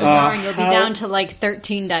all get in. Darn, you'll be down to like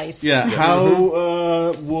 13 dice. Yeah,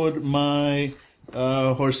 how would my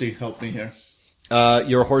horsey help me here?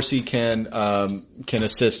 Your horsey can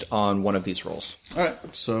assist on one of these rolls. All right,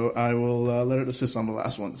 so I will let it assist on the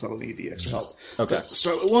last one because I'll need the extra help. Okay.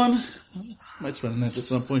 Start with 1. Might spend a minute at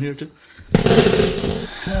some point here too.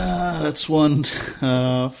 That's 1,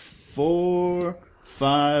 4,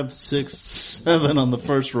 5, 6, 7 on the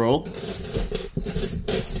first roll.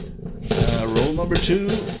 Roll number 2.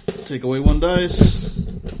 Take away 1 dice.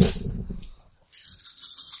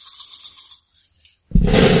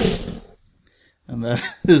 And that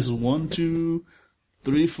is 1, 2,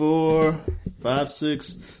 3, 4, 5,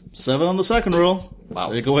 6, 7 on the second roll.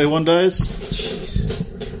 Wow. Take away 1 dice.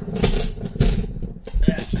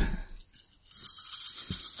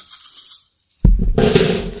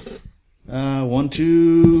 1,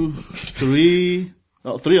 2, 3.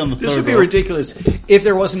 Oh, 3 on the third This would be roll. ridiculous if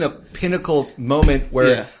there wasn't a pinnacle moment where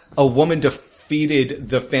Yeah. a woman defeated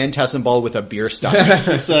the Phantasm Ball with a beer stein.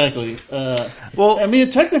 Exactly. Well, I mean,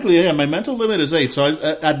 technically, yeah, my mental limit is 8, so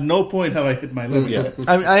at no point have I hit my limit. Yeah.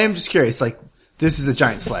 I am just curious. Like, this is a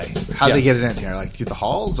giant sleigh. How'd they Yes. get it in here? Like through the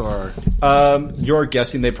halls, or You're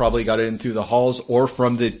guessing they probably got it in through the halls or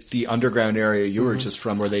from the underground area you were just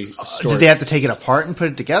from where they stored did they have to take it apart and put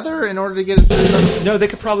it together in order to get it through? No, they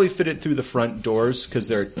could probably fit it through the front doors because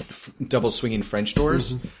they're double swinging French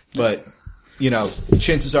doors. But you know,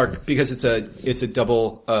 chances are because it's a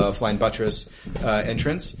double flying buttress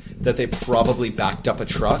entrance that they probably backed up a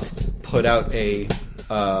truck, put out a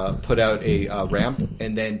ramp,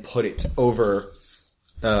 and then put it over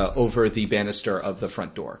the banister of the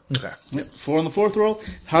front door. Okay. Yep. 4 on the fourth roll.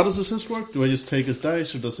 How does this work? Do I just take his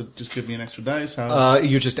dice, or does it just give me an extra dice? How?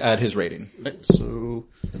 You just add his rating. Right, so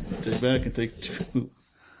take back and take 2.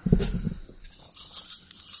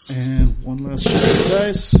 And one last shot of the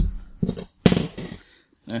dice.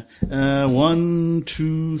 1,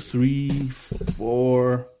 2, 3,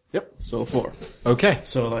 4. Yep, so 4. Okay.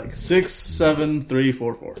 So like 6, 7, 3,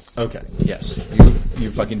 4, 4. Okay. Yes.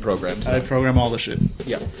 You fucking programmed. I program all the shit.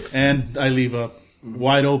 Yeah. And I leave a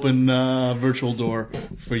wide open virtual door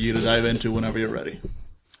for you to dive into whenever you're ready.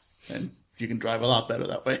 And you can drive a lot better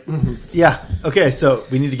that way. Yeah. Okay. So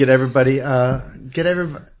we need to get everybody. I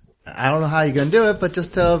don't know how you're gonna do it, but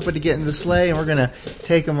just tell everybody to get in the sleigh, and we're gonna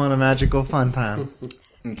take them on a magical fun time.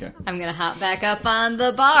 Okay. I'm gonna hop back up on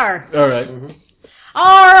the bar. All right.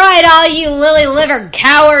 Alright, all you lily-livered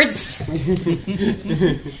cowards.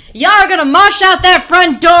 Y'all are gonna march out that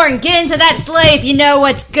front door and get into that sleigh if you know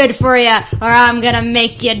what's good for you, or I'm gonna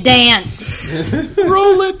make you dance.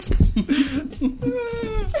 Roll it.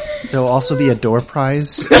 There will also be a door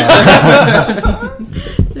prize.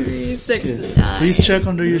 3, 6, 9. Please check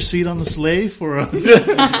under your seat on the sleigh for a...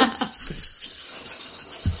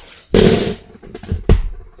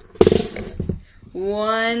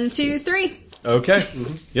 One, 2, 3. Okay.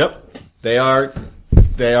 Yep. They are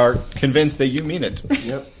convinced that you mean it.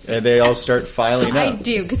 Yep. And they all start filing I out.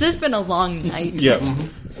 do, because it's been a long night. Yep.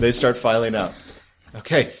 They start filing out.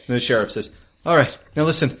 Okay. And the sheriff says, all right, now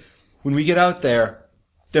listen, when we get out there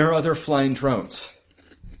are other flying drones.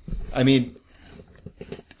 I mean,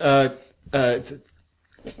 well,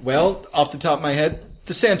 off the top of my head,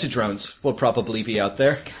 the Santa drones will probably be out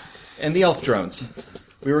there. And the elf drones.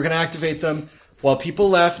 We were going to activate them. While people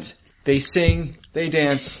left, they sing, they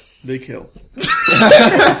dance. They kill.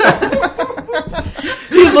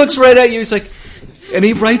 He looks right at you, he's like, and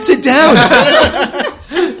he writes it down.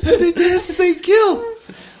 They dance, they kill.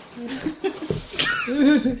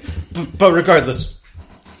 But regardless,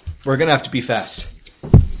 we're going to have to be fast. We're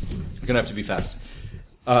going to have to be fast.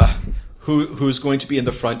 Who's going to be in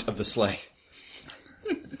the front of the sleigh?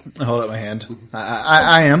 I hold up my hand.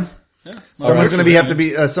 I am. Someone's going to have to be.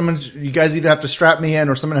 You guys either have to strap me in,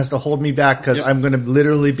 or someone has to hold me back because I'm going to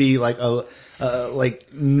literally be like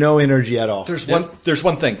no energy at all. There's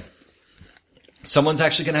one thing. Someone's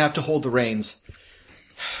actually going to have to hold the reins,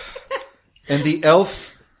 and the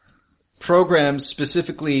elf programs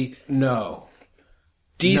specifically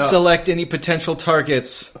deselect any potential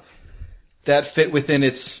targets that fit within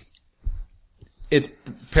its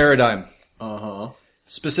paradigm.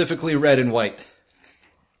 Specifically red and white.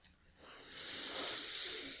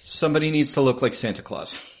 Somebody needs to look like Santa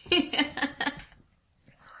Claus.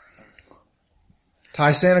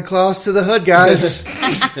 Tie Santa Claus to the hood, guys.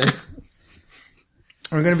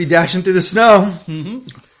 We're going to be dashing through the snow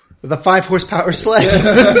with a 5-horsepower sleigh.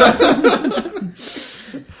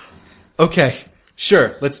 Okay,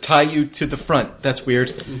 sure. Let's tie you to the front. That's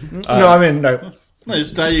weird. No. No,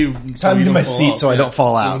 just tie you tie me to my seat so I don't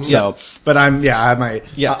fall out. So, but I have my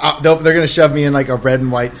they're going to shove me in like a red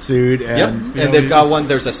and white suit, and and they've got one.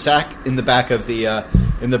 There's a sack in the back of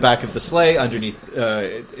the sleigh underneath,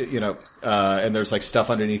 and there's like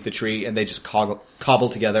stuff underneath the tree, and they just cobble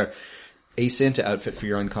together a Santa outfit for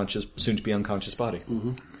your soon to be unconscious body.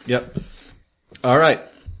 Mm-hmm. Yep. All right.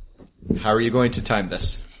 How are you going to time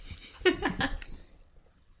this?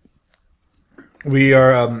 We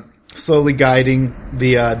are slowly guiding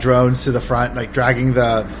the drones to the front, like dragging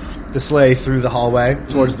the sleigh through the hallway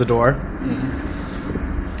towards the door.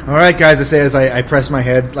 Mm-hmm. All right, guys, I say as I press my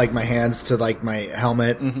head, like my hands to like my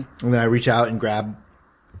helmet, and then I reach out and grab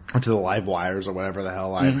onto the live wires or whatever the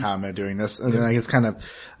hell how am I doing this? And then I just kind of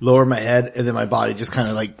lower my head, and then my body just kind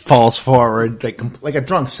of like falls forward, like a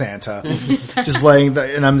drunk Santa, just laying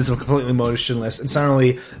there, and I'm just completely motionless. And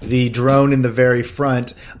suddenly the drone in the very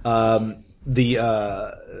front, the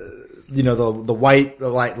white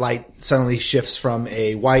light suddenly shifts from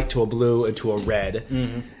a white to a blue and to a red.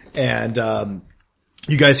 Mm-hmm. And,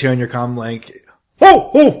 you guys hear on your comm link, ho,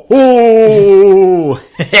 ho, ho!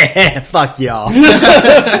 Fuck y'all.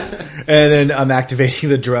 And then I'm activating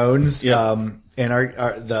the drones, and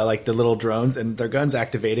the little drones, and their guns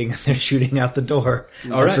activating, and they're shooting out the door.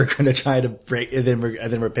 All right. We're gonna try to break, and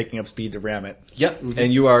then we're picking up speed to ram it. Yep.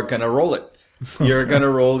 And you are gonna roll it. You're gonna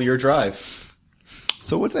roll your drive.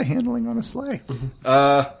 So what's the handling on a sleigh?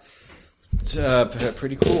 It's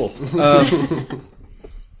pretty cool.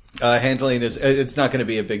 Handling it's not going to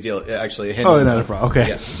be a big deal. Actually, handling not a problem. Okay.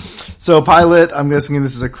 Yeah. So pilot, I'm guessing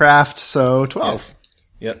this is a craft, so 12.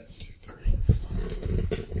 Yep.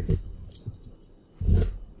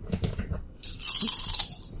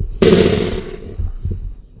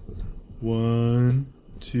 1,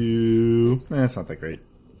 2. That's not that great.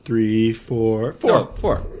 3, 4. 4. No,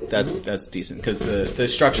 4. That's decent because the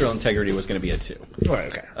structural integrity was going to be a 2. All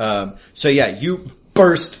right, okay. So yeah, you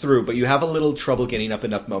burst through, but you have a little trouble getting up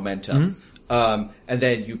enough momentum. Mm-hmm. And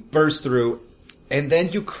then you burst through, and then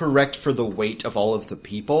you correct for the weight of all of the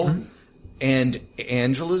people and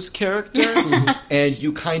Angela's character, and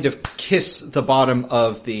you kind of kiss the bottom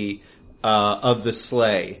of the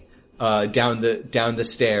sleigh down the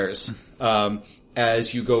stairs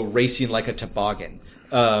as you go racing like a toboggan.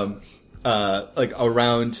 Like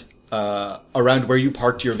around where you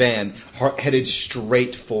parked your van, headed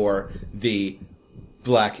straight for the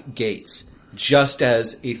black gates, just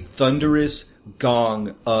as a thunderous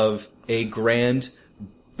gong of a grand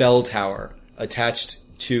bell tower attached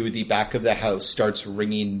to the back of the house starts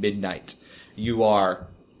ringing midnight. You are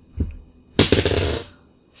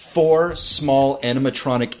 4 small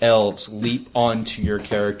animatronic elves leap onto your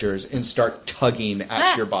characters and start tugging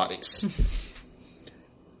at your bodies.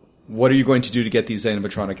 What are you going to do to get these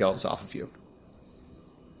animatronic elves off of you?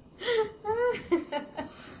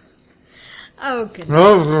 Oh,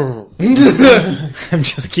 goodness. And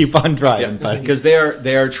just keep on driving, buddy. Because they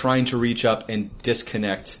are trying to reach up and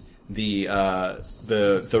disconnect the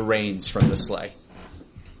reins from the sleigh.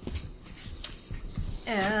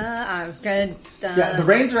 I'm gonna. Yeah, the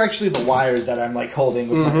reins are actually the wires that I'm like holding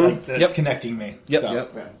with my, like that's connecting me. Yep. So.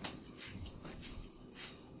 Yep.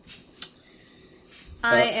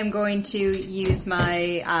 I am going to use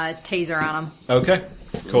my taser on him. Okay.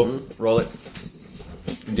 Cool. Roll it.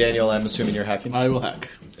 Daniel, I'm assuming you're hacking. I will hack.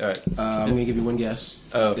 All right. I'm going to give you one guess.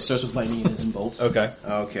 Oh. It starts with lightning and ends in bolts. Okay.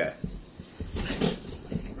 Okay.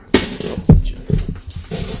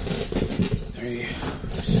 3,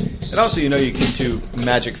 6. And also, you know, you can do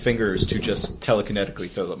magic fingers to just telekinetically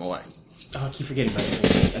throw them away. Oh, I keep forgetting about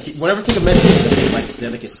it. Whenever I think of magic, I think like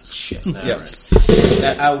delicate shit. Nah, Yeah.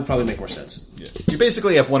 right. That would probably make more sense. Yeah. You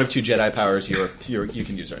basically have one of 2 Jedi powers you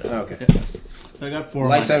can use right now. Okay. I got 4.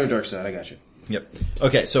 Light side or dark side? I got you. Yep.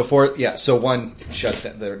 Okay, so so 1 shuts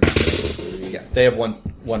down. They have one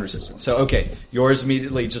resistance. So okay, yours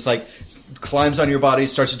immediately just like climbs on your body,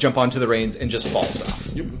 starts to jump onto the reins, and just falls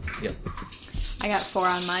off. Yep. I got 4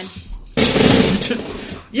 on mine.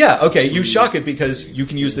 Okay, you shock it because you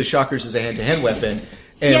can use the shockers as a hand-to-hand weapon.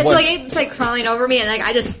 And Yeah, so like it's like crawling over me, and like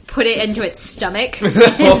I just put it into its stomach.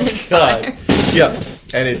 oh god. Yeah,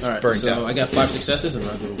 and it's All right, burnt so out. I got 5 successes and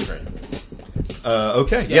I'm doing great.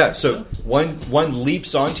 Okay, yeah. So one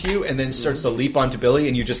leaps onto you and then starts to leap onto Billy,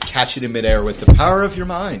 and you just catch it in midair with the power of your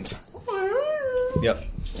mind. Yep.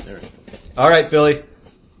 All right, Billy.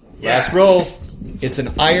 Last roll. It's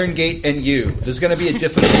an Iron Gate and you. This is going to be a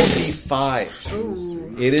difficulty 5.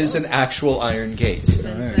 Ooh. It is an actual Iron Gate.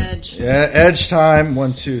 Sense edge. Yeah, edge time.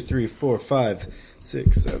 1, 2, 3, 4, 5,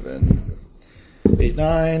 6, 7, 8,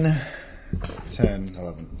 9, 10,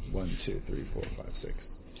 11. 1, 2, 3, 4, 5,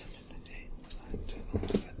 6, 7, 8, 9, 10,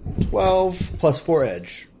 11. 12 plus 4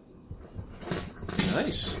 edge.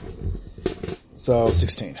 Nice. So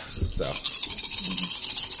 16. So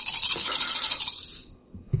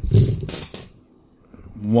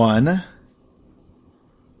 1,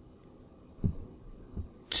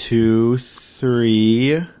 2,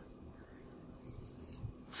 3,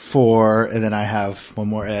 4, and then I have one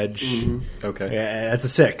more edge. Okay. Yeah, that's a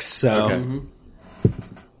 6. So Okay.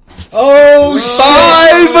 Oh,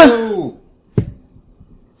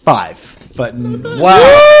 5. But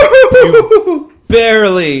Wow.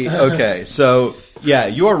 Barely. Okay, so yeah,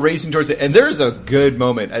 you are racing towards it, and there is a good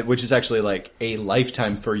moment, which is actually like a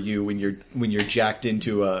lifetime for you when you're jacked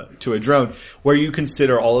into a drone, where you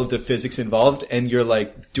consider all of the physics involved, and you're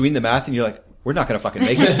like doing the math, and you're like, we're not going to fucking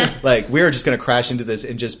make it. Like, we're just going to crash into this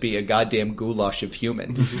and just be a goddamn goulash of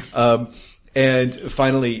human. And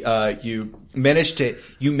finally, you manage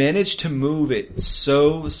to move it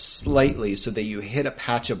so slightly so that you hit a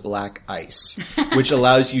patch of black ice, which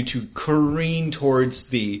allows you to careen towards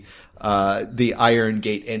the iron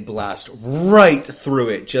gate and blast right through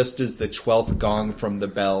it just as the 12th gong from the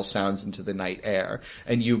bell sounds into the night air.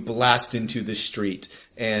 And you blast into the street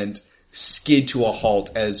and skid to a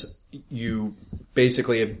halt as you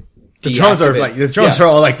basically have the drones are like are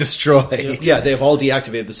all like destroyed. Yeah, they've all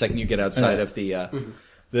deactivated the second you get outside of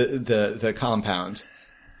the compound.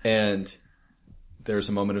 And there's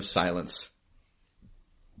a moment of silence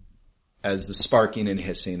as the sparking and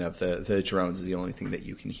hissing of the drones is the only thing that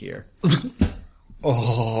you can hear.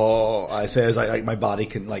 Oh, I say as my body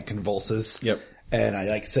convulses. Yep. And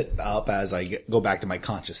I sit up as I go back to my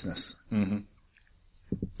consciousness. Mm-hmm.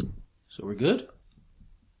 So we're good?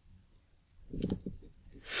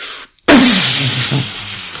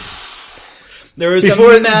 There is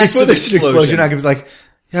Before a massive there's an explosion, I can be like,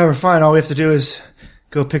 yeah, we're fine. All we have to do is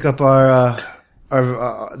go pick up our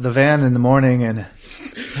the van in the morning and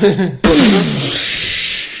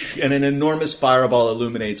an enormous fireball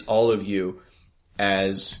illuminates all of you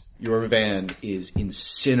as your van is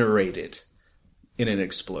incinerated in an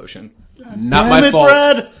explosion. Not my fault.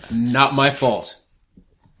 Brad. Not my fault.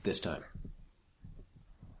 This time.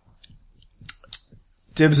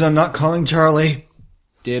 Dibs on not calling Charlie.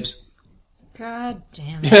 Dibs. God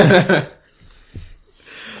damn it.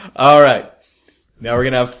 All right. Now we're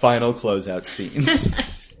going to have final closeout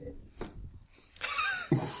scenes.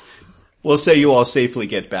 We'll say you all safely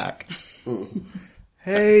get back.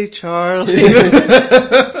 Hey, Charlie.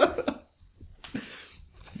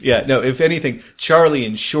 Yeah, no, if anything, Charlie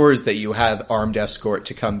ensures that you have armed escort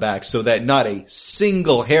to come back so that not a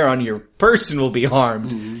single hair on your person will be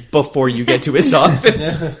harmed before you get to his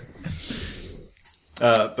office.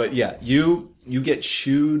 But yeah, you get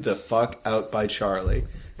shooed the fuck out by Charlie.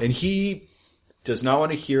 And he does not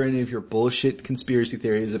want to hear any of your bullshit conspiracy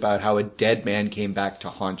theories about how a dead man came back to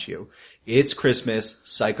haunt you. It's Christmas,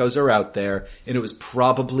 psychos are out there, and it was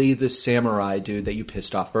probably the samurai dude that you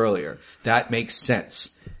pissed off earlier. That makes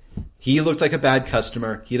sense. He looked like a bad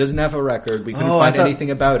customer. He doesn't have a record. We couldn't find anything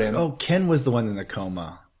about him. Oh, Ken was the one in the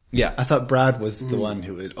coma. Yeah. I thought Brad was the one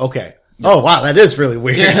who would... Okay. Oh, wow, that is really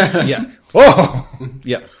weird. Yeah. Whoa!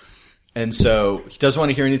 Yeah. And so he doesn't want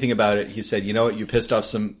to hear anything about it. He said, you know what, you pissed off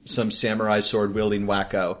some samurai sword wielding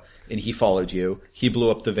wacko, and he followed you. He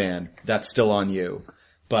blew up the van. That's still on you.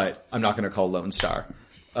 But I'm not going to call Lone Star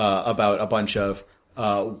about a bunch of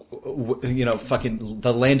fucking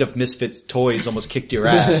the land of misfits toys almost kicked your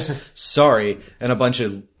ass. Sorry. And a bunch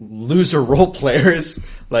of loser role players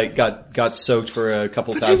got soaked for a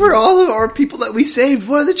couple thousand. They were all of our people that we saved.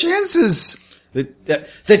 What are the chances?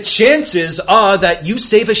 The chances are that you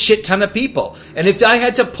save a shit ton of people. And if I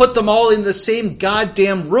had to put them all in the same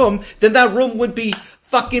goddamn room, then that room would be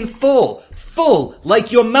fucking full. Full.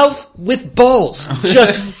 Like your mouth with balls.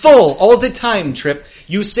 Just full all the time, Trip.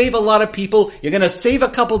 You save a lot of people. You're gonna save a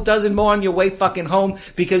couple dozen more on your way fucking home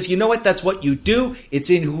because you know what? That's what you do. It's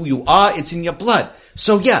in who you are. It's in your blood.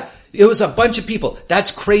 So yeah, it was a bunch of people.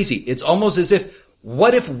 That's crazy. It's almost as if,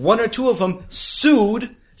 what if one or two of them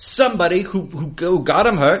sued somebody who got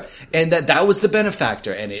him hurt, and that was the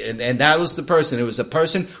benefactor, and that was the person. It was a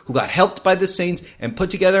person who got helped by the Saints and put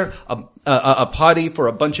together a party for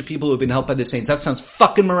a bunch of people who have been helped by the Saints. That sounds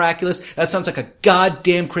fucking miraculous. That sounds like a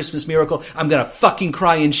goddamn Christmas miracle. I'm gonna fucking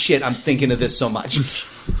cry and shit. I'm thinking of this so much.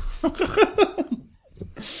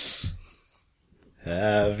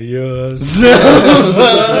 Have yourself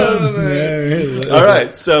a merry little... All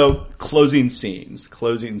right, so closing scenes.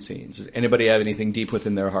 Does anybody have anything deep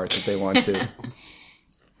within their heart that they want to?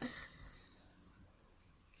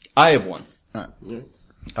 I have one. And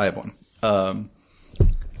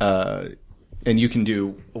you can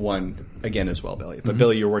do one again as well, Billy. But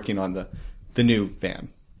Billy, you're working on the new van.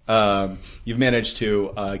 You've managed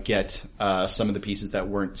to get some of the pieces that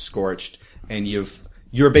weren't scorched, and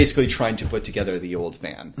you're basically trying to put together the old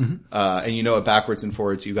van. And you know it backwards and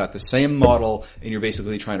forwards. You got the same model, and you're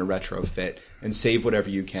basically trying to retrofit and save whatever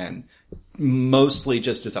you can. Mostly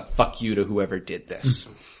just as a fuck you to whoever did this.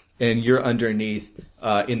 And you're underneath,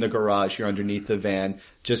 in the garage, you're underneath the van,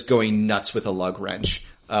 just going nuts with a lug wrench.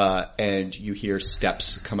 And you hear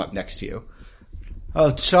steps come up next to you.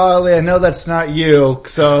 Oh, Charlie, I know that's not you.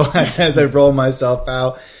 So as I roll myself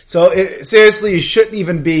out. So seriously, you shouldn't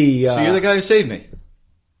even be. So you're the guy who saved me.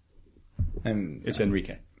 And It's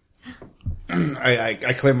Enrique.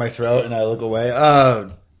 I clear my throat and I look away.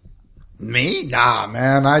 Me? Nah,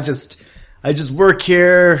 man. I just work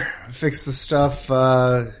here, fix the stuff.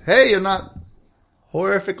 Hey, you're not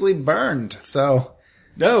horrifically burned. So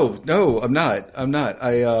No, I'm not.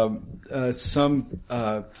 Some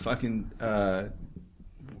fucking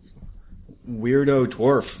weirdo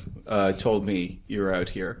dwarf told me you were out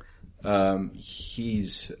here.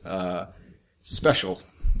 He's special.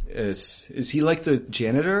 Is he like the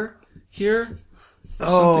janitor here?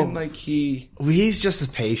 Something like he's just a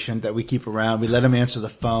patient that we keep around. We let him answer the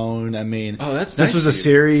phone. I mean, that's this nice was of a you.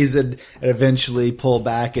 series and eventually pull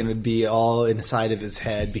back and it'd be all inside of his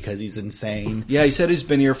head because he's insane. Yeah, he said he's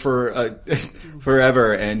been here for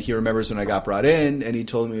forever, and he remembers when I got brought in, and he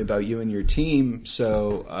told me about you and your team.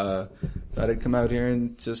 So thought I'd come out here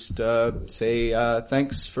and just say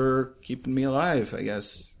thanks for keeping me alive. I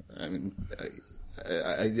guess.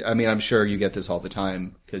 I mean, I'm sure you get this all the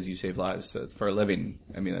time because you save lives for a living.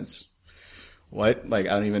 I mean, that's what? Like,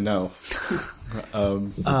 I don't even know.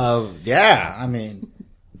 Yeah. I mean,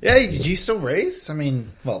 yeah. Did you still race? I mean,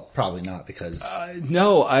 well, probably not because.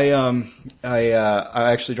 No, I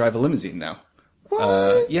actually drive a limousine now.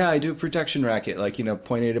 What? Yeah, I do a protection racket, like,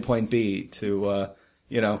 point A to point B to,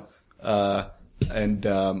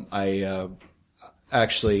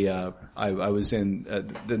 I was in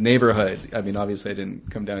the neighborhood. I mean, obviously I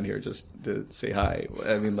didn't come down here just to say hi.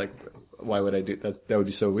 I mean, like, why would I do that? That would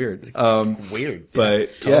be so weird. Weird.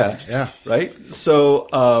 But Totally. Yeah. right?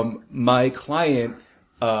 So, my client,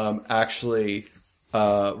 actually,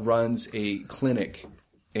 runs a clinic,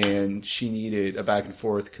 and she needed a back and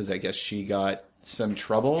forth because I guess she got some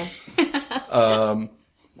trouble,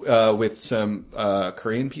 with some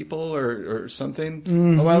Korean people or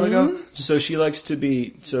something a while ago. So she likes to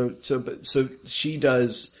be so she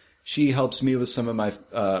helps me with some of my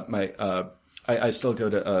I still go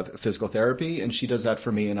to physical therapy, and she does that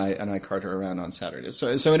for me, and I cart her around on Saturdays.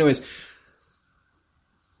 So anyways,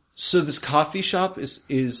 so this coffee shop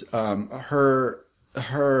is her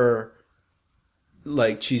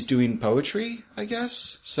like, she's doing poetry, I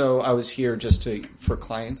guess. So I was here just for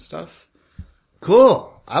client stuff.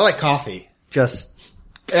 Cool. I like coffee. Just.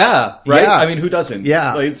 Yeah, right? Yeah. I mean, who doesn't?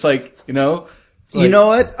 Yeah. Like, it's like, You know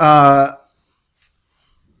what?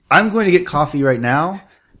 I'm going to get coffee right now.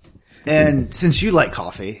 And since you like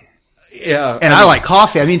coffee. Yeah. And I like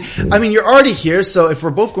coffee. I mean, you're already here. So if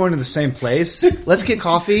we're both going to the same place, let's get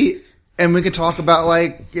coffee and we can talk about,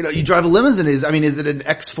 like, you drive a limousine. Is it an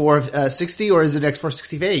X460 or is it an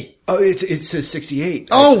X468? Oh, it's a 68.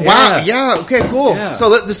 Oh, wow. Yeah. Okay, cool. Yeah.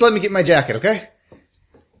 So just let me get my jacket. Okay.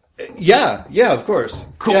 Yeah, of course.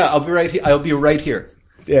 Cool. Yeah, I'll be right here. I'll be right here.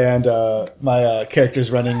 And my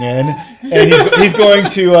character's running in, and he's going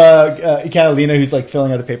to Catalina, who's like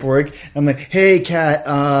filling out the paperwork. I'm like, "Hey, Cat.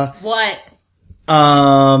 What?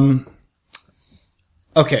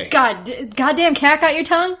 Okay. Goddamn cat got your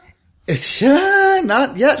tongue?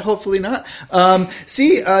 Not yet. Hopefully not.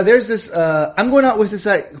 There's this. I'm going out with this.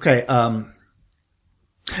 Okay.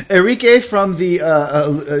 Enrique from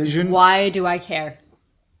the Why do I care?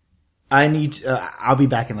 I need. I'll be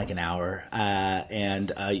back in like an hour,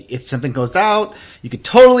 and if something goes out, you could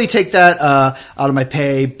totally take that out of my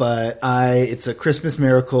pay. But it's a Christmas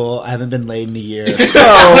miracle. I haven't been laid in a year, so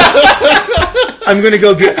I'm going to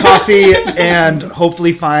go get coffee and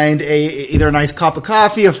hopefully find either a nice cup of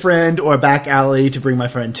coffee, a friend, or a back alley to bring my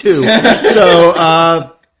friend to.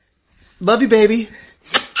 So, love you, baby.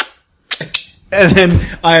 And then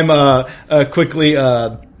I'm quickly.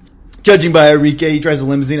 Judging by Enrique, he drives a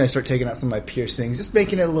limousine. I start taking out some of my piercings, just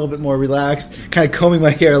making it a little bit more relaxed, kind of combing my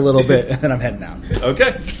hair a little bit, and then I'm heading out.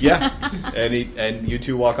 Okay. Yeah. And you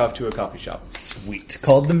two walk off to a coffee shop. Sweet.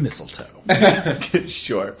 Called the Mistletoe.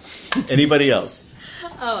 Sure. Anybody else?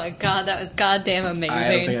 Oh my god, that was goddamn amazing.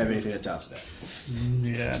 I don't think I have anything that tops that.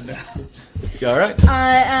 Yeah, no. All right.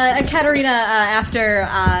 Katerina, after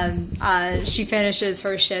she finishes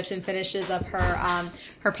her shift and finishes up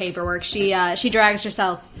her paperwork, she drags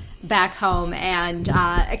herself back home, and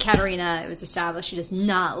Katerina, it was established, she does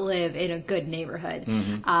not live in a good neighborhood.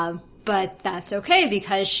 But that's okay,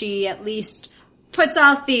 because she at least puts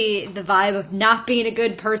off the vibe of not being a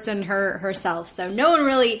good person herself. So no one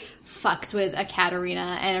really fucks with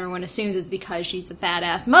Katerina, and everyone assumes it's because she's a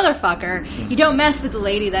badass motherfucker. You don't mess with the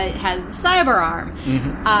lady that has the cyber arm.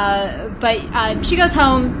 But she goes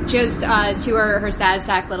home. She goes to her sad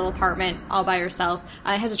sack little apartment all by herself.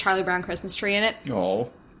 It has a Charlie Brown Christmas tree in it. Oh.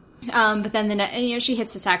 But then she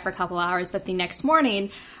hits the sack for a couple hours. But the next morning,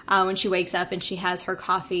 when she wakes up and she has her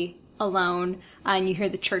coffee alone, and you hear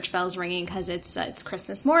the church bells ringing because it's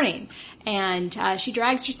Christmas morning, and she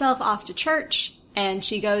drags herself off to church, and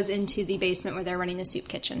she goes into the basement where they're running a soup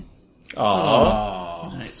kitchen. Oh,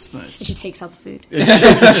 Nice. And she takes all the food.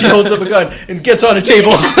 she holds up a gun and gets on a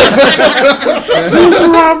table. It's a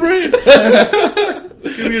robbery!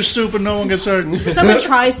 Give me your soup and no one gets hurt. Someone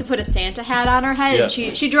tries to put a Santa hat on her head, Yeah.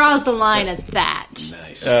 and she draws the line at that.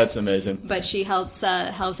 Nice. That's amazing. But she helps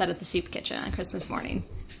out at the soup kitchen on Christmas morning.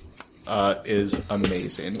 Is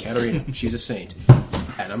amazing. Katerina, she's a saint,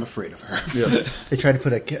 and I'm afraid of her. Yeah. They try to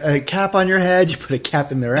put a cap on your head. You put a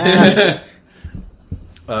cap in their ass.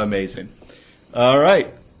 Amazing. All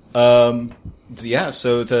right. So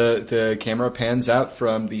the camera pans out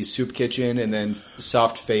from the soup kitchen and then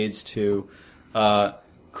soft fades to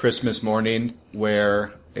Christmas morning,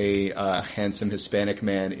 where a handsome Hispanic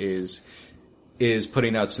man is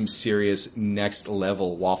putting out some serious next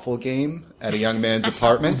level waffle game at a young man's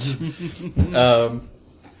apartment.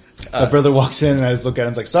 My brother walks in and I just look at him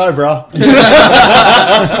and like, sorry, bro.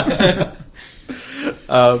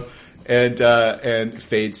 And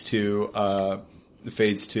fades to a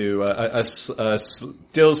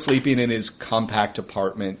still sleeping in his compact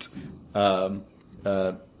apartment. God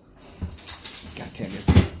damn it!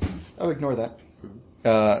 Oh, ignore that.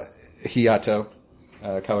 Hiyato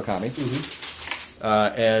Kawakami,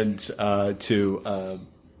 and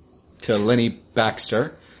to Lenny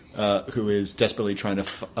Baxter, who is desperately trying to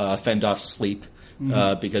fend off sleep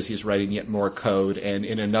because he's writing yet more code, and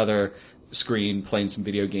in another screen playing some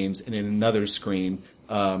video games, and in another screen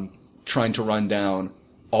trying to run down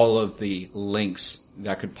all of the links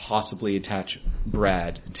that could possibly attach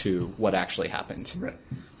Brad to what actually happened. Right.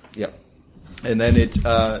 Yep. And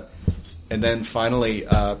then finally,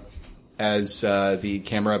 as the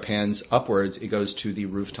camera pans upwards, it goes to the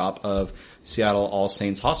rooftop of Seattle All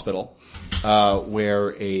Saints Hospital,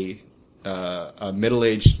 where a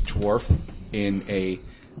middle-aged dwarf in a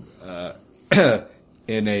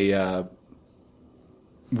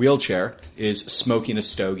wheelchair is smoking a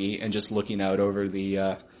stogie and just looking out over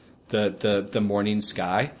the morning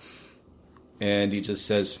sky, and he just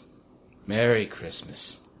says, "Merry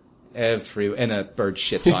Christmas." And a bird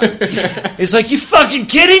shits on him. It's like, you fucking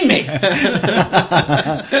kidding me?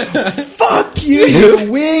 Fuck you, you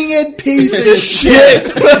winged piece of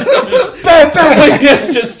shit. Bang,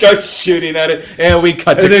 bang. Just start shooting at it, and we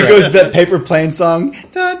cut to And then credits. goes that Paper Plane song.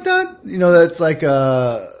 Dun, dun. You know, that's like,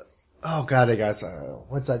 oh god, I guess,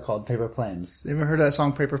 what's that called? Paper Planes. You ever heard of that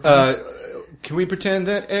song, Paper Planes? Can we pretend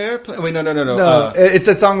that airplane? Wait, no. No, it's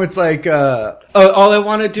that song that's like, all I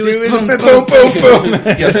want to do is boom, boom, boom, boom.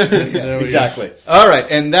 Yeah, exactly. All right,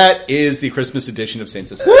 and that is the Christmas edition of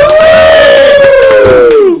Saints of Seth.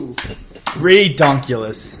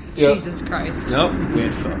 Redonkulous. Jesus Christ. Nope, we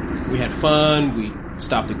had fun. We had fun. We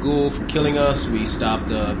stopped the ghoul from killing us. We stopped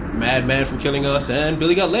the madman from killing us, and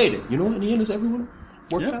Billy got laid. You know what? In the end, is everyone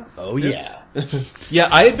worked out? Oh yeah. Yeah,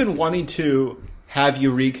 I had been wanting to have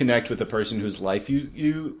you reconnect with the person whose life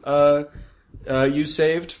you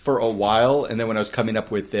saved for a while, and then when I was coming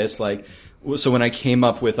up with this, like, so when I came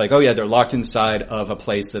up with like, oh yeah, they're locked inside of a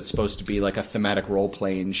place that's supposed to be like a thematic role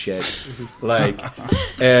playing shit, like,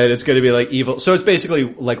 and it's going to be like evil. So it's basically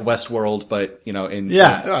like Westworld, but you know,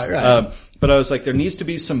 Right. But I was like, there needs to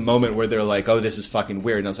be some moment where they're like, oh, this is fucking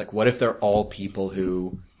weird, and I was like, what if they're all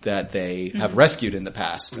people that they have rescued in the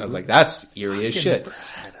past? And I was like, that's eerie as shit.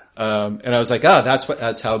 And I was like,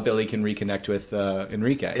 that's how Billy can reconnect with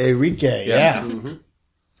Enrique. Enrique, yeah. Mm-hmm.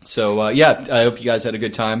 So I hope you guys had a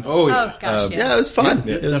good time. Oh, yeah. Oh, gosh, Yeah, it was fun.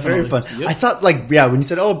 Yeah, it was very fun. Yep. I thought, like, when you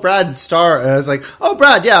said, "Oh, Brad Starr," and I was like, "Oh,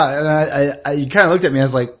 Brad, yeah," and you kind of looked at me. I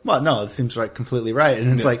was like, "Well, no, it seems like completely right."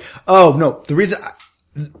 And it's like, "Oh no, the reason."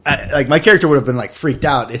 Like my character would have been like freaked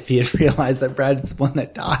out if he had realized that Brad's the one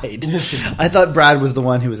that died. I thought Brad was the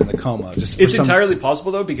one who was in the coma. It's entirely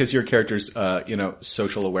possible though, because your character's,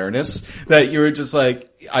 social awareness, that you were just like,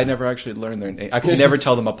 I never actually learned their name. I could never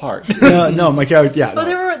tell them apart. no, my character. Yeah, Well,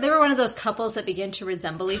 no. they were one of those couples that begin to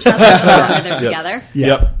resemble each other the longer they're together. Yeah.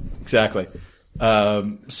 Yep, exactly.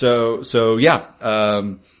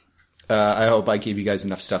 I hope I gave you guys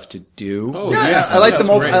enough stuff to do. Oh, I like the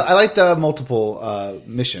multiple. I like the multiple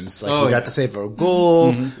missions. Like we got to save a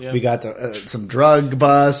ghoul, we got to, some drug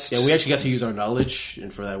bust. Yeah, we actually got to use our knowledge,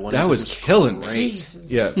 and for that one, That was killing me.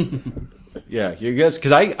 Yeah. Yeah, you guys,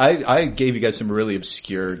 cause I gave you guys some really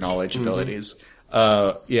obscure knowledge abilities.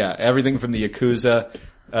 Yeah, everything from the Yakuza,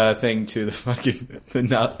 thing to the fucking,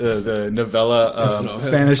 the novella,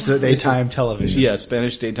 Spanish daytime television. yeah,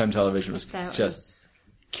 Spanish daytime television was That just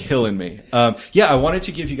killing me. Yeah, I wanted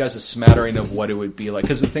to give you guys a smattering of what it would be like,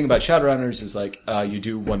 cause the thing about Shadowrunners is like, you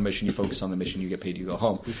do one mission, you focus on the mission, you get paid, you go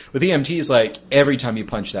home. With EMTs, like, every time you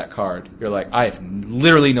punch that card, you're like, I have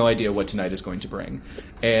literally no idea what tonight is going to bring.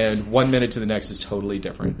 And 1 minute to the next is totally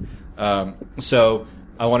different. So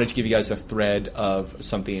I wanted to give you guys a thread of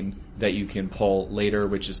something that you can pull later,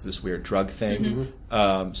 which is this weird drug thing.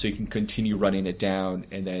 So you can continue running it down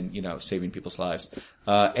and then, saving people's lives.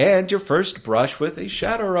 And your first brush with a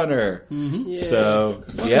Shadowrunner. So,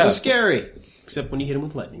 It yeah. was scary. Except when you hit him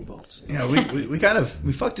with lightning bolts. Yeah, we kind of,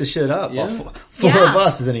 we fucked his shit up. Yeah. All four of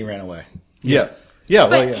us, and then he ran away. Yeah. Yeah,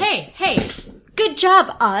 well, But yeah. hey, good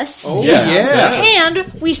job, us. Yeah.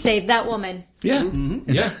 And we saved that woman. Yeah.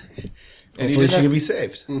 Yeah. And you Hopefully she didn't can have be to,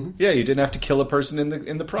 saved. yeah, you didn't have to kill a person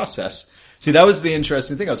in the process. See, that was the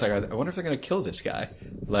interesting thing. I was like, I wonder if they're going to kill this guy.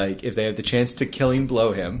 Like, if they have the chance to kill him,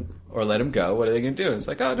 blow him, or let him go, what are they going to do? And it's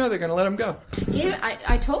like, oh no, they're going to let him go. Yeah,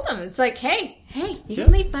 I told them. It's like, hey, you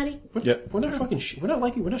can leave, buddy. Yep. We're not fucking. We're not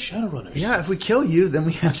Shadowrunners. Yeah, if we kill you, then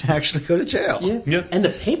we have to actually go to jail. Yeah. And the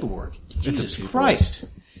paperwork. Jesus Christ.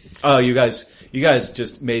 Oh, you guys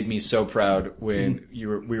just made me so proud when we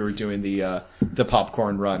were doing the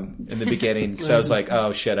popcorn run in the beginning, because I was like,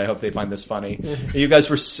 oh shit, I hope they find this funny. And you guys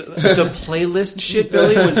were the playlist shit,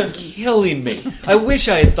 Billy, was killing me. I wish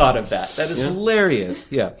I had thought of that. That is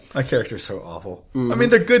hilarious. Yeah. My character's so awful. I mean,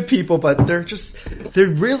 they're good people, but they're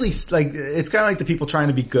really, like, it's kind of like the people trying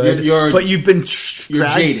to be good, but you've been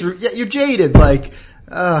dragged jaded. through. Yeah, you're jaded. Like,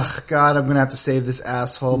 ugh, God, I'm gonna have to save this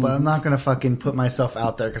asshole, but I'm not gonna fucking put myself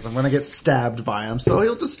out there because I'm gonna get stabbed by him. So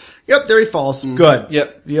he'll just, yep, there he falls. Good.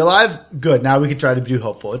 Yep. You alive? Good. Now we can try to be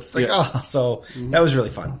hopeful. It's like, so that was really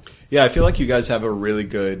fun. Yeah, I feel like you guys have a really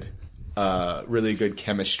good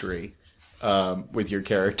chemistry with your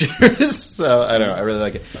characters. So I don't know, I really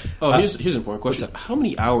like it. Oh, here's an important question. How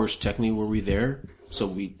many hours technically were we there?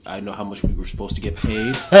 So I know how much we were supposed to get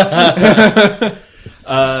paid.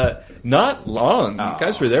 Not long. You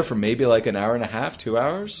guys were there for maybe like an hour and a half, 2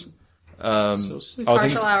 hours. So sick.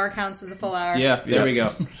 Partial hour counts as a full hour. Yeah, there we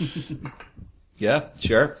go. Yeah,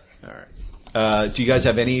 sure. All right. Do you guys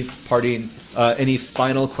have any any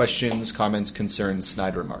final questions, comments, concerns,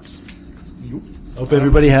 snide remarks? Hope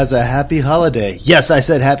everybody has a happy holiday. Yes, I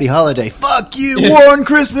said happy holiday. Fuck you, War on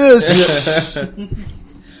Christmas!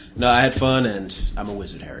 No, I had fun, and I'm a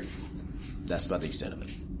wizard, Harry. That's about the extent of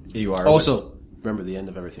it. You are. Also, remember, the end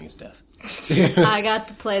of everything is death. I got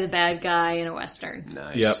to play the bad guy in a Western.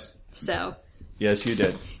 Nice. Yep. So. Yes, you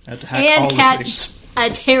did. I had to hack all And the catch things. a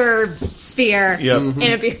terror sphere Yep.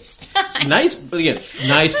 in a beer stein. Nice, but again,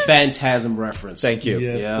 nice Phantasm reference. Thank you.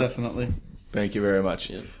 Yes, Yeah. definitely. Thank you very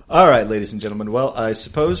much. All right, ladies and gentlemen. Well, I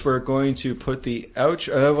suppose we're going to put the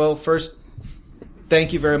outro. Well, first,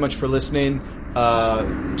 thank you very much for listening.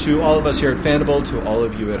 To all of us here at Fandible, to all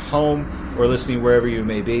of you at home or listening wherever you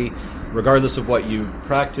may be, regardless of what you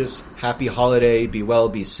practice, happy holiday, be well,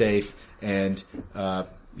 be safe, and,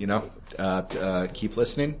 keep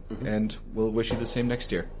listening, and we'll wish you the same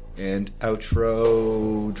next year. And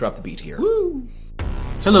outro, drop the beat here.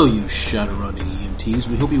 Hello, you Shadowrunning EMTs.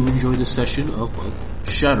 We hope you enjoyed this session of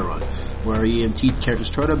Shadowrun, where our EMT characters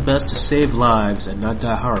try their best to save lives and not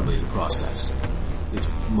die horribly in the process. It's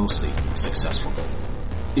mostly successful.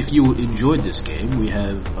 If you enjoyed this game, we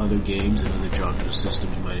have other games and other genres of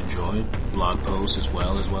systems you might enjoy, blog posts as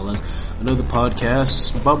well as another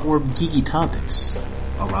podcast about more geeky topics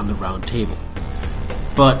around the round table.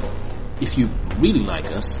 But if you really like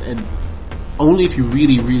us, and only if you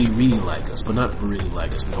really, really, really like us, but not really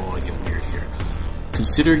like us, we don't want to get weird here,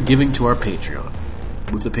 consider giving to our Patreon.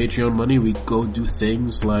 With the Patreon money, we go do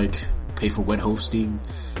things like pay for web hosting,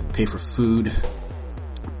 pay for food,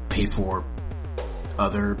 pay for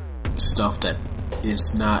other stuff that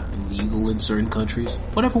is not legal in certain countries.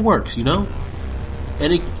 Whatever works, you know?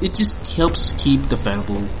 And it just helps keep the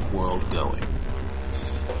Fandible world going.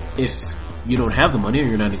 If you don't have the money or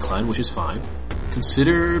you're not inclined, which is fine,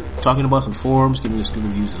 consider talking about some forums, giving us good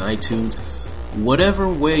reviews on iTunes, whatever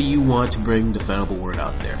way you want to bring the Fandible word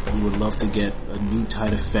out there. We would love to get a new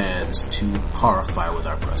tide of fans to horrify with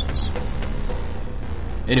our presence.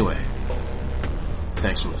 Anyway,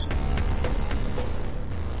 thanks for listening.